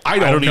like, "I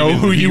don't know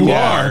who you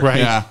are." Right.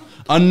 Yeah.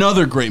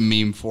 Another great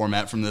meme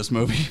format from this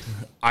movie.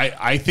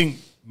 I think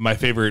my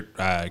favorite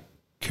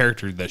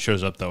character that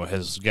shows up though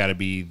has got to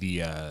be the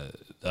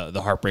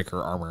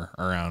Heartbreaker armor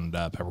around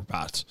Pepper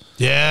Potts.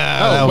 Yeah,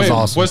 Oh, that was wait,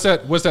 awesome.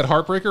 Was that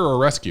Heartbreaker or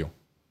Rescue?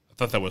 I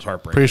thought that was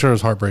Heartbreaker. Pretty sure it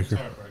was Heartbreaker.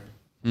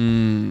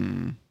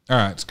 All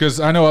right, because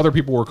I know other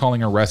people were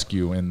calling her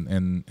Rescue in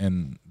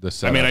the I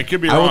setup. mean, I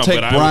could be I wrong. will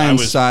take but Brian's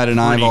was side, and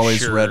I've pretty always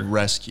sure- read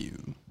Rescue.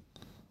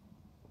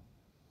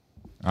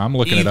 I'm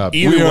looking it up.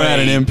 Either We are way, at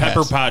an impasse.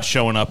 Pepper Potts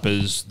showing up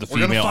as the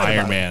female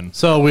Iron Man.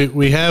 So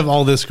we have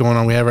all this going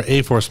on. We have our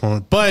A-Force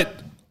moment,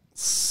 but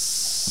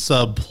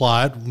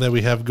subplot that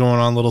we have going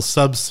on, little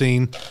sub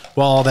scene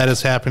while all that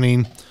is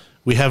happening.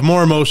 We have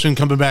more emotion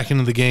coming back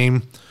into the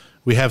game.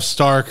 We have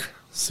Stark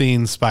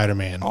seeing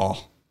Spider-Man.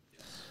 Oh,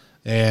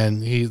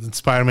 And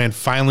Spider-Man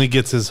finally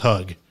gets his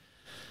hug.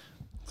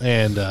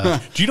 And Do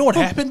you know what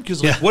happened?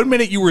 Because Yeah. 1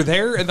 minute you were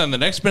there, and then the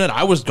next minute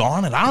I was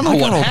gone, and I don't know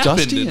what all happened.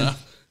 dusty And, and-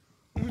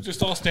 We were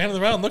just all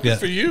standing around looking Yeah.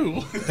 for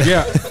you.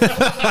 Yeah.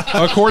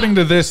 According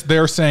to this,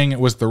 they're saying it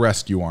was the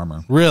rescue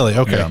armor. really?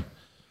 Okay. Yeah.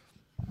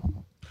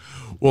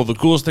 well, the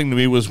coolest thing to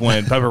me was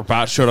when Pepper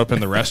Potts showed up in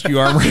the rescue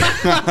armor.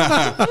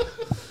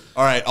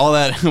 all right. All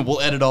that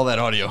we'll edit all that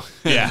audio.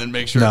 Yeah. and then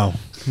make sure.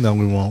 No,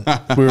 we won't.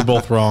 We were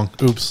both wrong.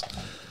 Oops.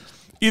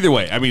 Either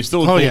way, I mean,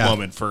 still a Oh, cool yeah.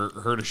 moment for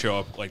her to show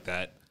up like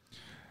that.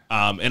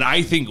 And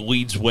I think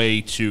leads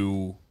way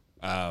to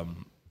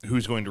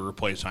who's going to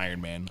replace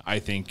Iron Man. I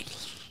think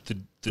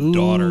the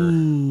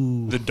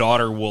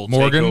daughter will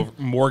Morgan? take over.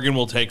 Morgan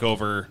will take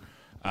over.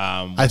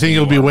 I think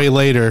it'll be way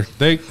later.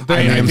 They I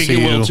think it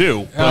will MCU.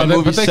 too. The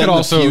movie but they set could in the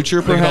also future,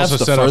 they could perhaps, also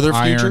the set up further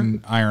future?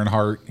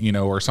 Ironheart,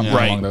 or something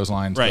Right. along those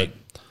lines. Right.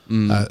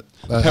 I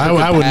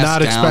would pass not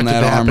down expect it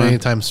that to happen armor.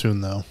 anytime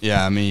soon, though.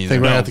 Yeah, me I either.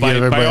 think we're going to have to by- give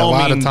everybody by a all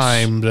lot of means-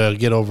 time to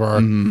get over our.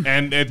 And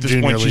at this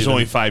Junior point, she's leader.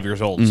 only 5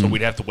 years old, so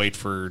we'd have to wait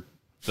for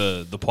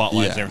the plot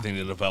lines and Yeah. everything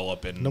to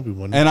develop. And No, we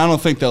wouldn't. And I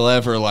don't think they'll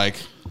ever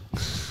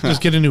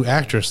Just get a new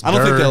actress. I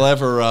don't think they'll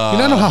ever. You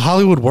don't know how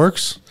Hollywood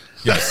works?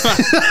 yes,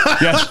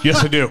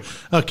 I do.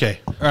 Okay.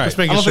 right. Just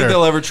I making don't sure. think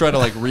they'll ever try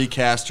to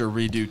recast or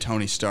redo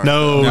Tony Stark.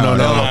 No.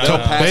 They'll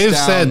pass They've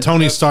down- said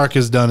Tony Stark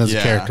is done as Yeah,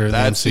 a character in the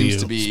that MCU.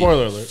 seems to be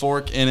Spoiler alert.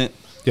 fork in it.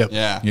 Yep.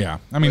 Yeah, Yeah.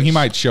 I mean, he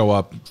might show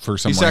up for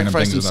some He random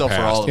sacrificed things in the himself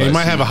for past. all of Yeah, he us.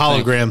 might have a I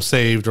think. hologram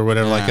saved or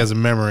whatever, like Yeah. as a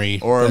memory.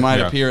 Or it might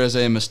Yeah. appear as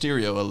a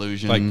Mysterio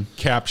illusion. Like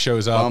Cap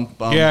shows up. Bum,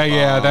 bum,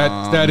 yeah,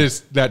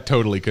 bum. that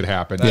totally could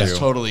happen That's too.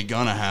 totally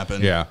gonna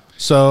happen. Yeah.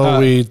 So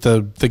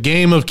the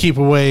game of keep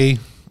away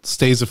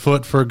stays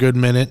afoot for a good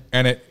minute.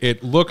 And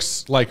it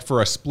looks like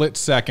for a split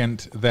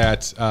second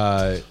that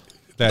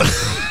that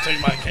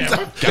Take my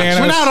camera. Thanos,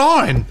 We're not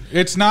on.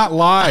 it's not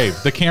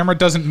live. The camera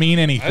doesn't mean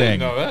I anything.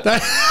 didn't know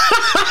that.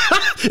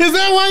 Is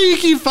that why you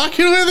keep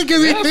fucking with it?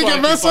 Because you that's think why I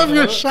I mess keep up fucking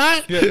your with it.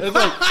 shot? Yeah,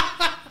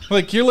 it's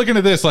like you're looking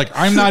at this like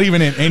I'm not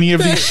even in any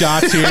of these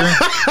shots here.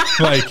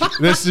 Like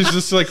this is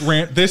just like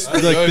this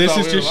really this thought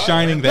is we were just live.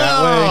 shining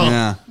that way.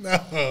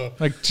 Yeah.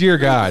 Like dear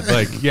God,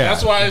 like yeah.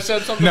 That's why I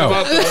said something No.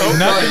 about the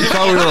Nothing- You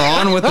thought we were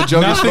on with the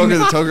Joker Nothing- Smoker,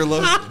 the Toker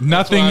logo?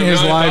 Nothing I is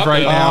really live thought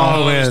right that. I now.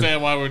 don't man.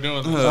 understand why we're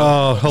doing this.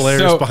 Oh,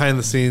 hilarious So- behind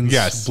the scenes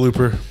Yes.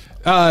 blooper.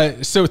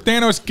 So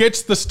Thanos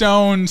gets the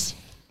stones.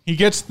 He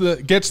gets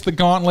the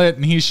gauntlet,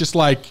 and he's just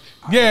like,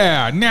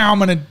 "Yeah, now I'm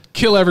gonna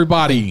kill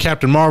everybody."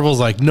 Captain Marvel's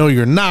like, no,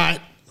 you're not.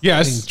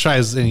 Yes.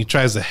 And he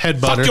tries to headbutt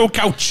Fuck her. your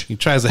couch. He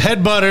tries to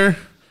headbutt her.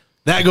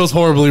 That goes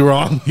horribly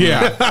wrong.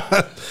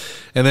 Yeah,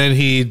 And then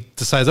he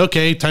decides,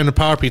 okay, time to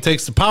power up. He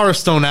takes the power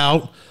stone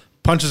out,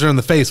 punches her in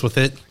the face with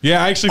it.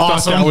 yeah. I actually thought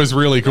Awesome. that was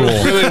really cool.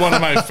 Really one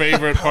of my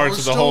favorite parts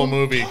of the whole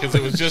movie because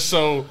it was just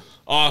so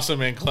awesome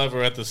and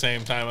clever at the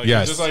same time. Like,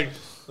 Yes. it's just like,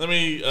 let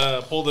me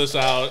pull this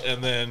out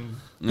and then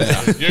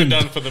you're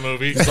done for the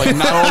movie. It's like,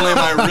 not only am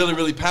I really,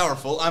 really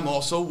powerful, I'm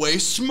also way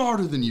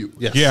smarter than you.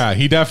 Yes. Yeah,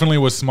 he definitely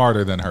was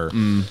smarter than her,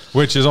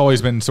 which has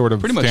always been sort of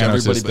Pretty much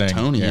Thanos' everybody but thing.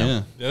 Tony,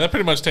 yeah. Yeah, that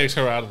pretty much takes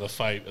her out of the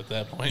fight at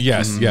that point.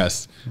 Yes,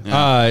 yes.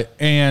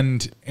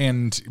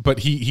 But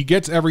he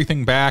gets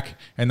everything back,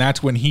 and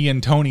that's when he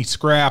and Tony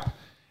scrap,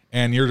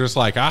 and you're just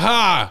like,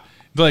 aha!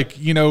 Like,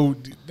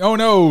 oh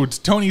no,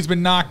 Tony's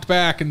been knocked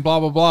back and blah,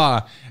 blah,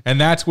 blah.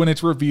 And that's when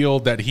it's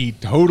revealed that he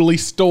totally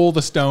stole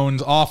the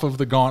stones off of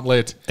the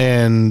gauntlet.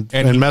 And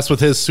he- mess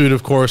with his suit,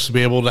 of course, to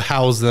be able to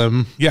house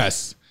them.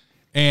 Yes.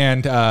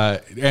 And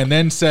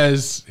then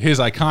says his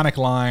iconic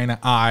line,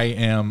 I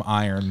am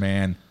Iron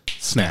Man.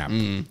 Snap.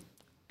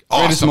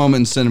 Greatest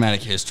moment in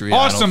cinematic history. I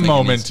don't Awesome think it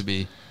moment. needs to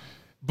be.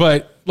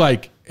 But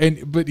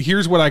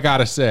here's what I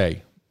gotta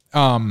say.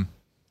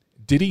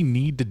 Did he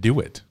need to do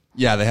it?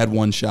 Yeah, they had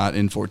one shot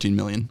in 14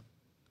 million.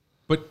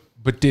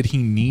 But did he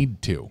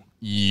need to?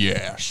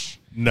 Yes.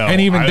 No, And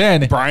even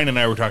then- Brian and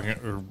I were talking.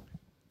 Or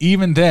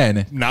Even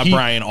then, not he-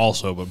 Brian,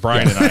 also, but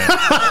Brian and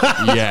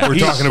I Yeah. were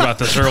talking about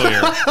this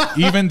earlier.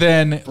 Even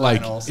then,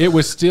 like also. it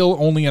was still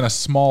only in a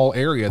small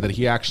area that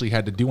he actually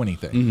had to do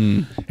anything.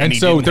 Mm-hmm. And he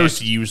so didn't there's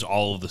have to use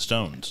all of the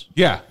stones.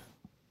 yeah.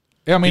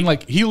 I mean,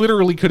 like he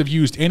literally could have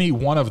used any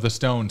one of the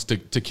stones to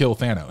kill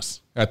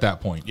Thanos at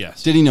that point.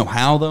 Yes. Did he know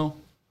how, though?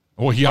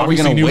 Well, he Are we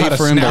obviously gonna knew wait how to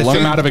for him to snap him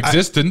learn? out of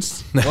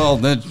existence. Well,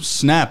 then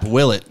snap,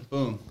 will it?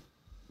 Boom.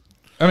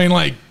 I mean,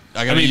 like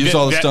I got to use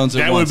all the stones at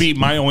That once. would be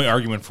my only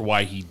argument for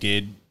why he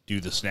did do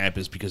the snap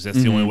is because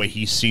that's the only way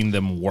he's seen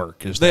them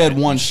work. Is They that had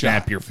one you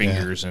snap shot. your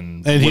fingers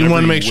and And he whatever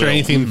wanted to you make sure will.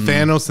 anything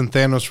Thanos and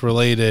Thanos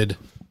related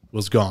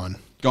was gone.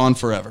 Gone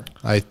forever.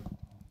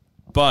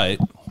 But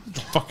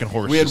fucking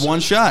horses. We had one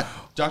shot.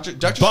 Dr.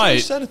 But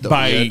Strange said it, though.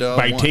 by We had,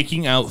 by one.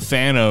 taking out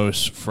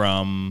Thanos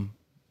from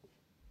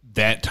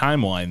that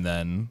timeline,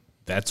 then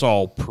that's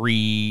all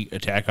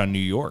pre-attack on New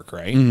York,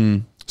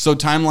 right? So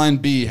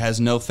timeline B has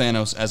no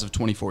Thanos as of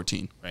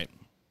 2014. Right.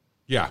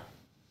 Yeah.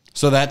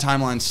 So that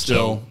timeline's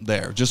still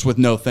there, just with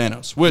no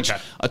Thanos. Which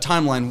Okay. a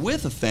timeline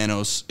with a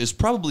Thanos is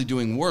probably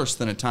doing worse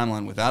than a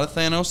timeline without a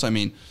Thanos. I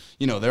mean,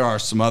 there are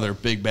some other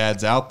big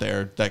bads out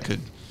there that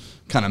could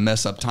kind of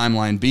mess up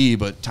timeline B,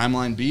 but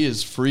timeline B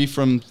is free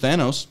from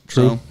Thanos.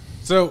 True.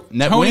 So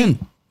Net Tony, win.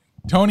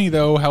 Tony,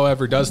 though,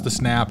 however, does the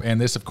snap,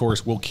 and this, of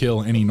course, will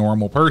kill any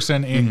normal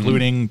person,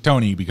 including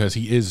Tony, because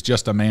he is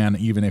just a man,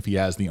 even if he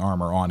has the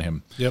armor on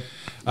him. Yep.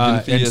 Even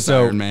if he is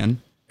Iron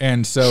Man.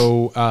 And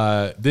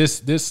so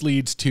this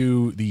leads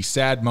to the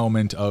sad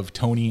moment of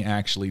Tony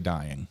actually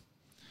dying,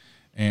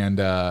 and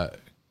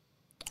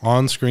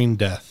On-screen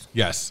death.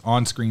 yes,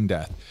 on-screen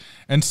death.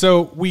 And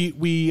so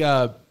we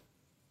have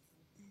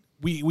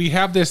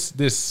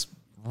this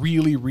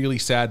really, really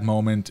sad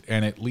moment,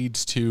 and it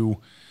leads to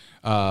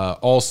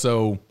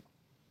also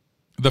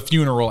the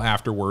funeral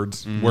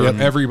afterwards, where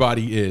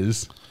everybody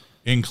is,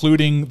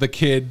 including the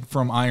kid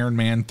from Iron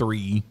Man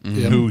 3,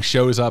 who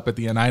shows up at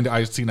the end.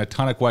 I've seen a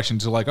ton of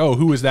questions like, oh,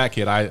 who is that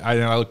kid?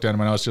 I looked at him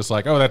and I was just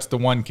like, oh, that's the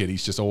one kid.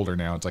 He's just older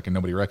now. It's like, and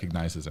nobody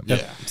recognizes him.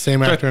 Yeah.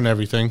 Same actor and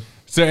everything.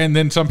 So, and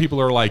then some people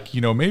are like,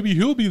 maybe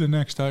he'll be the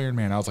next Iron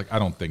Man. I was like, I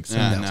don't think so.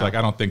 Yeah, It's no. like,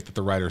 I don't think that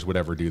the writers would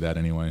ever do that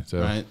anyway.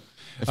 So, Right.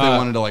 If they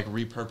wanted to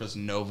repurpose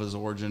Nova's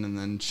origin and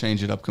then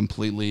change it up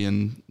completely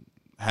and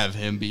have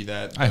him be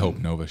that. I hope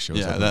Nova shows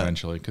Yeah, up that-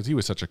 eventually, because he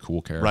was such a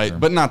cool character. Right.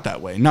 But not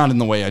that way. Not in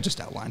the way I just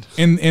outlined.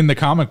 In the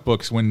comic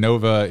books, when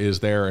Nova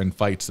is there and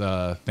fights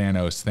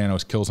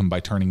Thanos kills him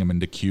by turning him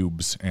into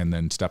cubes and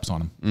then steps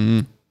on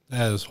him.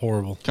 That is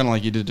horrible. Kind of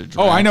like you did to Drax.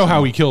 Oh, I know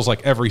how he kills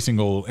every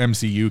single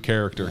MCU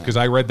character, because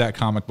I read that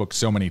comic book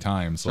so many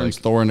times. Turns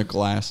Thor into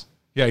glass.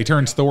 Yeah, he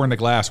turns Thor into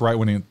glass right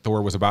when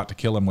Thor was about to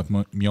kill him with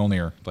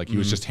Mjolnir. Like he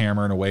was just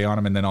hammering away on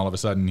him, and then all of a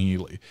sudden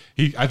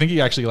I think he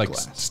actually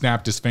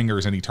snapped his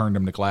fingers and he turned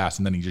him to glass,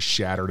 and then he just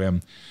shattered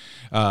him.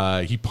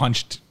 He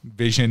punched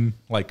Vision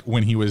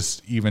when he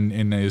was even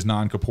in his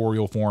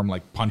non-corporeal form,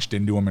 punched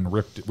into him and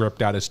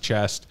ripped out his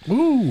chest.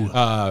 Ooh.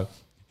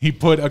 He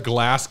put a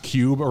glass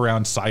cube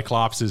around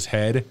Cyclops'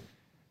 head,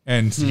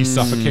 and he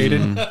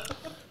suffocated.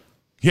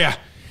 Yeah.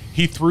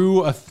 He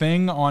threw a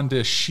thing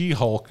onto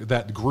She-Hulk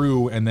that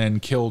grew and then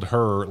killed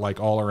her,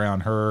 all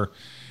around her.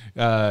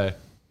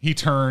 He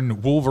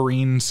turned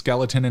Wolverine's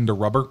skeleton into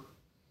rubber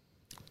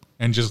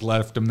and just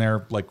left him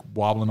there,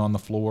 wobbling on the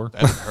floor.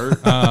 That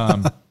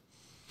hurt.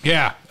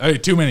 Yeah,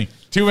 too many,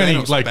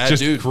 Thanos, bad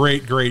just dude.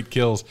 great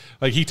kills.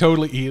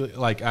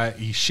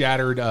 He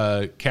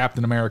shattered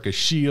Captain America's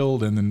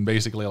shield and then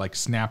basically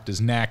snapped his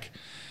neck.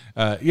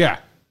 Yeah.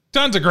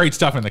 Tons of great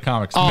stuff in the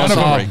comics. Awesome.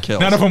 Great kills.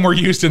 None of them were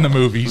used in the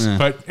movies,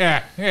 but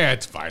yeah,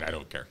 it's fine. I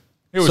don't care.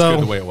 It was good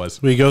the way it was.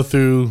 We go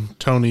through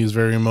Tony's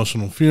very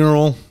emotional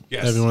funeral.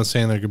 Yes. Everyone's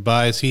saying their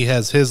goodbyes. He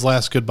has his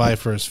last goodbye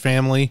for his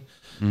family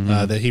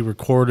that he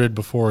recorded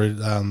before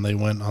they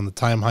went on the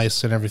time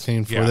heist and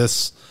everything for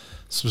this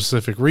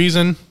specific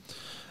reason.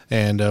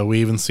 And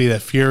we even see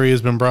that Fury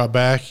has been brought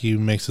back. He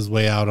makes his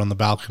way out on the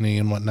balcony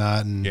and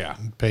whatnot,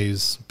 and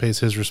pays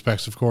his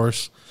respects, of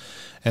course.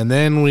 And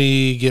then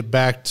we get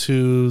back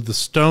to the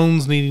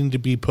stones needing to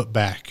be put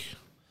back.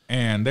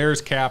 And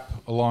there's Cap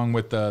along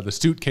with the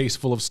suitcase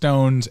full of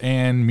stones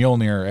and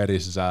Mjolnir at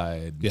his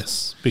side.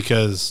 Yes,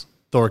 because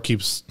Thor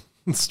keeps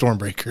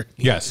Stormbreaker.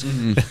 Yes.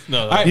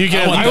 No, You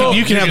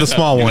can have the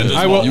small one.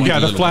 I will. You Yeah,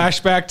 want the the little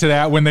flashback to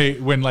that when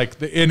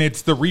and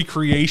it's the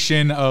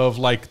recreation of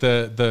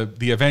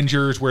the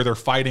Avengers where they're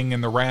fighting in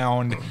the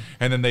round,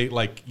 and then they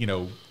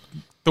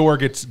Thor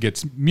gets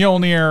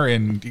Mjolnir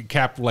and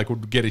Cap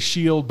would get his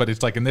shield, but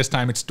it's and this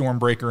time it's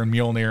Stormbreaker and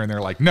Mjolnir, and they're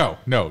like, no,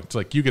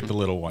 it's you get the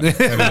little one, and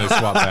then they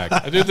swap back.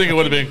 I do think it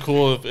would have been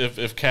cool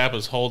if Cap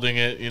is holding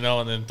it,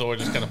 and then Thor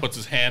just kind of puts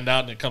his hand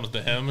out and it comes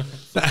to him.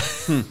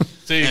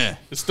 See,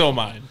 it's still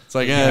mine.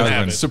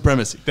 It's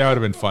supremacy. That would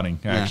have been funny,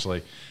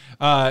 actually.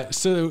 But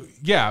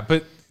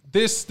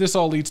this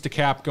all leads to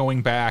Cap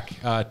going back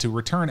to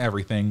return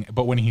everything,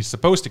 but when he's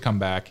supposed to come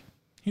back,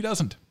 he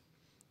doesn't.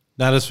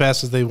 Not as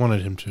fast as they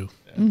wanted him to.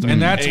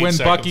 And that's 8 when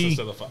seconds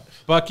instead of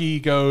 5. Bucky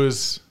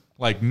goes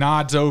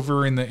nods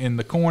over in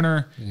the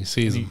corner. He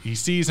sees him. He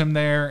sees him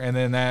there, and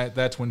then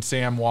that's when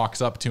Sam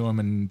walks up to him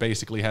and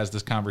basically has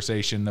this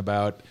conversation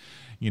about,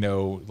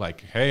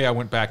 hey, I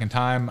went back in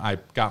time. I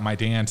got my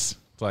dance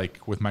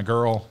with my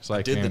girl.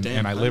 It's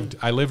and I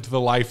lived the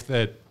life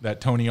that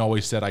Tony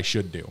always said I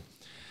should do.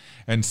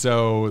 And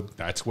so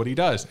that's what he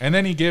does. And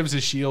then he gives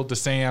his shield to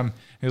Sam.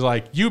 He's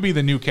like, you be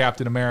the new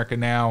Captain America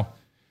now,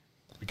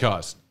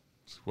 because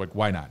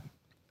why not?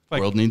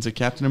 World needs a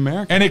Captain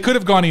America. And it could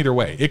have gone either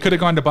way. It could have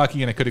gone to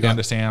Bucky and it could have gone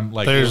to Sam.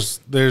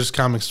 There's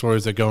comic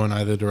stories that go in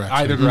either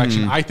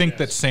direction. I think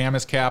that Sam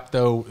is Cap,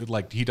 though,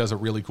 he does a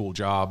really cool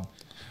job.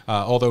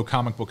 Although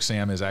comic book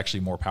Sam is actually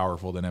more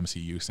powerful than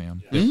MCU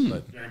Sam.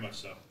 But, Very much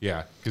so.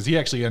 yeah, because he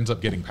actually ends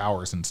up getting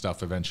powers and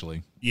stuff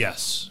eventually.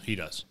 Yes, he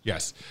does.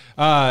 Yes.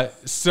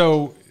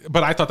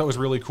 But I thought that was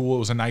really cool. It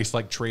was a nice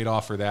like trade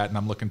off for that, and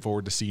I'm looking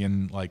forward to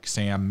seeing like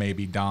Sam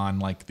maybe don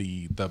like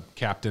the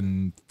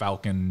Captain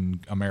Falcon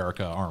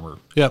America armor.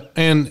 Yep,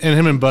 and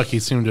him and Bucky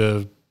seem to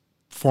have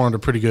formed a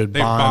pretty good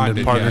They've bond bonded,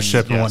 and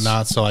partnership and yes.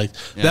 whatnot. So like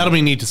that'll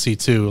be neat to see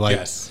too. Like,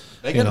 Yes.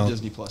 They you got know. a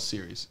Disney Plus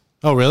series.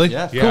 Oh really?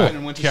 Yeah, Yeah. Falcon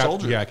and Winter Cap-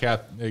 Soldier.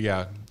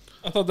 Yeah.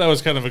 I thought that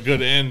was kind of a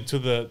good end to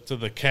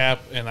the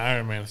Cap and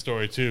Iron Man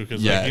story too,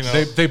 because Yes. like,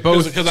 you know, They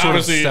both because sort of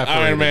obviously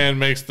separated. Iron Man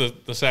makes the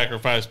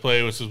sacrifice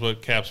play, which is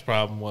what Cap's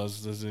problem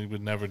was, is he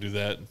would never do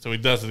that, so he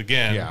does it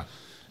again. Yeah.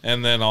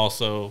 And then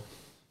also,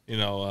 you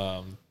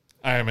know,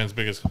 Iron Man's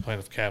biggest complaint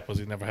of Cap was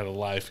he never had a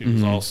life. He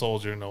was all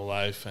soldier, no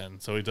life,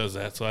 and so he does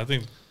that. So I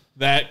think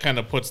that kind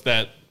of puts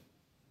that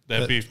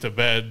beef to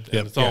bed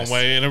in its own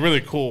way, in a really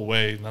cool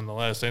way.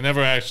 Nonetheless, they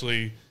never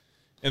actually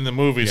in the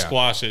movie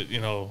squash it, you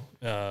know,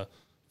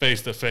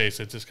 face to face.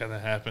 It just kind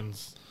of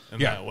happens in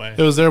that way.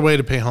 It was their way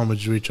to pay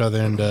homage to each other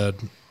and to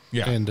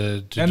Yeah.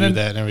 do then-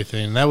 that and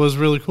everything. And that was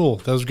really cool.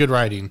 That was good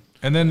writing.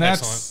 And then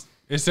that's Excellent.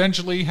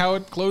 essentially how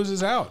it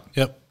closes out.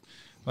 Yep.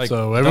 Like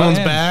So everyone's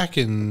the end. back,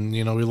 and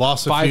you know we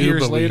lost a 5 few,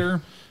 years but we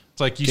later. It's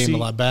like you gained see a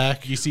lot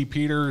back. You see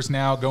Peter's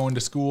now going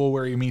to school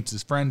where he meets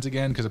his friends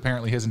again because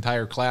apparently his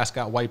entire class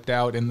got wiped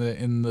out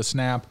in the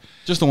snap.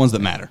 Just the ones that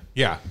matter.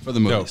 Yeah, For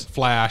the movies.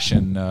 Flash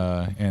and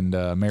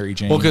Mary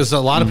Jane. Well, because a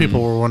lot of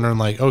people were wondering,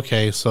 like,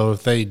 okay, so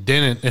if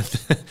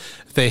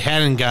they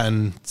hadn't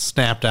gotten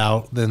snapped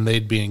out, then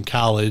they'd be in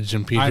college,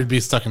 and Peter'd be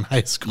stuck in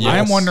high school. I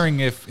am wondering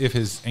if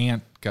his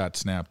aunt got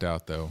snapped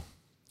out though.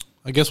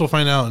 I guess we'll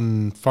find out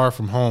in Far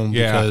From Home.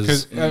 Yeah,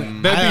 because because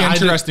that'd be I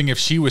did- interesting if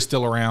she was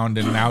still around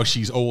and now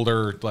she's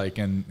older, like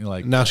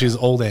now she's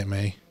old Aunt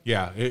May.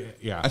 yeah.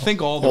 I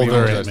think all the Older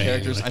relevant Aunt May,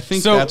 characters. anyway. I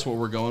think So- that's what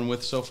we're going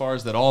with so far.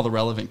 Is that all the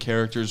relevant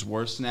characters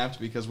were snapped,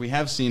 because we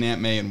have seen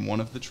Aunt May in one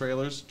of the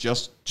trailers,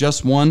 just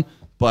one.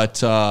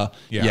 But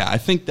yeah, I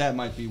think that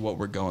might be what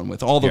we're going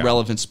with. All the Yeah.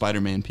 relevant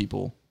Spider-Man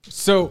people.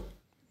 So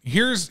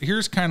here's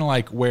kind of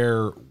like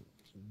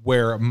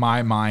where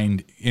my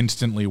mind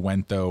instantly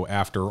went though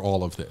after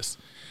all of this.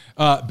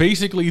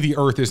 Basically, the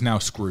Earth is now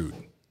screwed.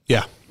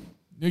 Yeah.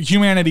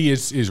 Humanity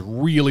is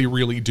really,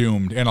 really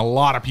doomed, and a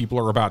lot of people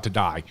are about to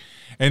die.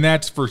 And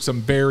that's for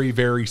some very,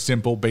 very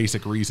simple,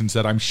 basic reasons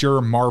that I'm sure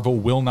Marvel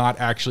will not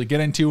actually get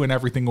into, and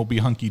everything will be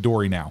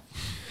hunky-dory now.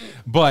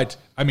 But,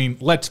 I mean,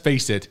 let's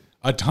face it,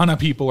 a ton of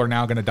people are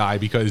now going to die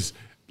because,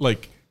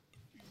 like,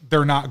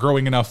 they're not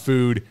growing enough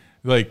food.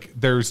 Like,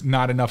 there's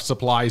not enough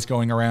supplies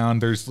going around.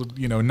 There's,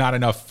 not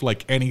enough,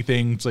 like,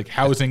 anything. It's like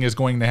housing is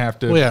going to have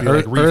to Well, yeah, be, like,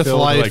 Earth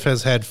refilled. life like,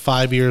 has had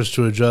 5 years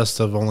to adjust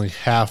of only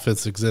half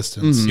its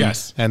existence.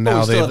 Yes. And But now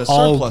we still had they've a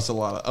all surplus of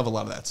a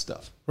lot of that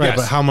stuff. right. Yes.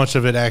 But how much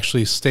of it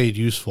actually stayed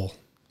useful?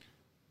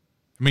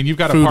 I mean, you've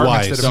got Food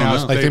apartments wise, that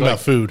have now like think about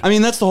food. I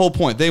mean, that's the whole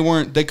point.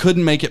 They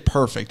couldn't make it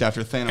perfect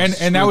after Thanos.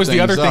 And that was the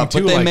screwed other things thing, up,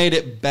 too, But they like- made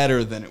it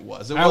better than it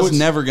was. It I was was-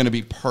 never going to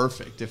be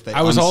perfect if they.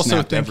 I was also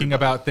unsnapped thinking everybody.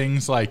 about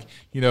things like,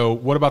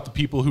 what about the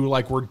people who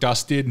like were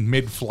dusted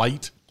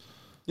mid-flight?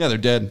 Yeah, they're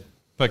dead.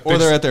 Like Or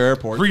they're at their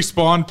airport.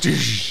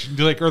 Respawn,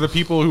 like, or the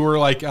people who were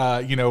like,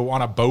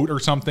 on a boat or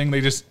something, they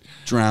just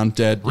Drowned,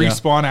 dead. Yeah.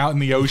 respawn out in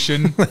the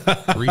ocean.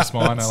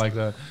 Respawn, I like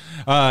that.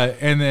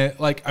 And then,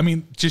 like, I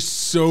mean, just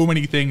so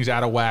many things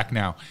out of whack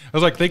now. I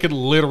was like, they could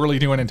literally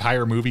do an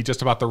entire movie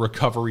just about the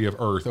recovery of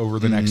Earth over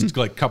the next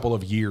like couple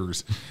of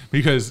years,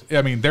 because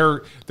I mean,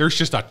 there's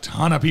just a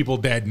ton of people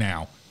dead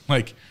now,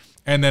 like,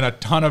 and then a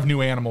ton of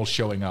new animals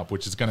showing up,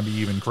 which is going to be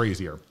even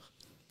crazier.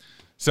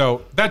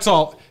 So that's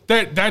all.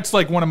 That's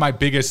like one of my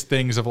biggest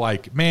things of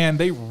like, man,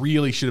 they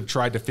really should have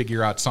tried to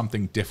figure out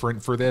something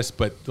different for this,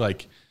 but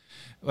like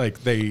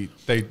they.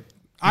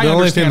 I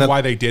only thing understand that-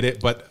 why they did it,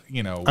 but I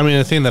mean,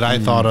 the thing that I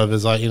thought of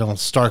is like,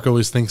 Stark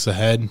always thinks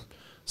ahead.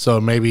 So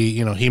maybe,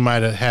 he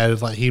might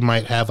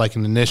have like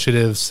an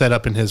initiative set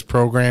up in his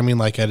programming,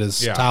 like at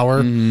his Yeah.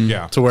 tower,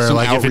 Yeah. to where Some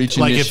like outreach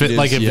initiatives,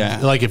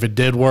 if it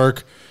did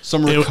work,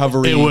 Some it-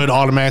 recovery. it would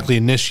automatically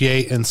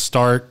initiate and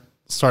start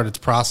its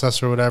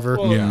process or whatever.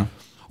 yeah.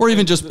 Or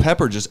even just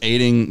Pepper just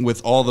aiding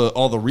with all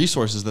the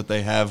resources that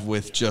they have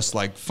with just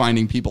like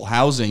finding people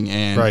housing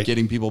and Right.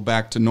 getting people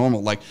back to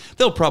normal. Like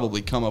they'll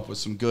probably come up with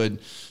some good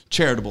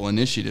charitable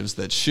initiatives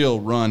that she'll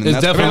run. And It's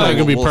that's definitely probably not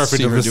going to be what we'll perfect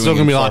see if her there's doing still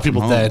going to be a in lot of Far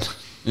people From Home. dead.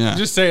 Yeah.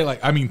 Just say, like,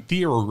 I mean,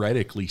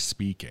 theoretically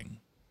speaking,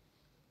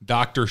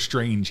 Doctor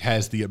Strange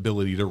has the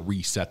ability to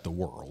reset the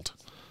world.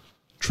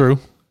 True.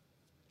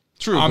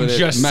 True, I'm but it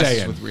just messes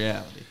saying. with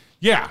reality.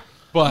 Yeah,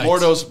 but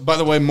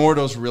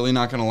Mordo's really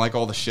not going to like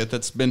all the shit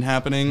that's been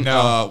happening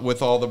No.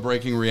 with all the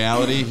breaking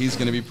reality. He's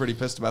going to be pretty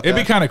pissed about that.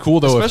 it'd be kind of cool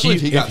though Especially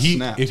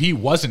if he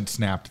wasn't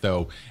snapped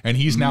though, and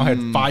he's now had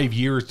 5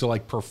 years to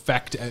like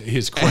perfect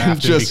his craft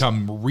and, just-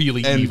 become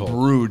really and evil.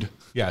 brood.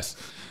 Yes.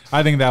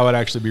 I think that would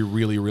actually be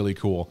really, really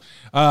cool.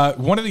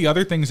 One of the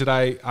other things that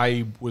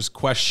I was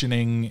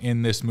questioning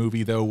in this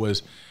movie, though,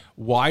 was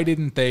why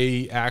didn't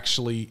they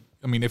actually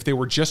I mean, if they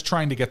were just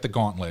trying to get the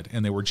gauntlet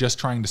and they were just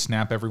trying to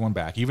snap everyone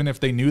back, even if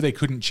they knew they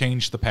couldn't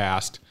change the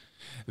past,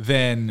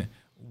 then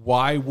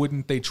why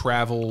wouldn't they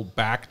travel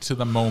back to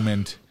the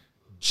moment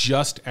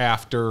just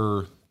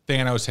after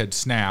Thanos had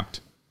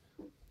snapped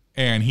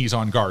and he's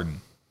on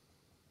Garden?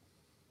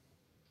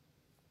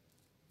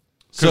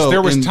 Because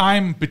there was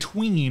time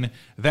between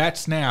that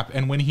snap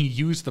and when he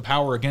used the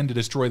power again to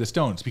destroy the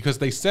stones. Because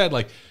they said,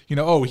 like, you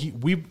know, oh,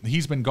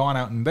 he's been gone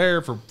out in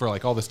there for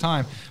like all this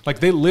time. Like,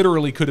 they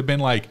literally could have been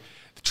like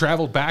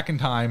traveled back in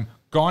time,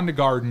 gone to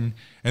Garden,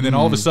 and then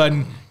all of a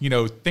sudden, you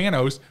know,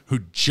 Thanos, who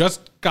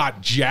just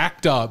got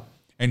jacked up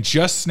and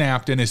just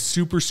snapped and is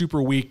super,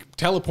 super weak,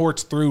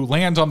 teleports through,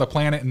 lands on the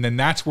planet, and then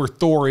that's where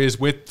Thor is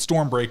with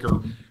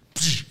Stormbreaker.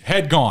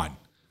 Head gone.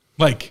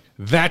 Like,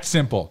 that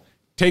simple.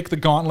 Take the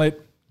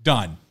gauntlet.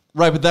 Done.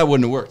 Right, but that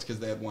wouldn't have worked because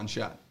they had one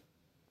shot.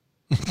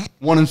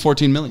 1 in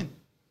 14 million.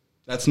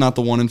 That's not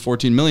the 1 in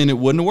 14 million. It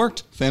wouldn't have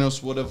worked.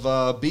 Thanos would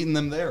have beaten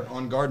them there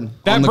on Garden.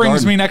 That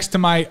brings me next to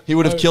my. He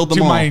would have killed them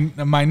to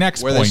all. my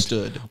next where point. they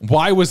stood.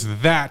 Why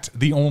was that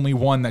the only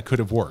one that could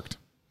have worked?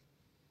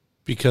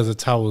 Because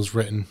it's how it was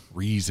written.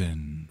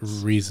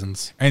 Reasons.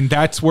 Reasons. And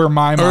that's where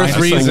my mind Earth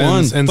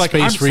reasons and like,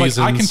 space reasons.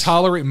 Like, I can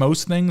tolerate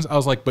most things. I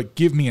was like, but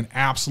give me an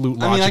absolute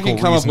logical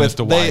reason as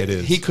to why it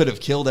is. He could have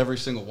killed every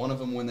single one of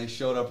them when they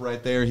showed up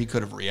right there. He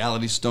could have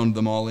reality stoned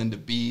them all into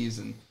bees,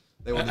 and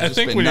they would have I just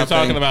think been when nothing.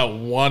 you're talking about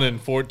 1 in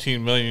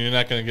 14 million, you're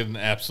not going to get an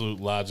absolute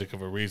logic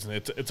of a reason.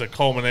 It's a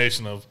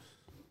culmination of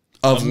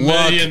of a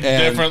luck million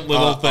and different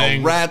little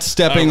things. A rat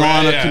stepping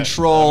on a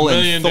control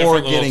and Thor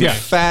getting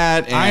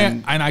fat.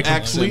 And I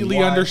X completely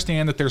and Y.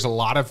 understand that there's a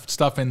lot of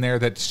stuff in there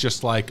that's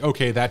just like,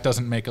 okay, that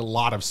doesn't make a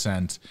lot of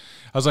sense.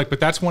 I was like, but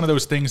that's one of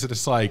those things that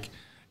it's like,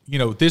 you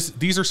know,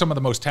 these are some of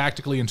the most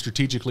tactically and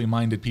strategically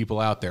minded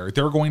people out there.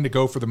 They're going to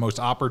go for the most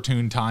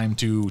opportune time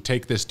to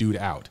take this dude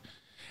out.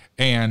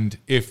 And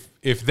if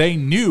they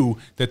knew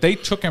that they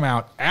took him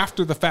out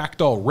after the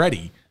fact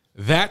already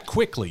that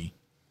quickly,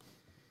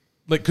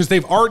 like, because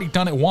they've already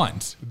done it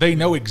once. They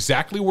know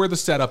exactly where the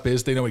setup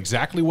is. They know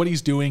exactly what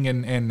he's doing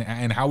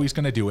and how he's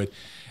going to do it.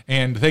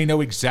 And they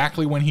know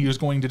exactly when he is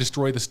going to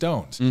destroy the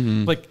stones.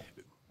 Mm-hmm. Like,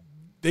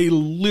 they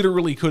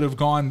literally could have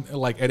gone,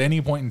 like, at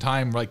any point in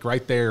time, like,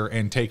 right there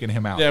and taken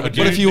him out. Yeah, but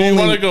Again. if you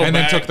want to go and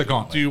back, then took the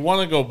gauntlet. do you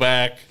want to go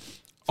back to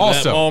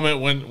Also- that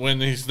moment when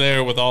he's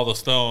there with all the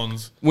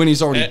stones? When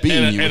he's already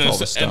beaten you with all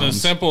the And a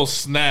stones. simple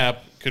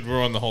snap could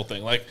ruin the whole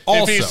thing. Like,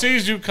 Also- if he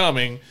sees you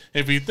coming,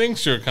 if he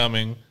thinks you're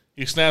coming,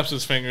 he snaps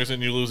his fingers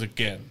and you lose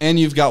again. And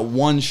you've got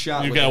one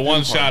shot. You've with got the one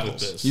pin shot at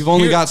particles. this. You've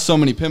only Here- got so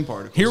many pin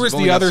particles. Here You've was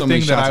only the got other so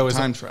many thing that shots I of was.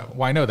 time travel.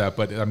 Well, I know that,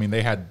 but I mean,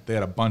 they had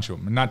a bunch of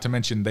them. And not to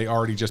mention, they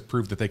already just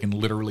proved that they can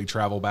literally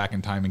travel back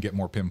in time and get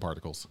more pin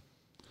particles.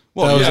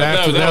 Well, That was yeah,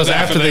 after, that was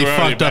after they they were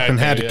already fucked up back and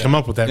had there, to yeah. come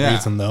up with that Yeah.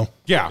 reason, though.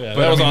 Yeah, Yeah, but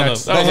that I was mean, on the-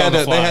 that's, that they was on had the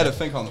to fly. they had to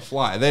think on the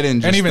fly. They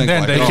didn't just And even think then,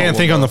 like, they oh, They can't we'll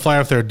think go. on the fly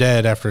if they're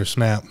dead after a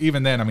snap.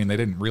 even then, I mean, they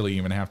didn't really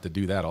even have to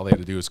do that. All they had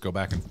to do is go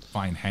back and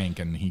find Hank,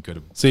 and he could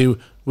have See,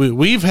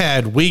 we've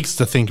had weeks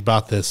to think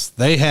about this.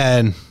 They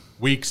had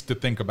weeks to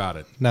think about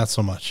it. not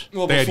so much.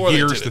 Well, They had before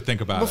years did to it.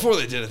 think about it. Before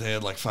they did it, they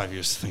had like 5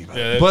 years to think about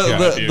Yeah, it. they-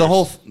 But yeah, the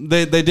whole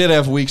they did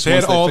have weeks. They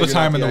once had all the figured out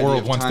time in the idea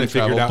world of once time they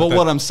figured travel. out But that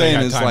what I'm they saying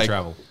had is time like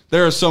travel.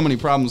 there are so many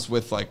problems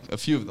with like a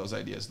few of those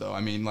ideas, though.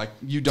 I mean, like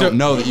you don't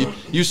know that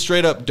you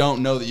straight up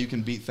don't know that you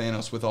can beat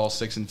Thanos with all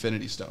 6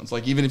 Infinity Stones.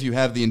 Like even if you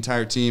have the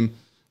entire team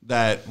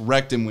that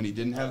wrecked him when he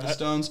didn't have the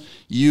stones,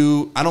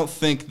 I don't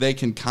think they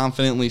can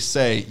confidently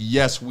say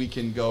yes, we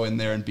can go in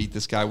there and beat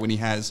this guy when he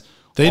has.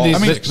 They all did,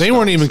 six they stones.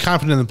 weren't even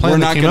confident in the plan We're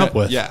they not came gonna, up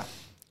with. Yeah,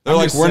 they're I'm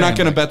like just we're not saying,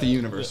 going to like- bet the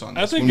universe on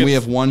I this think when we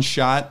it's- have one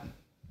shot.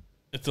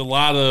 It's a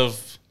lot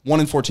of 1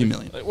 in 14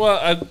 million.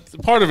 Well,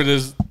 part of it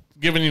is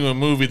giving you a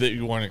movie that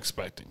you weren't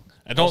expecting.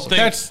 I don't think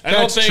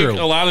That's true.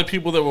 a lot of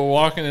people that were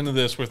walking into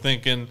this were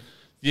thinking,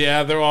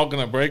 yeah, they're all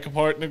going to break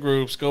apart into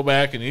groups, go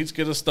back and each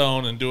get a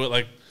stone and do it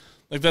like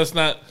that's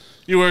not.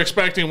 You were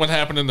expecting what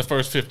happened in the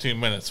first 15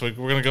 minutes. We're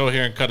going to go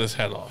here and cut his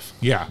head off.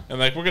 Yeah. And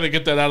like we're going to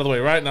get that out of the way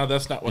right now.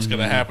 That's not what's going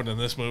to happen in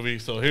this movie.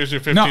 So here's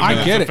your 15 No, I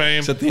minutes get of it. fame.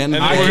 It's at the end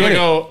and of then the we're day.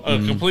 going to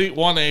go a complete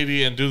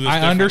 180 and do this. I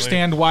differently.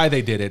 understand why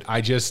they did it.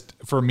 I just,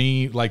 for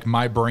me, like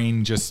my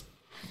brain just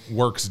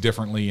works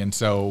differently, and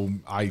so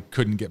I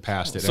couldn't get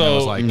past it. And I So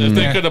was like, if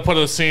they eh. could have put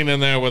a scene in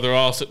there where they're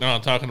all sitting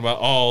around talking about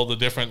all the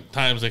different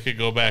times they could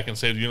go back and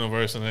save the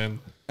universe, and then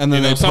And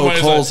then they poke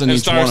somebody's holes in and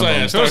each Stark's one of like-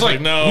 them. and So it was Stark's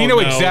like, no, we know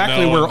no,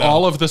 exactly no, where no.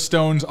 all of the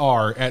stones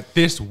are at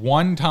this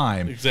one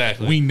time.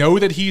 Exactly. We know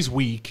that he's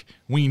weak.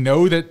 We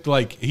know that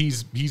like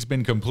he's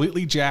been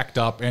completely jacked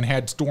up and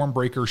had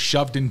Stormbreaker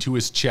shoved into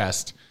his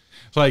chest.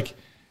 It's like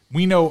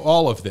we know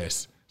all of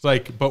this. It's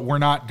like, but we're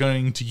not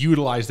going to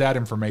utilize that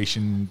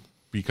information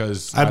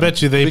because I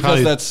bet you they Because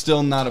probably. that's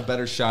still not a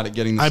better shot at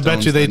getting the I bet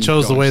stones you they than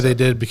chose the going way they separate.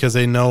 did because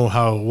they know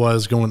how it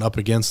was going up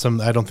against them.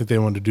 I don't think they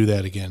wanted to do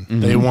that again.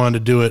 They wanted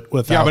to do it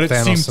without yeah, but it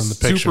Thanos seems in the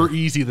picture. super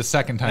easy the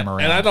second time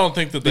around. And I don't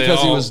think that they Because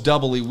all, he was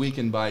doubly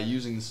weakened by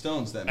using the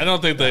stones then. I don't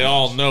think they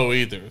all know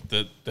either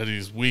that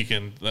he's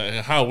weakened,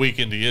 how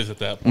weakened he is at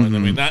that point. I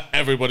mean, not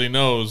everybody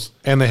knows.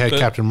 And they had that-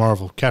 Captain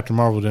Marvel. Captain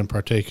Marvel didn't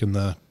partake in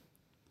the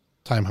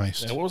time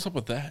heist. Yeah, what was up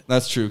with that?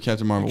 That's true.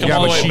 Captain Marvel. Come Yeah,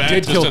 all the but way she back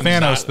did just kill to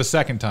Thanos not- the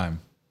second time.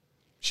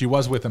 She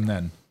was with him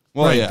then.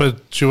 Well, Right, yeah.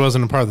 but she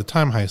wasn't a part of the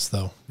time heist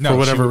though. For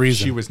whatever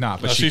reason. she was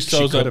not. But No, she, she she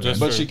shows could up have been. just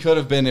But she could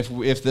have been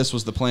if this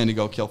was the plan to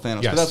go kill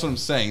Thanos. Yes. But that's what I'm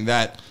saying.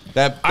 That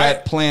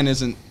plan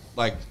isn't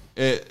like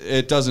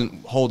it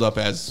doesn't hold up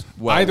as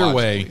well. Either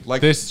logically. way,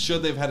 like this-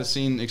 should they've had a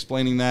scene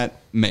explaining that?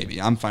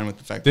 Maybe. I'm fine with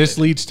the fact This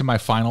that leads to my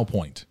final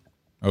point.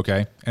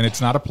 Okay, and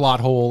it's not a plot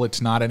hole. It's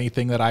not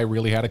anything that I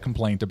really had a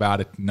complaint about.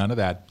 It none of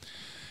that.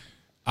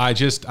 I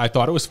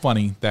thought it was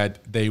funny that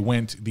they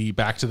went the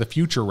Back to the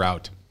Future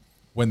route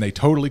when they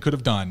totally could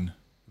have done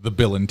the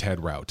Bill and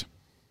Ted route.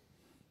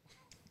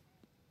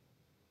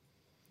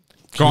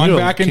 Gone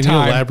back in Can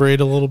time. you elaborate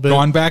a little bit?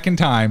 Gone back in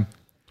time,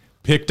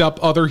 picked up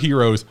other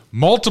heroes,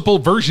 multiple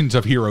versions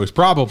of heroes,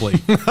 probably,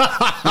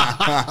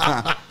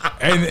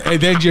 and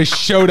then just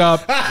showed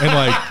up and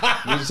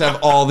like we just have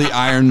all the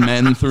Iron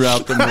Men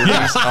throughout the movies.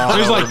 Oh,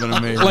 there's that would've been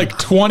amazing. like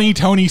 20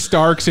 Tony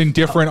Starks in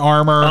different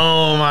armor,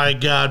 Oh my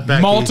God,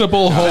 Becky.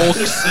 multiple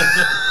Hulks.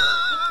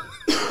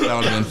 that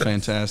would have been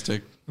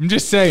fantastic. I'm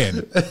just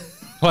saying,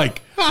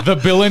 like the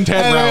Bill and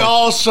Ted And they route.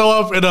 all show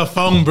up in a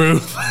phone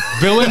booth.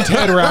 Bill and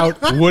Ted route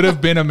would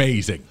have been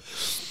amazing.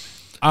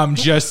 I'm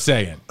just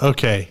saying.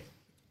 Okay.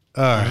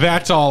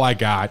 That's all I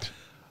got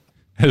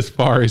as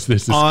far as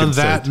this is On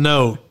concerned. that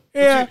note,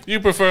 Yeah. You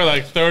prefer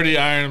like 30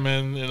 Iron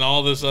Men and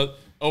all this over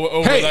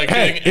Hey, like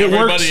hey, getting it worked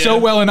everybody so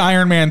in? well in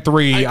Iron Man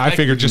 3. I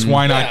figured just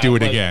why not Yeah, do it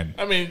but, again?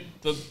 I mean,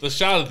 the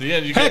shot at the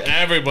end, you Heck, get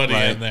everybody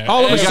in there.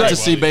 All of a We got sudden- to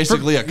see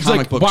basically a It's comic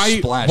like, book why,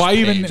 splash. why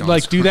page even on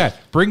like screen. do that?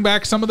 Bring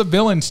back some of the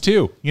villains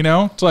too. You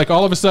know, it's like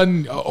all of a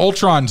sudden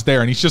Ultron's there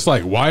and he's just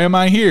like, "Why am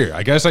I here?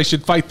 I guess I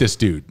should fight this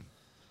dude."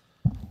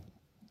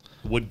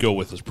 Would go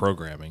with his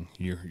programming.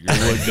 You're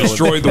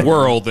destroy the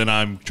world, and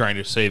I'm trying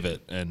to save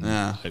it. And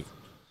Yeah.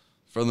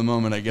 For the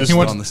moment, I guess He we're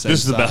wants- on the same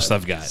this is the side, best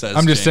I've got. says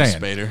I'm just James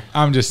saying. Spader.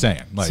 I'm just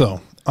saying. Like,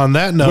 so on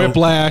that note,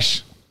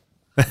 Whiplash,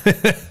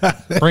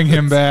 bring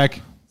him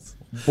back.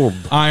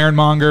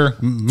 Ironmonger,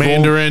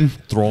 Mandarin.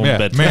 throw him yeah, in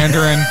bed.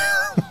 Mandarin,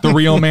 the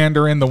real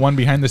Mandarin, the one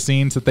behind the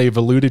scenes that they've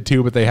alluded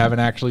to but they haven't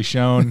actually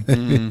shown,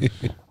 the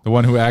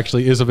one who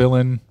actually is a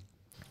villain.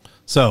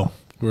 So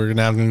we're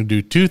now going to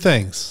do two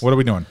things. What are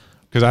we doing?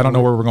 Because I don't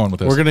know where we're going with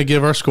this. We're going to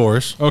give our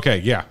scores Okay,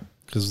 yeah,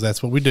 because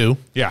that's what we do.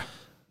 yeah.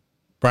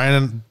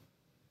 Brian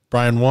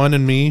 1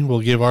 and me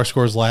will give our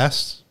scores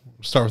last.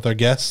 We'll start with our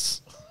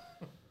guests.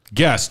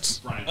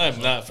 Guests,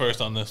 I'm not first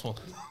on this one.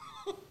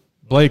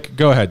 Blake,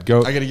 go ahead.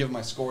 Go. I got to give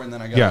my score and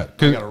then I got Yeah,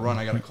 I got to run.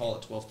 I got to call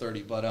at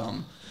 12:30. But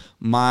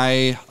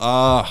my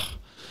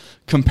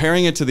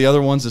comparing it to the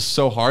other ones is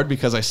so hard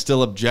because I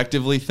still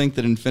objectively think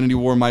that Infinity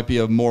War might be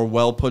a more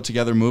well put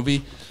together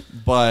movie.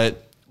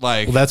 But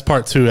like, Well, that's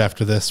part 2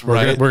 after this. We're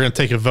Right. gonna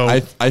take a vote.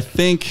 I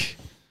think.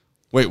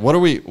 Wait, what are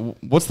we?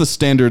 What's the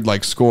standard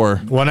like score?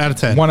 1 out of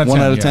 10. 1 out of 1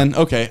 10, out of yeah. 10.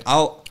 Okay,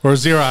 I'll Or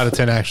 0 out of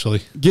 10,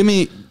 actually. give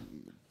me.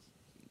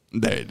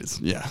 There it is.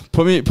 Yeah,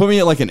 put me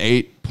at like an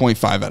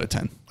 8.5 out of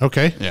 10.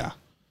 Okay. Yeah,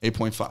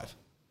 8.5.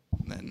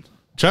 Then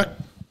Chuck?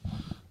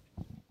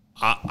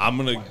 I'm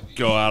gonna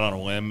go out on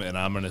a limb, and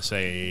I'm gonna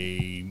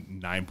say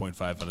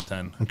 9.5 out of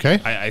 10. Okay.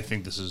 I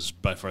think this is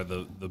by far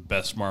the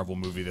best Marvel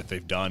movie that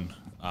they've done,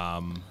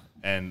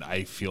 and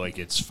I feel like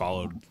it's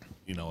followed,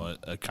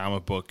 a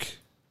comic book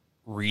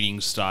reading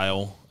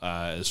style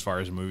as far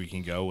as a movie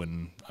can go,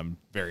 and I'm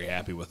very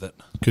happy with it.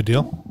 Good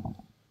deal.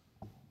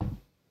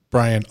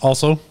 Brian,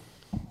 also?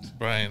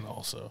 Brian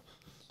also.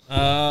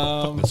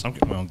 I'm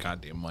getting my own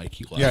goddamn mic.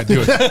 You Yeah,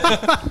 do it.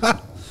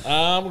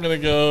 I'm gonna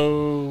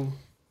go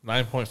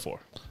 9.4.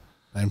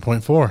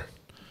 9.4.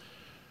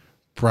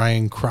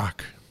 Brian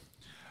Kroc.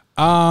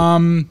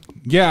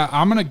 Yeah,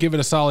 I'm gonna give it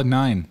a solid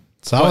 9.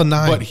 Solid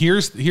 9. But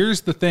here's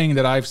the thing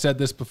that I've said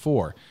this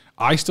before.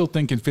 I still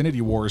think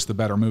Infinity War is the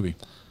better movie.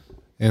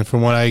 And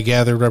from what I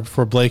gathered right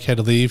before Blake had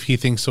to leave, he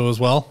thinks so as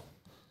well.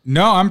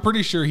 No, I'm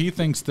pretty sure he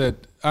thinks that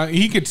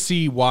he could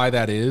see why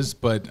that is,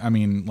 but I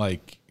mean,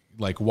 like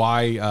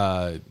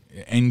why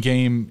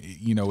Endgame,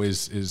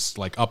 is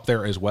like up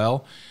there as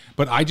well.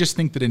 But I just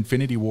think that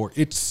Infinity War,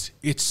 it's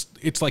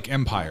like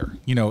Empire.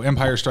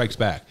 Empire Strikes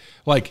Back.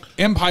 Like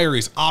Empire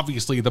is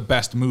obviously the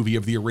best movie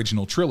of the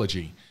original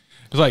trilogy.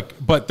 It's like,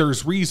 but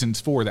there's reasons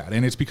for that,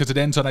 and it's because it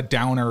ends on a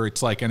downer.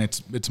 It's like, and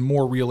it's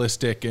more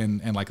realistic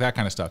and like that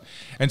kind of stuff.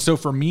 And so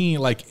for me,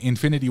 like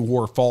Infinity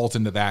War falls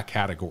into that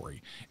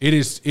category. It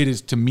is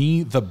to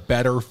me the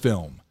better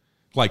film,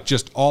 like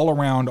just all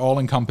around, all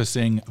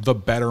encompassing, the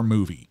better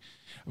movie.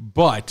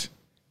 But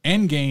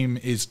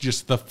Endgame is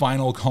just the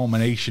final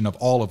culmination of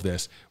all of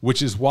this,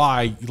 which is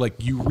why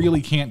like you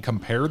really can't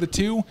compare the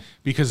two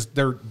because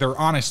they're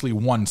honestly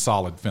one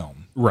solid film.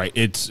 Right.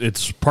 It's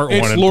part one.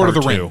 It's and Lord of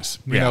part the two. Rings.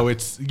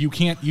 It's you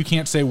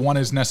can't say one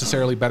is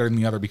necessarily better than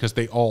the other because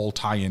they all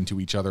tie into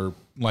each other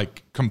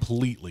like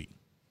completely.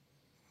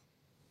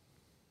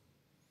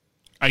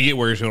 I get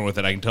where you're going with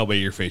it. I can tell by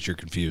your face you're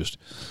confused.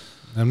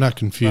 I'm not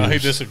confused. No, he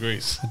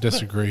disagrees. I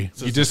disagree.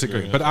 You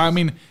disagree. But I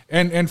mean,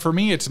 and for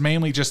me, it's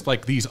mainly just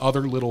like these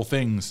other little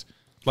things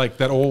like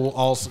that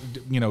all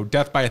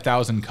death by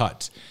 1,000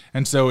 cuts.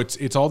 And so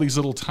it's all these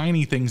little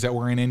tiny things that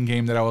were in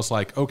Endgame that I was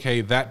like,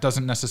 okay, that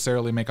doesn't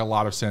necessarily make a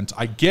lot of sense.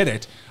 I get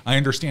it. I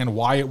understand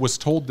why it was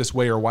told this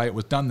way or why it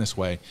was done this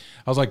way.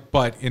 I was like,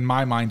 but in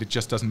my mind, it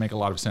just doesn't make a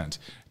lot of sense.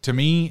 To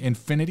me,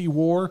 Infinity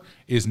War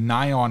is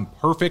nigh on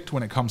perfect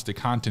when it comes to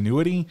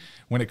continuity,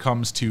 when it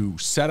comes to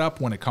setup,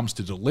 when it comes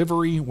to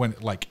delivery, when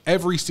like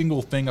every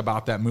single thing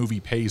about that movie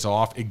pays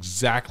off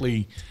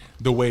exactly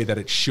the way that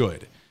it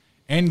should.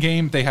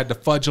 Endgame, they had to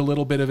fudge a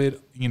little bit of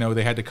it.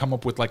 They had to come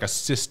up with like a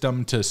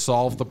system to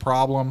solve the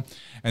problem.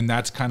 And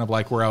that's kind of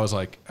like where I was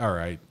like, all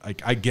right,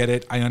 I get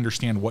it. I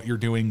understand what you're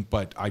doing,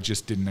 but I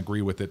just didn't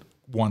agree with it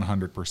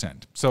 100%.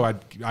 So I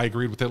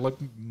agreed with it like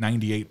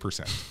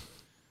 98%.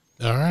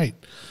 All right.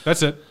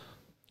 That's it.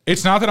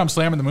 It's not that I'm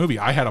slamming the movie.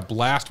 I had a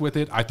blast with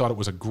it. I thought it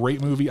was a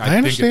great movie. I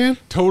understand.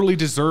 think it totally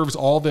deserves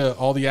all the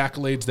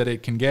accolades that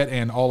it can get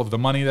and all of the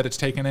money that it's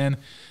taken in.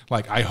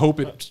 Like, I hope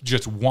it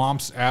just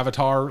whomps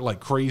Avatar like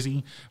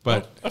crazy.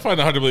 But I find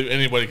it hard to believe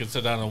anybody can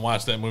sit down and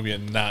watch that movie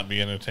and not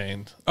be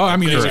entertained. Oh, I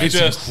mean, it's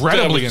just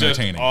incredibly just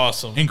entertaining.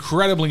 awesome.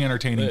 Incredibly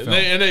entertaining film.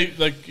 They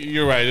like,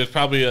 you're right. It's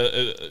probably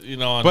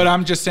but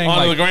I'm just saying, on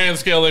like, the grand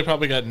scale, they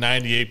probably got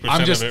 98%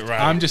 of it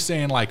right. I'm just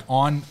saying, like,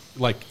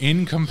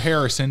 in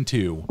comparison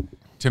to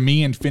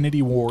me,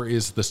 Infinity War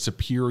is the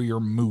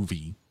superior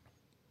movie.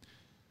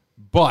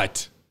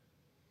 But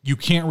you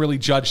can't really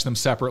judge them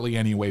separately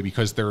anyway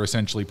because they're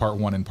essentially part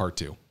 1 and part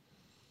 2.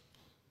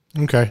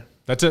 Okay.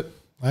 That's it.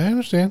 I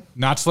understand.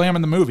 Not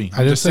slamming the movie.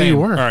 I didn't say you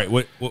were. All right,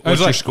 what's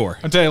your score?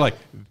 I'll tell you, like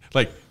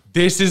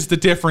this is the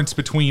difference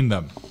between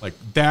them. Like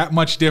that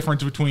much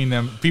difference between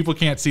them. People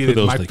can't see that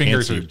my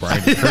fingers are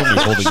Brian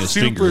currently holding his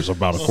fingers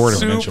about a quarter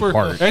of an inch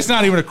apart. That's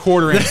not even a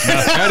quarter inch.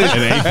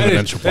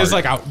 That's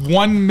like a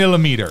 1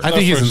 millimeter. I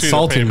think he's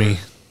insulting me.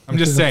 I'm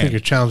just I saying. think you're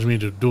challenging me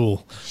to a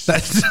duel.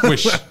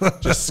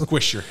 Just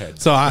squish your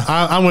head. So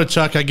I'm with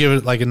Chuck. I give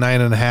it like a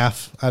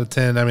 9.5 out of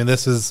 10. I mean,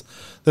 this is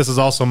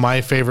also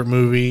my favorite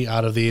movie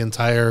out of the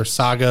entire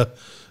saga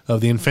of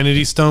the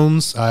Infinity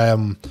Stones.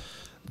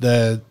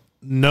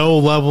 No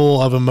level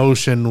of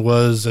emotion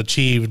was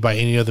achieved by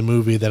any other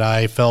movie that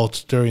I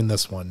felt during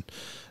this one.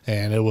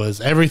 And it was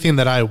everything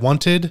that I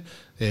wanted.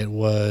 It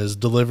was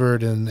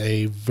delivered in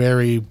a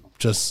very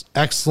just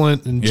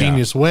excellent and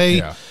genius way.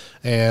 Yeah.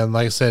 And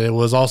like I said, it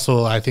was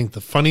also, I think,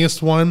 the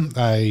funniest one.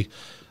 I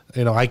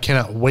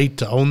cannot wait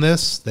to own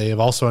this. They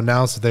have also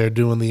announced that they're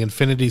doing the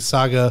Infinity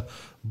Saga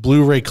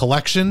Blu-ray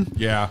collection.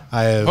 Yeah.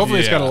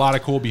 Hopefully it's got a lot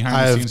of cool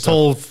behind the scenes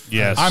stuff.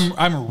 Yes.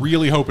 I'm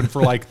really hoping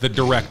for like the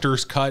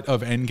director's cut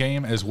of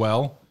Endgame as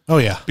well. Oh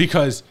yeah.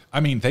 Because I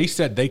mean they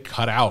said they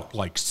cut out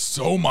like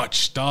so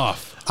much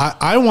stuff.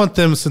 I want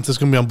them, since it's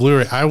gonna be on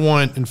Blu-ray, I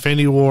want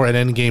Infinity War and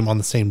Endgame on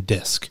the same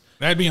disc.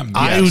 That'd be amazing.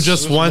 I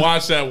just want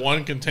watch that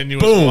one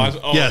continuous boom. watch.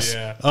 Oh yes.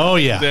 yeah. Oh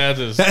yeah. That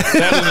is a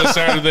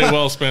Saturday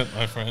well spent,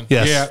 my friend.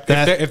 Yes.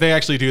 Yeah. If they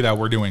actually do that,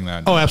 we're doing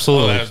that. Oh,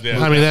 absolutely.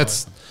 I mean,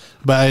 that's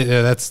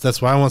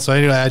what I want. So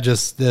anyway,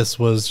 this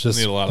was just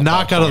Need a lot of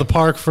knock out of the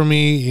park for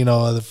me.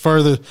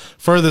 The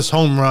furthest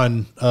home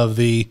run of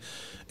the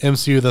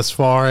MCU thus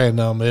far, and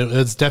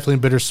it's definitely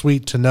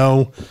bittersweet to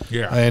know,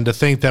 and to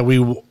think that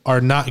we are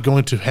not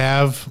going to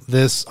have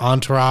this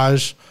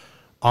entourage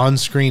on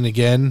screen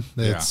again.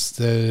 It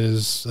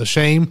is a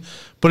shame,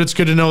 but it's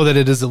good to know that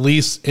it is at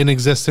least in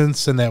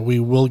existence and that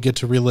we will get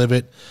to relive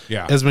it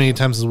as many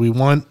times as we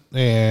want.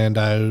 And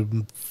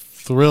I'm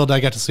thrilled I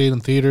got to see it in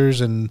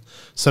theaters in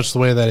such the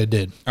way that it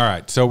did. All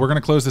right, so we're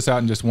going to close this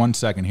out in just 1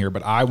 second here,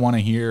 but I want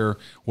to hear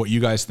what you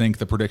guys think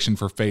the prediction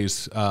for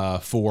Phase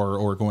 4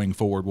 or going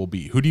forward will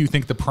be. Who do you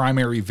think the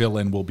primary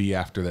villain will be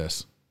after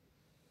this?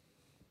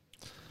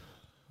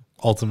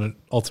 Ultimate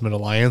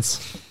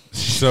Alliance.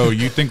 So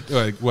you think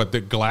the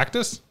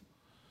Galactus?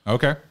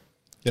 Okay.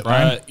 Yep.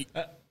 Brian?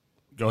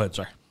 Go ahead,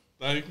 sorry.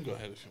 No, you can go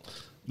ahead if you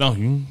want. No,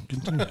 you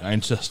can continue. I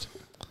insist.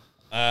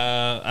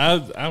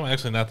 I'm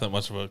actually not that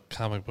much of a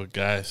comic book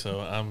guy,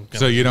 so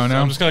So you don't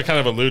know? I'm just gonna kind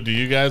of allude to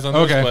you guys on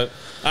this, but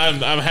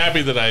I'm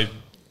happy that I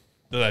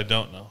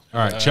don't know. All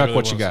right, Chuck,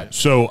 what you got?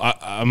 So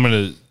I'm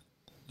gonna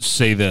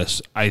say this.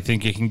 I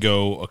think it can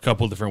go a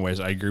couple different ways.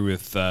 I agree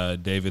with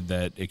David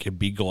that it could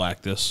be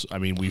Galactus. I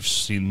mean, we've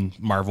seen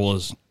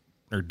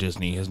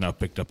Disney has now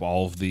picked up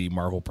all of the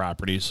Marvel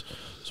properties.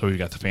 So we've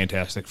got the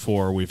Fantastic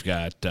Four, we've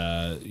got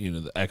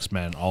the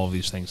X-Men, all of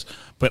these things.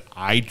 But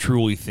I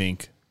truly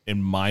think,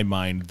 in my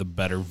mind, the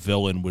better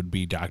villain would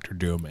be Doctor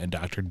Doom, and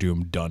Doctor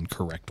Doom done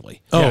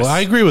correctly. Oh, yes. I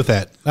agree with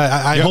that.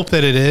 I hope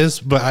that it is,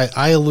 but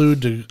I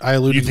allude to You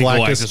think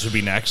Galactus would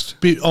be next?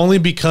 Only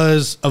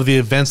because of the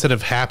events that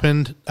have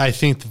happened. I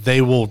think that they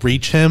will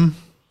reach him.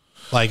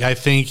 Like, I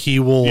think he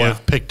will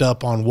have picked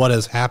up on what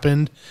has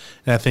happened,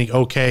 and I think,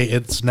 okay,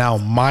 it's now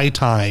my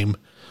time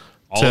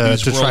all of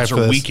these worlds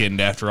are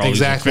weakened after all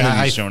these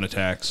Infinity Stone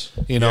attacks.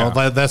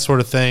 That sort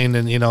of thing,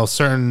 and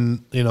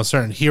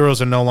certain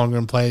heroes are no longer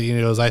in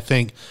play. I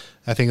think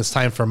I think it's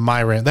time for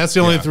my rant. That's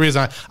the only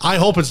reason I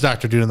hope it's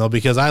Dr. Doom, though,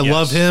 because I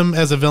love him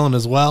as a villain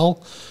as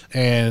well.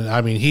 And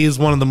I mean, he's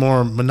one of the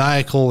more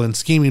maniacal and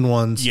scheming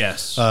ones.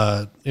 Yes.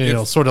 You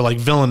know, sort of like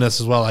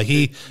villainous as well. Like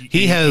he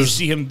has. You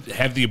see him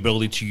have the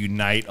ability to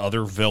unite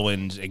other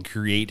villains and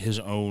create his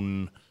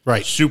own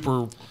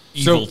super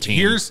evil team.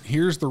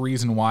 Here's the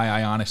reason why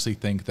I honestly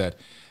think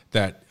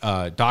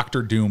that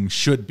Dr. Doom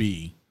should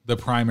be the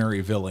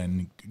primary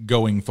villain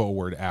going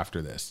forward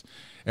after this.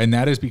 And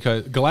that is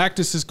because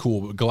Galactus is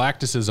cool, but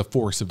Galactus is a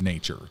force of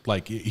nature.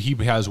 Like, he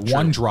has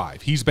one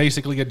drive. He's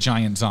basically a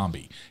giant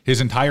zombie. His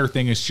entire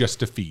thing is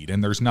just to feed,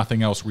 and there's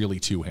nothing else really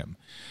to him.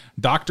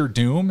 Dr.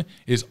 Doom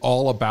is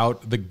all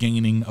about the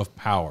gaining of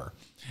power.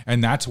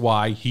 And that's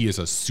why he is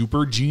a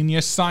super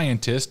genius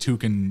scientist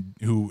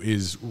who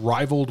is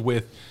rivaled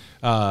with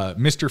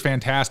Mr.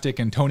 Fantastic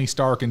and Tony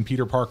Stark and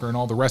Peter Parker and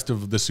all the rest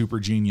of the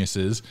super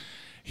geniuses.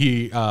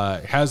 He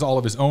has all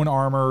of his own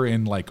armor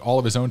and like all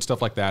of his own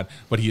stuff like that,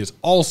 but he is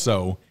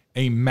also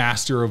a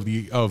master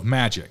of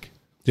magic.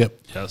 Yep.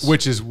 Yes.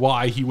 Which is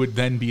why he would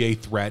then be a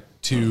threat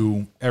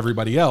to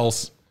everybody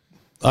else.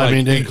 I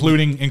mean,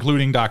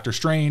 including Doctor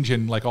Strange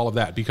and like all of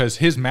that, because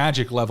his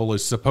magic level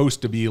is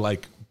supposed to be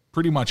like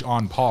pretty much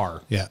on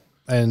par. Yeah.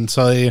 And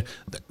so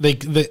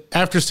they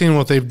after seeing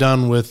what they've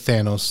done with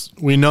Thanos,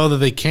 we know that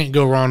they can't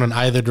go wrong in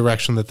either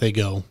direction that they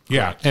go.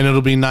 Yeah. And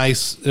it'll be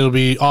nice. It'll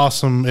be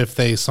awesome if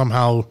they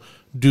somehow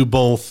do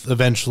both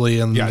eventually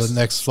in the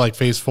next like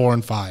phase 4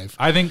 and 5.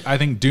 I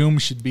think Doom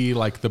should be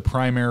like the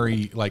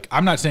primary. Like,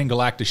 I'm not saying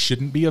Galactus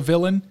shouldn't be a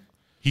villain.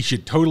 He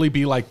should totally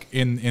be like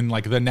in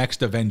like the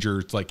next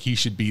Avengers. Like, he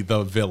should be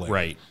the villain.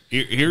 Right.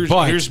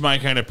 Here's my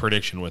kind of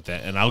prediction with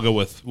that, and I'll go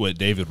with what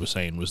David was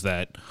saying, was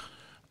that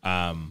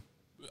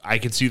I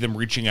could see them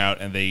reaching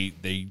out and they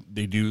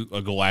do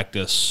a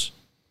Galactus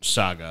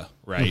saga,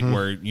 right? Mm-hmm.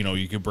 Where, you know,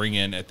 you could bring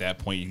in, at that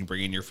point, you can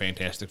bring in your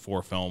Fantastic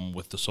Four film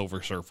with the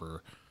Silver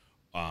Surfer.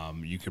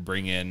 You could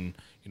bring in,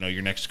 you know,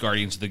 your next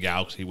Guardians of the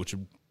Galaxy, which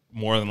would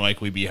more than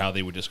likely be how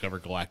they would discover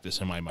Galactus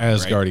in my mind.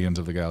 As right? Guardians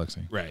of the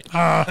Galaxy. Right.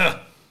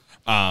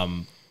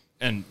 And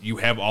you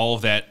have all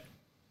of that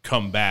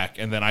come back,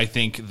 and then I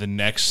think the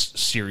next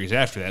series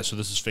after that, so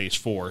this is phase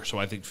 4, so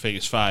I think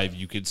phase 5,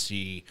 you could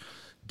see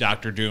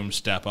Dr. Doom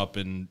step up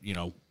and, you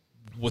know,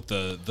 with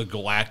the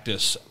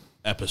Galactus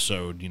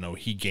episode, you know,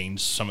 he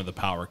gains some of the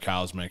power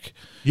cosmic,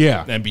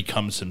 and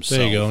becomes himself.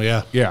 There you go.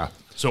 Yeah. Yeah.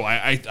 So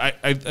I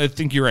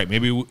think you're right.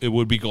 Maybe it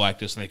would be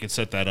Galactus, and they could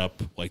set that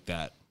up like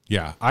that.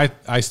 Yeah.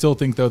 I still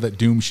think though that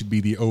Doom should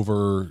be the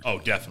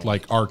definitely,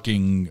 like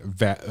arcing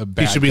bad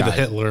He should be guy. the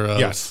Hitler of,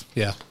 Yes.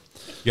 Yeah.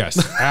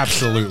 Yes,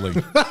 absolutely.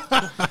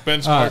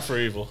 Benchmark for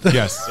evil.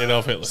 Yes. You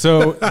know, Hitler.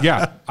 So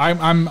yeah,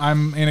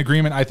 I'm in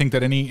agreement. I think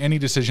that any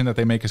decision that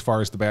they make as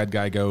far as the bad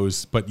guy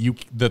goes, but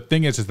the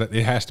thing is that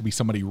it has to be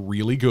somebody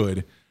really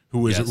good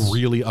who is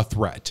really a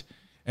threat.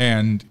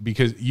 And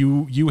because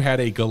you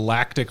had a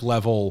galactic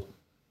level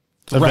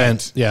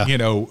threat, event, you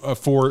know,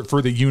 for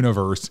the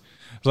universe,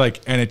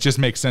 like, and it just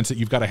makes sense that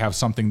you've got to have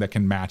something that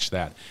can match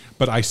that.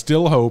 But I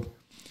still hope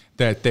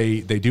that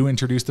they do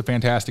introduce the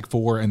Fantastic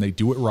Four and they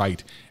do it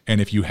right.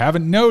 And if you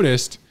haven't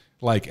noticed,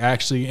 like,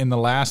 actually in the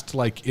last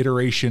like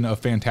iteration of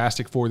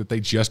Fantastic Four that they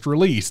just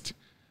released,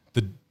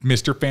 the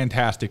Mr.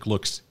 Fantastic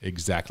looks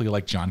exactly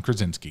like John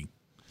Krasinski.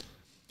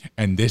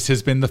 And this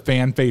has been the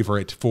fan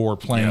favorite for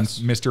playing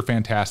Mr.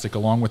 Fantastic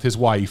along with his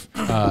wife,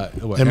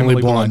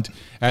 Emily Blunt,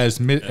 as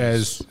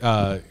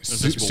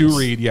Sue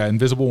Reed,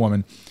 Invisible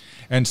Woman.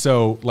 And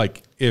so,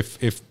 like,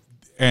 if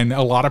and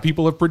a lot of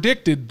people have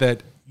predicted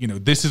that, you know,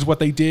 this is what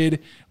they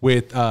did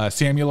with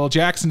Samuel L.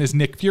 Jackson as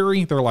Nick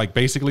Fury. They're like,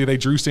 basically they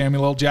drew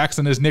Samuel L.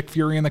 Jackson as Nick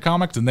Fury in the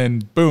comics, and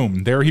then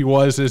boom, there he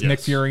was as Nick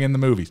Fury in the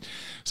movies.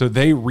 So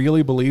they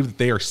really believe that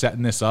they are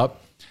setting this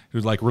up,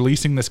 like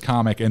releasing this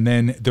comic, and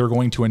then they're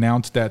going to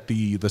announce that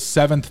the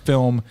 7th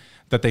film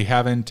that they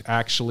haven't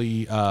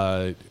actually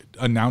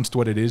announced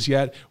what it is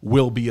yet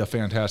will be a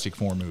Fantastic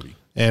Four movie.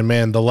 And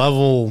man,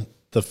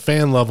 the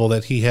fan level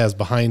that he has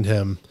behind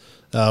him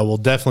will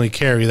definitely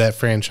carry that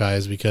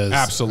franchise, because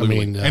absolutely,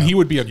 I mean, and he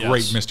would be a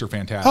great Mr.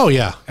 Fantastic. Oh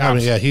yeah, I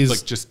mean, yeah, he's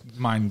like just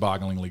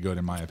mind-bogglingly good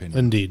in my opinion.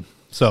 Indeed.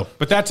 So,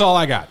 but that's all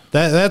I got.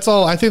 That's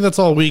all. I think that's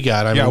all we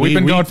got. I mean, we've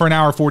been going for an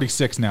hour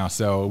 46 now,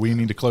 so we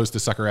need to close the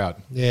sucker out.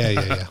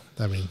 Yeah.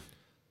 I mean,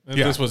 if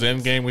this was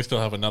Endgame, we still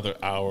have another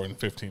hour and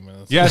 15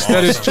 minutes. Yes,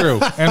 that is true.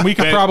 And we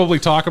could probably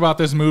talk about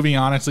this movie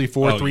honestly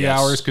for 3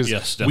 hours,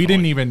 because we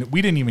didn't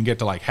even get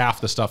to like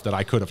half the stuff that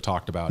I could have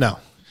talked about.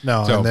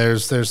 No, so, and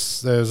there's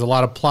a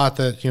lot of plot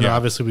that, you know,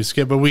 obviously we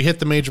skipped, but we hit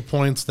the major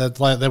points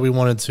that we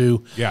wanted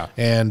to. Yeah.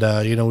 And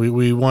you know,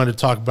 we wanted to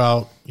talk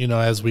about, you know,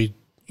 as we,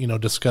 you know,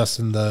 discussed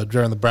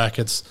during the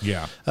brackets.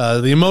 Yeah.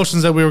 The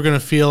emotions that we were going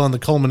to feel and the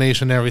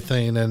culmination and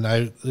everything, and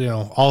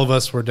all of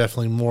us were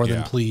definitely more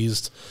than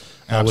pleased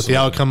with the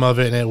outcome of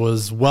it, and it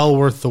was well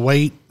worth the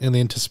wait and the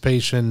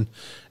anticipation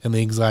and the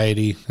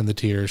anxiety and the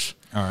tears.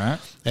 All right.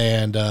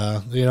 And,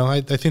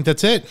 I think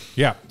that's it.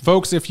 Yeah,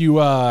 folks, if you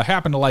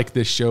happen to like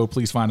this show,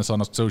 please find us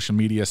on social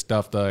media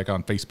stuff, like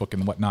on Facebook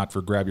and whatnot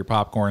for Grab Your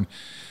Popcorn.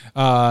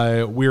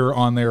 We're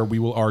on there. We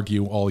will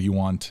argue all you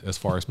want as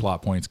far as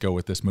plot points go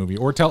with this movie,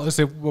 or tell us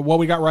what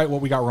we got right,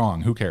 what we got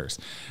wrong. Who cares?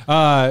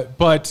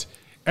 But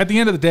at the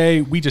end of the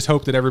day, we just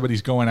hope that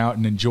everybody's going out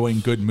and enjoying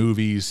good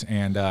movies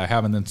and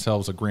having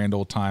themselves a grand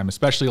old time,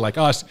 especially like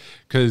us,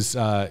 because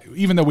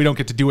even though we don't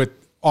get to do it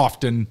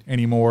often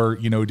anymore,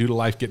 due to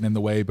life getting in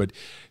the way, but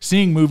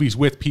seeing movies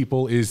with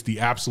people is the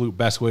absolute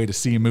best way to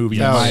see a movie,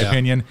 in my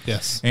opinion.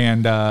 Yes.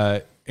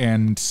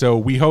 And so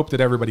we hope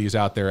that everybody is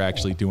out there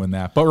actually doing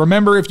that. But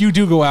remember, if you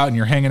do go out and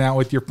you're hanging out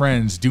with your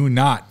friends, do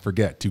not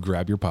forget to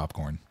grab your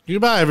popcorn.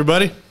 Goodbye,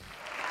 everybody.